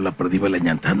ജോലിക്കുള്ള പ്രതിഫലം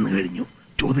ഞാൻ തന്നു കഴിഞ്ഞു,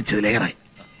 ചോദിച്ചതിലേറെ.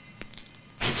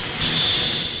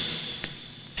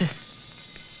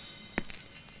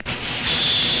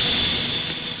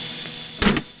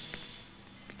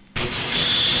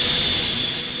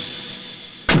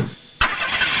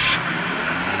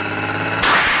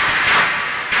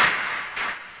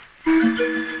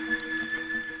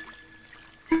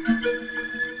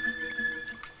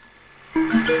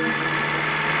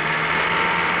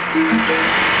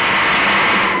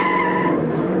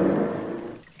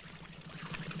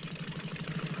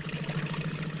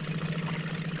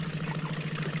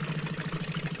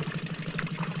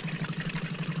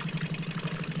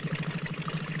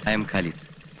 I M Khalid.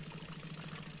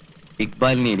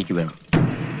 ഇക്ബാലിനെ എനിക്ക് വേണം.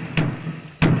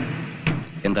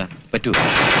 എന്താ പറ്റൂ?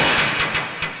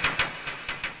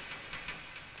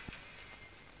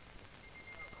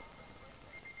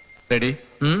 റെഡി?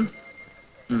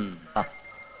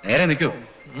 നേരെ നിൽക്കൂ.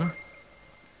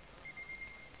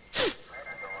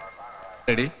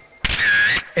 റെഡി?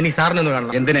 എനിക്ക് സാറിനെ ഒന്ന്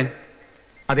കാണണം. എന്തിന്?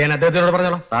 അത് ഞാൻ അദ്ദേഹത്തിനോട്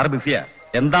പറഞ്ഞോളാം. സാറ് ബിസിയാ.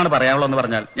 എന്താണ് പറയാനുള്ളതെന്ന്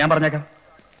പറഞ്ഞാൽ ഞാൻ പറഞ്ഞേക്കാം.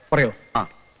 പറയോ?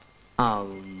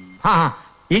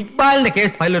 ഇക്ബാലിന്റെ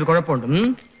കേസ് ഫയലിൽ ഒരു കുഴപ്പമുണ്ട്.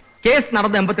 കേസ്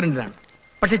നടന്നത് 82-ലാണ്,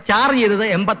 പക്ഷെ ചാർജ് ചെയ്തത്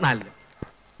 84-ല്.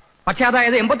 പക്ഷെ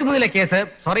അതായത് 83-ലെ കേസ്,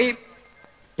 സോറി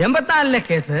 84-ലെ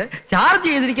കേസ് ചാർജ്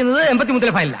ചെയ്തിരിക്കുന്നത്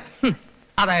 83-ലെ ഫയലിലാണ്.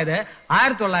 അതായത്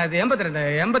 1982,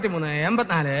 83,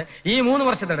 84 ഈ 3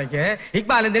 വർഷത്തിടയ്ക്ക്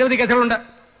ഇക്ബാലിന് നിരവധി കേസുകളുണ്ട്.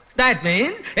 ദാറ്റ്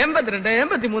മീൻസ് 82,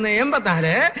 83,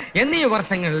 84 എന്നീ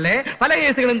വർഷങ്ങളിലെ പല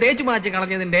കേസുകളും തേച്ചു മാറ്റി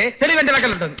കളഞ്ഞതിന്റെ തെളിവെന്റെ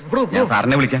വെക്കലുണ്ട്.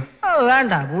 സാറിനെ വിളിക്കാം.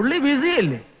 വേണ്ട, പുള്ളി ബിസി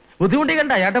അല്ലേ,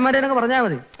 ബുദ്ധിമുട്ടിക്കണ്ട, ഏട്ടന്മാരെ പറഞ്ഞാൽ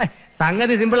മതി.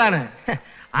 സംഗതി സിമ്പിളാണ്.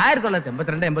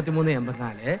 1982, 83,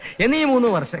 84 എന്നീ 3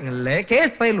 വർഷങ്ങളിലെ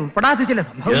കേസ് ഫയൽ ഉൾപ്പെടാത്ത ചില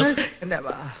സംഭവങ്ങൾ.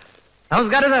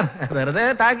 നമസ്കാരം സാർ, വെറുതെ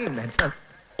താക്കില്ല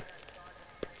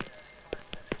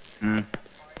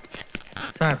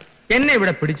സാർ. എന്നെ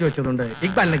ഇവിടെ പിടിച്ചു വെച്ചതുകൊണ്ട്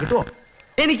ഇക്ബാലിനെ കിട്ടുമോ?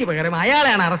 എനിക്ക് പകരം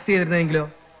അയാളെയാണ് അറസ്റ്റ് ചെയ്തിരുന്നതെങ്കിലോ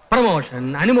പ്രമോഷൻ,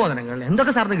 അനുമോദനങ്ങൾ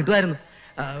എന്തൊക്കെ സാറിന് കിട്ടുമായിരുന്നു.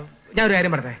 ഞാനൊരു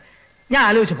കാര്യം പറയട്ടെ, ഞാൻ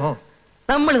ആലോചിച്ചപ്പോ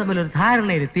നമ്മൾ തമ്മിലൊരു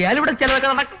ധാരണയിലെത്തിയാൽ ഇവിടെ ചിലതൊക്കെ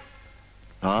നടക്കും.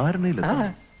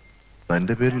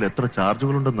 തന്റെ പേരിൽ എത്ര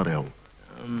ചാർജുകളുണ്ടെന്നറിയാവോ?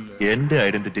 എന്റെ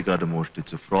ഐഡന്റിറ്റി കാർഡ്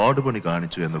മോഷ്ടിച്ച് ഫ്രോഡ് പണി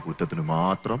കാണിച്ചു എന്ന കുറ്റത്തിന്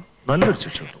മാത്രം നല്ലൊരു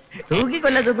ശിക്ഷ കിട്ടും.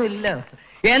 തൂക്കിക്കൊല്ലത്തൊന്നും ഇല്ല.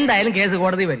 എന്തായാലും കേസ്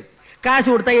കോടതി വരും. കാശ്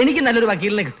കൊടുത്താൽ എനിക്ക് നല്ലൊരു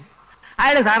വക്കീലിനെ കിട്ടും.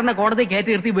 അയാളെ സാറിനെ കോടതി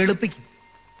കയറ്റി നിർത്തി വെളുപ്പിക്കും.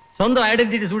 സ്വന്തം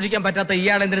ഐഡന്റിറ്റി സൂക്ഷിക്കാൻ പറ്റാത്ത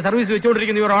ഇയാൾ എന്തിന് സർവീസ്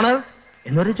വെച്ചുകൊണ്ടിരിക്കുന്നു യുവർ ഓണർ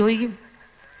എന്നൊരു ചോദിക്കും.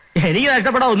 എനിക്ക്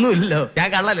നഷ്ടപ്പെടാൻ ഒന്നുമില്ലല്ലോ, ഞാൻ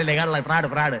കള്ളല്ലേ,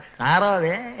 ഫ്രാഡ് സാറോ.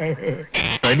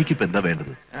 തനിക്കിപ്പോ എന്താ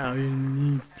വേണ്ടത്?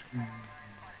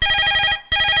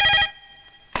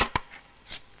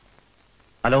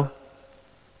 Hello,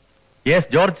 yes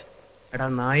George. എടാ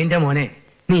നായിന്റെ മോനെ,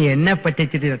 നീ എന്നെ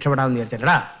പറ്റിച്ചിട്ട് രക്ഷപ്പെടാമെന്ന്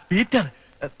വിചാരിച്ചല്ലടാ. പീറ്റർ,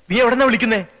 നീ എവിടെന്നാ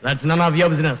വിളിക്കുന്നേ? That's none of your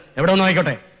business. എവിടെ ഒന്ന്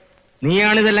ആയിക്കോട്ടെ.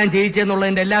 നീയാണിതെല്ലാം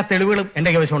ചെയ്യിച്ചെന്നുള്ളതിന്റെ എല്ലാ തെളിവുകളും എന്റെ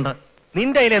കൈവശമുണ്ട്.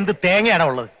 നിന്റെ കയ്യിൽ എന്ത് തേങ്ങയാണോ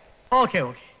ഉള്ളത്? ഓക്കെ,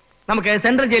 നമുക്ക്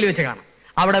സെൻട്രൽ ജയിലിൽ വെച്ച് കാണാം.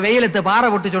 അവിടെ വെയിലത്ത് പാറ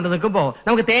പൊട്ടിച്ചോണ്ട് നിൽക്കുമ്പോ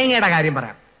നമുക്ക് തേങ്ങയുടെ കാര്യം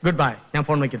പറയാം. ഗുഡ് ബൈ, ഞാൻ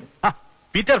ഫോൺ വെക്കുന്നു.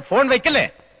 പീറ്റർ, ഫോൺ വെക്കല്ലേ.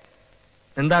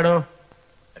 എന്താടോ?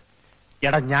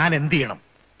 എടാ, ഞാൻ എന്ത് ചെയ്യണം?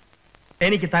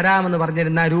 എനിക്ക് തരാമെന്ന്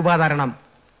പറഞ്ഞിരുന്ന രൂപ തരണം.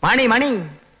 മണി.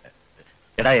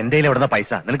 എടാ, എന്റെ എവിടുന്ന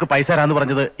പൈസ? നിനക്ക് പൈസ തരാന്ന്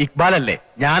പറഞ്ഞത് ഇക്ബാൽ അല്ലേ,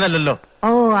 ഞാനല്ലല്ലോ. ഓ,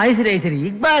 ഐശ്വര്യ,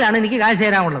 ഇക്ബാലാണ് എനിക്ക് കാശ്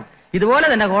തരാനുള്ളത്. ഇതുപോലെ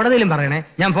തന്നെ കോടതിയിലും പറയണേ.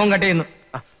 ഞാൻ ഫോൺ കട്ട് ചെയ്യുന്നു.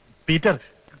 പീറ്റർ,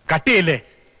 കട്ട് ചെയ്യില്ലേ?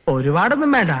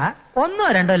 ഒരുപാടൊന്നും വേണ്ട,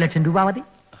 1-2 ലക്ഷം രൂപ മതി.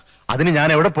 അതിന് ഞാൻ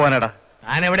എവിടെ പോവാനാടാ?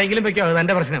 ഞാൻ എവിടെയെങ്കിലും വെക്കോ, അത്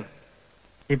എന്റെ പ്രശ്നം.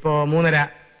 ഇപ്പോ 3:30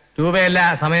 രൂപയല്ല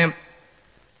സമയം.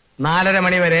 4:30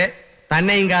 മണി വരെ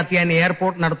തന്നെയും കാത്തി ഞാൻ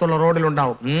എയർപോർട്ടിനടുത്തുള്ള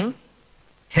റോഡിലുണ്ടാവും.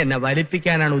 എന്നെ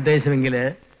വലിപ്പിക്കാനാണ് ഉദ്ദേശമെങ്കിൽ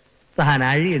താൻ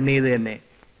അഴി എണ്ണീത് തന്നെ.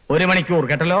 1 മണിക്കൂർ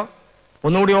കേട്ടല്ലോ.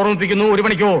 ഒന്നുകൂടി ഓർമ്മിപ്പിക്കുന്നു, 1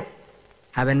 മണിക്കൂർ.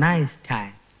 Have A nice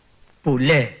time.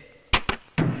 പുല്ലേ.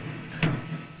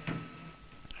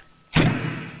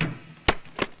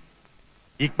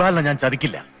 ഇക്ബാലിനെ ഞാൻ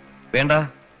ചതിക്കില്ല. വേണ്ട,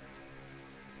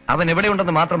 അവൻ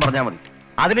എവിടെയുണ്ടെന്ന് മാത്രം പറഞ്ഞാൽ മതി.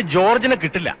 അതിന് ജോർജിനെ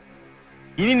കിട്ടില്ല.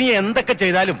 ഇനി നീ എന്തൊക്കെ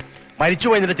ചെയ്താലും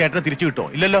മരിച്ചുപോയി നിന്റെ ചേട്ടനെ തിരിച്ചു കിട്ടോ?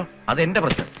 ഇല്ലല്ലോ. അതെന്റെ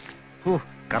പ്രശ്നം.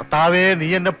 കർത്താവേ, നീ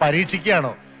എന്നെ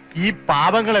പരീക്ഷിക്കുകയാണോ? ഈ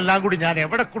പാപങ്ങളെല്ലാം കൂടി ഞാൻ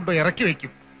എവിടെ കൊണ്ടോ ഇറക്കി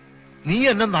വെക്കും? നീ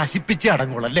എന്നെ നശിപ്പിച്ച്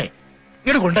അടങ്ങുള്ളല്ലേ?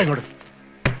 ഇങ്ങോട്ട്.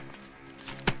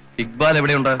 ഇക്ബാൽ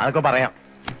എവിടെയുണ്ട്? അതൊക്കെ പറയാം.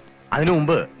 അതിനു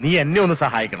മുമ്പ് നീ എന്നെ ഒന്ന്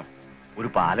സഹായിക്കണം. ഒരു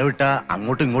പാല വിട്ട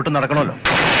അങ്ങോട്ടും ഇങ്ങോട്ടും നടക്കണമല്ലോ.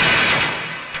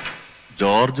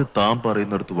 ജോർജ് താൻ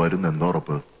പറയുന്നിടത്ത് വരുന്ന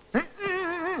എന്തോറപ്പ്?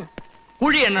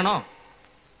 കുഴി എണ്ണണോ?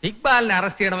 ഇക്ബാലിനെ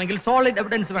അറസ്റ്റ് ചെയ്യണമെങ്കിൽ സോളിഡ്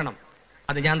എവിഡൻസ് വേണം.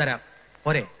 അത് ഞാൻ തരാം.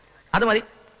 പോരെ? അത് മതി.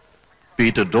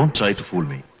 Peter, don't try to fool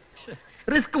me.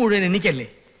 Risk മുഴുവൻ എനിക്കല്ലേ.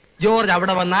 ജോർജ്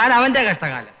അവിടെ വന്നാൽ അവന്റെ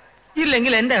കഷ്ടകാലം,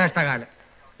 ഇല്ലെങ്കിൽ എന്റെ കഷ്ടകാലം.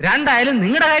 രണ്ടായാലും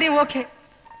നിങ്ങളുടെ കാര്യം ഓക്കെ.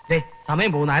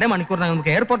 സമയം പോകുന്ന 1/2 മണിക്കൂറിനകം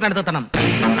നമുക്ക് എയർപോർട്ടിനടുത്ത് എത്തണം.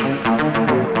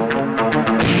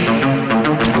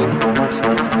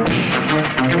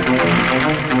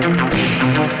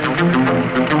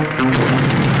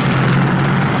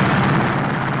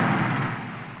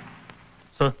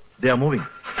 Sir, they are moving.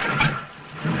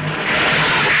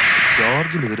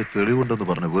 ജോർജിനെതിരെ തെളിവുണ്ടെന്ന്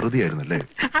പറഞ്ഞ വെറുതെ ആയിരുന്നല്ലേ?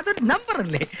 അതൊരു നമ്പർ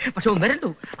അല്ലേ? പക്ഷെ വരണ്ടു,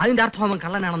 അതിന്റെ അർത്ഥം അവൻ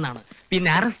കള്ളനാണെന്നാണ്. പിന്നെ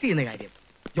അറസ്റ്റ് ചെയ്യുന്ന കാര്യം,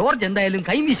 ജോർജ് എന്തായാലും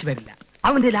കൈവീശി വരില്ല.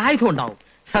 അവന്റെ ആയുധം ഉണ്ടാവും.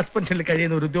 സസ്പെൻഷനിൽ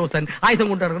കഴിയുന്ന ഒരു ഉദ്യോഗസ്ഥൻ ആയുധം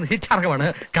കൊണ്ട് നടക്കുന്ന ശിക്ഷാർഹമാണ്.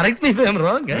 Correct me if I am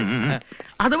wrong.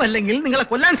 അതുമല്ലെങ്കിൽ നിങ്ങളെ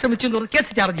കൊല്ലാൻ ശ്രമിച്ചു എന്ന് പറഞ്ഞ്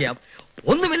കേസ് ചാർജ് ചെയ്യാം.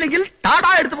 ഒന്നുമില്ലെങ്കിൽ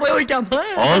ടാടാ എടുത്ത് പ്രയോഗിക്കാം.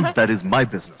 All that is my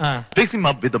business. Fix him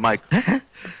up with the mic.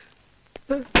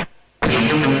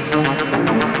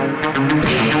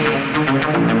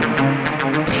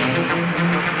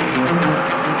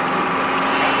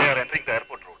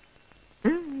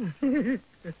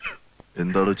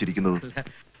 എന്താണോ ചിരിക്കുന്നത്?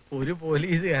 ഒരു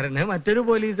പോലീസുകാരന് മറ്റൊരു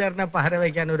പോലീസുകാരനെ പഹര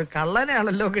വയ്ക്കാൻ ഒരു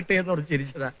കള്ളനാണല്ലോ കിട്ടിയെന്ന് ഓർത്ത്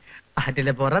ചിരിച്ചതാ.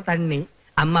 ആറ്റിലെ പുറ തണ്ണി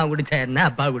അമ്മ കുടിച്ചാൽ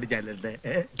അപ്പ കുടിച്ചാലല്ലേ.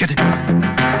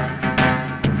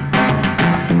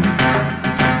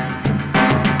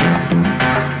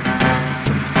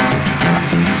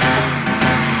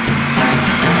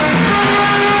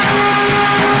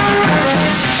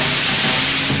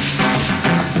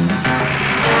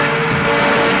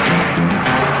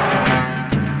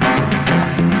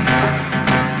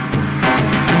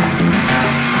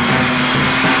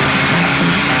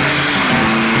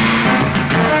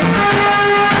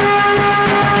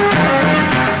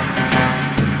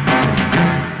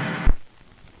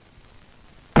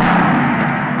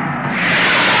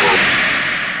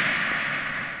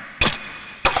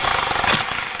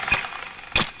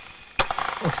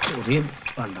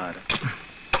 പണ്ടാരം.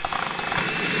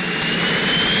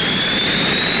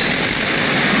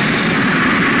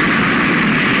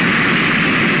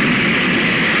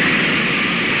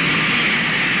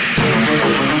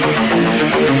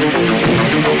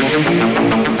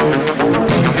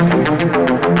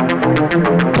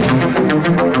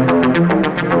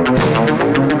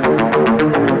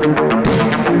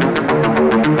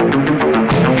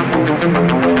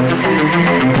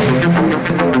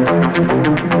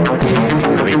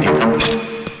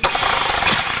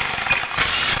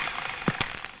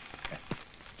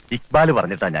 ഇക്ബാല്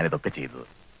പറഞ്ഞിട്ടാ ഞാനിതൊക്കെ ചെയ്തത്.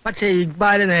 പക്ഷെ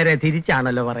ഇക്ബാല് നേരെ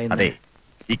തിരിച്ചാണല്ലോ പറയുന്നത്. അതെ,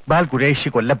 ഇക്ബാൽ ഖുറേഷി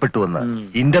കൊല്ലപ്പെട്ടുവെന്ന്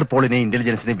ഇന്റർപോളിനെ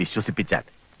ഇന്റലിജൻസിനെ വിശ്വസിപ്പിച്ചാൽ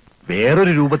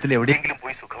വേറൊരു രൂപത്തിൽ എവിടെയെങ്കിലും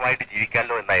പോയി സുഖമായിട്ട്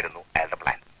ജീവിക്കാമല്ലോ എന്നായിരുന്നു അയാളുടെ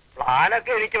പ്ലാൻ.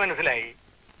 പ്ലാനൊക്കെ എനിക്ക് മനസ്സിലായി.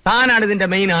 താനാണ് ഇതിന്റെ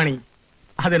മെയിൻ ആണി.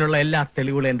 അതിനുള്ള എല്ലാ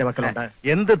തെളിവുകളും എന്റെ മക്കളുണ്ട്.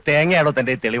 എന്ത് തേങ്ങയാണോ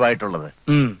തന്റെ തെളിവായിട്ടുള്ളത്?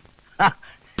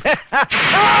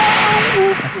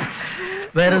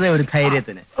 വെറുതെ ഒരു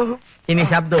ധൈര്യത്തിന്. ഇനി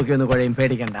ശബ്ദമൊക്കെ ഒന്ന് കുഴയും,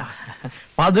 പേടിക്കണ്ട.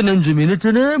 15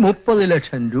 മിനിറ്റിന് 30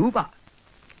 ലക്ഷം രൂപ.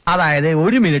 അതായത്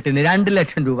 1 മിനിറ്റിന് 2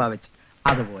 ലക്ഷം രൂപ വെച്ച്.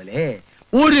 അതുപോലെ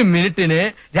 1 മിനിറ്റിന്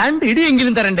 2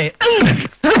 ഇടിയെങ്കിലും തരണ്ടേ?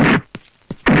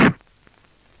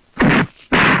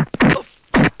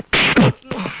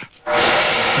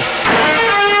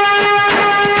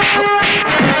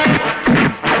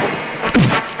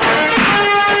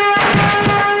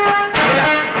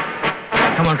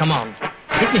 Come on.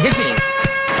 Hit me.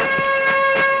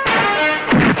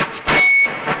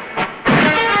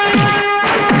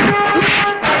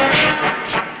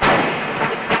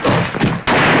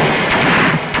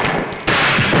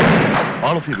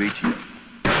 All of you wait here.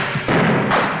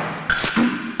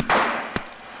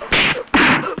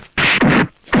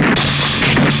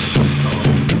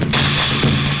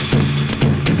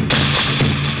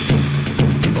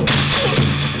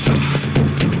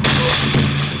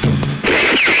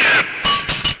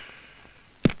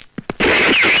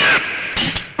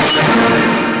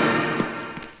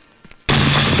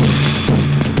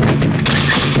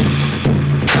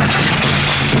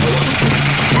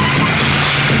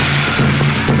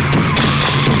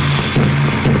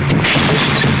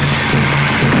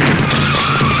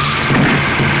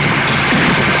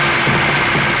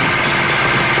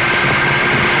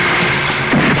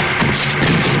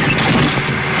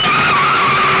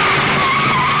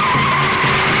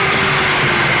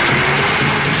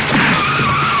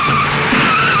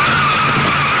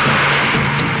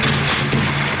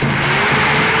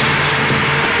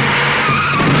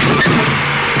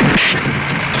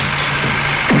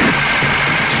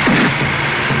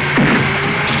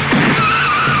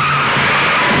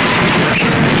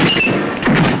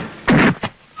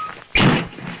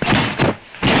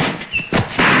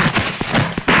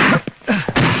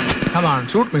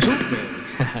 Shoot me.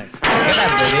 Get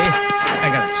up, baby. I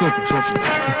got it. Shoot me.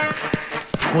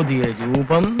 പുതിയ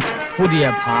രൂപം, പുതിയ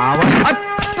ഭാവം,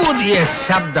 പുതിയ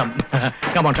ശബ്ദം.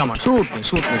 Come on. Shoot me.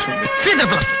 See the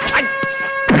blood.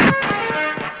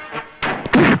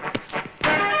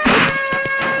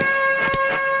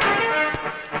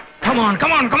 Come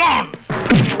on.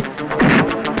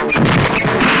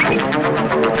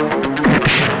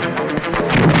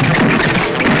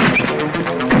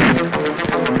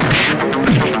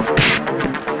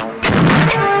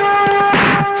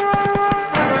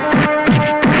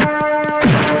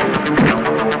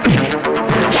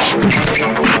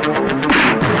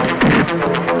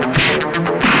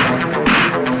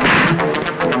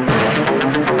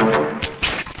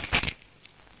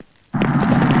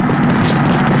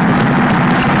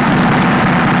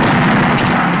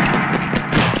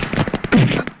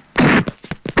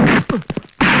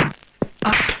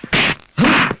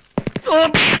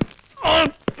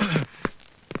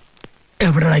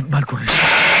 എവിടെയാണ് ഇക്ബാൽ ഖുറേഷി?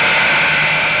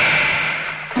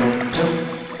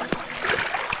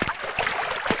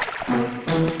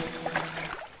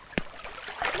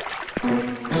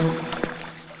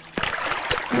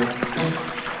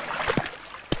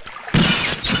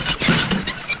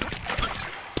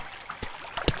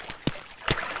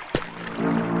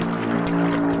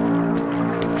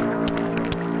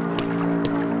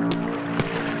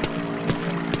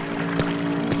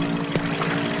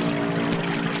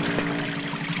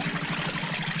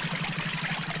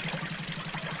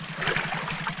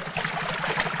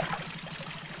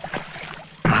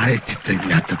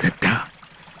 പ്രായച്ചിത്തമില്ലാത്ത തെറ്റാ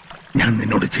ഞാൻ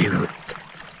നിന്നോട് ചെയ്തത്.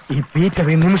 ഈ പീറ്റർ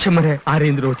ഈ നിമിഷം വരെ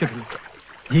ആരെയും ദ്രോഹിച്ചിട്ടില്ല.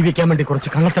 ജീവിക്കാൻ വേണ്ടി കുറച്ച്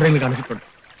കള്ളത്തരങ്ങൾ കാണിച്ചിട്ടുണ്ട്.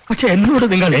 പക്ഷെ എന്നോട്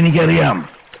നിങ്ങൾ... എനിക്കറിയാം.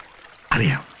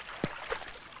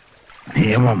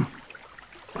 നിയമം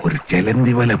ഒരു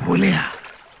ചെലന്തി വല പോലെയാ.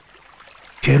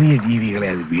 ചെറിയ ജീവികളെ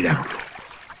അത് വീഴാറുള്ളൂ.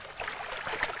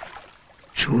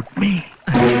 Shoot me.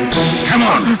 Come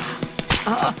on.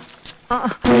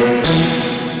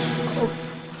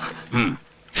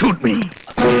 Shoot me.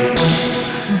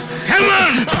 Come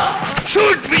on.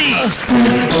 Shoot me.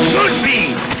 Shoot me.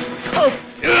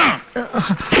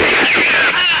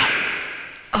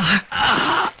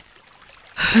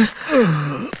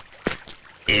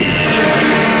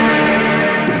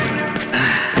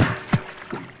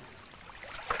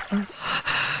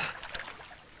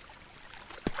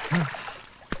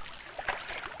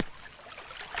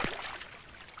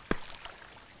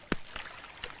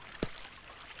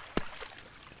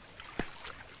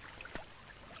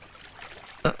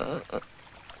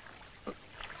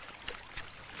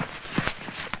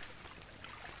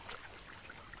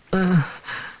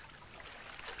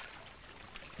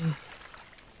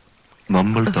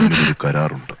 നമ്മൾ തമ്മിലൊരു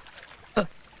കരാറുണ്ട്.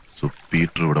 സോ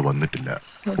പീറ്റർ ഇവിടെ വന്നിട്ടില്ല,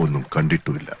 ഒന്നും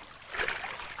കണ്ടിട്ടുമില്ല.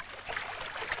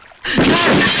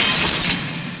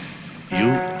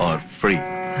 You are free.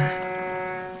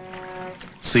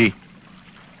 C,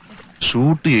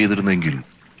 shoot ചെയ്തിരുന്നെങ്കിൽ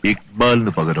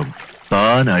ഇക്ബാലിന് പകരം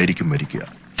താനായിരിക്കും മരിക്കുക.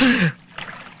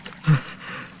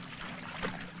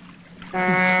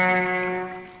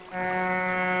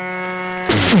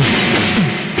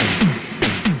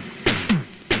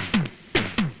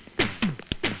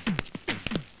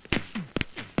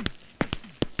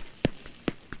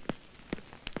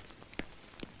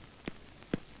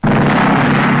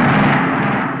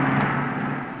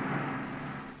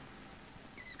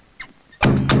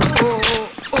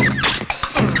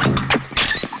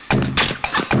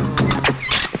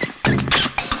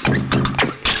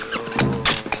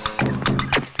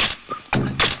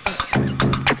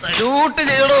 സല്യൂട്ട്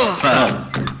ചെയ്യണോ?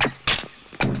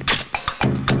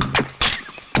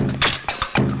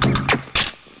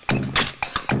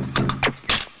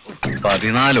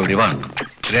 14 ഒടിവാണ്.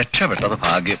 രക്ഷപ്പെട്ടത്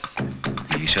ഭാഗ്യം.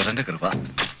 ഈശ്വരന്റെ കൃപ.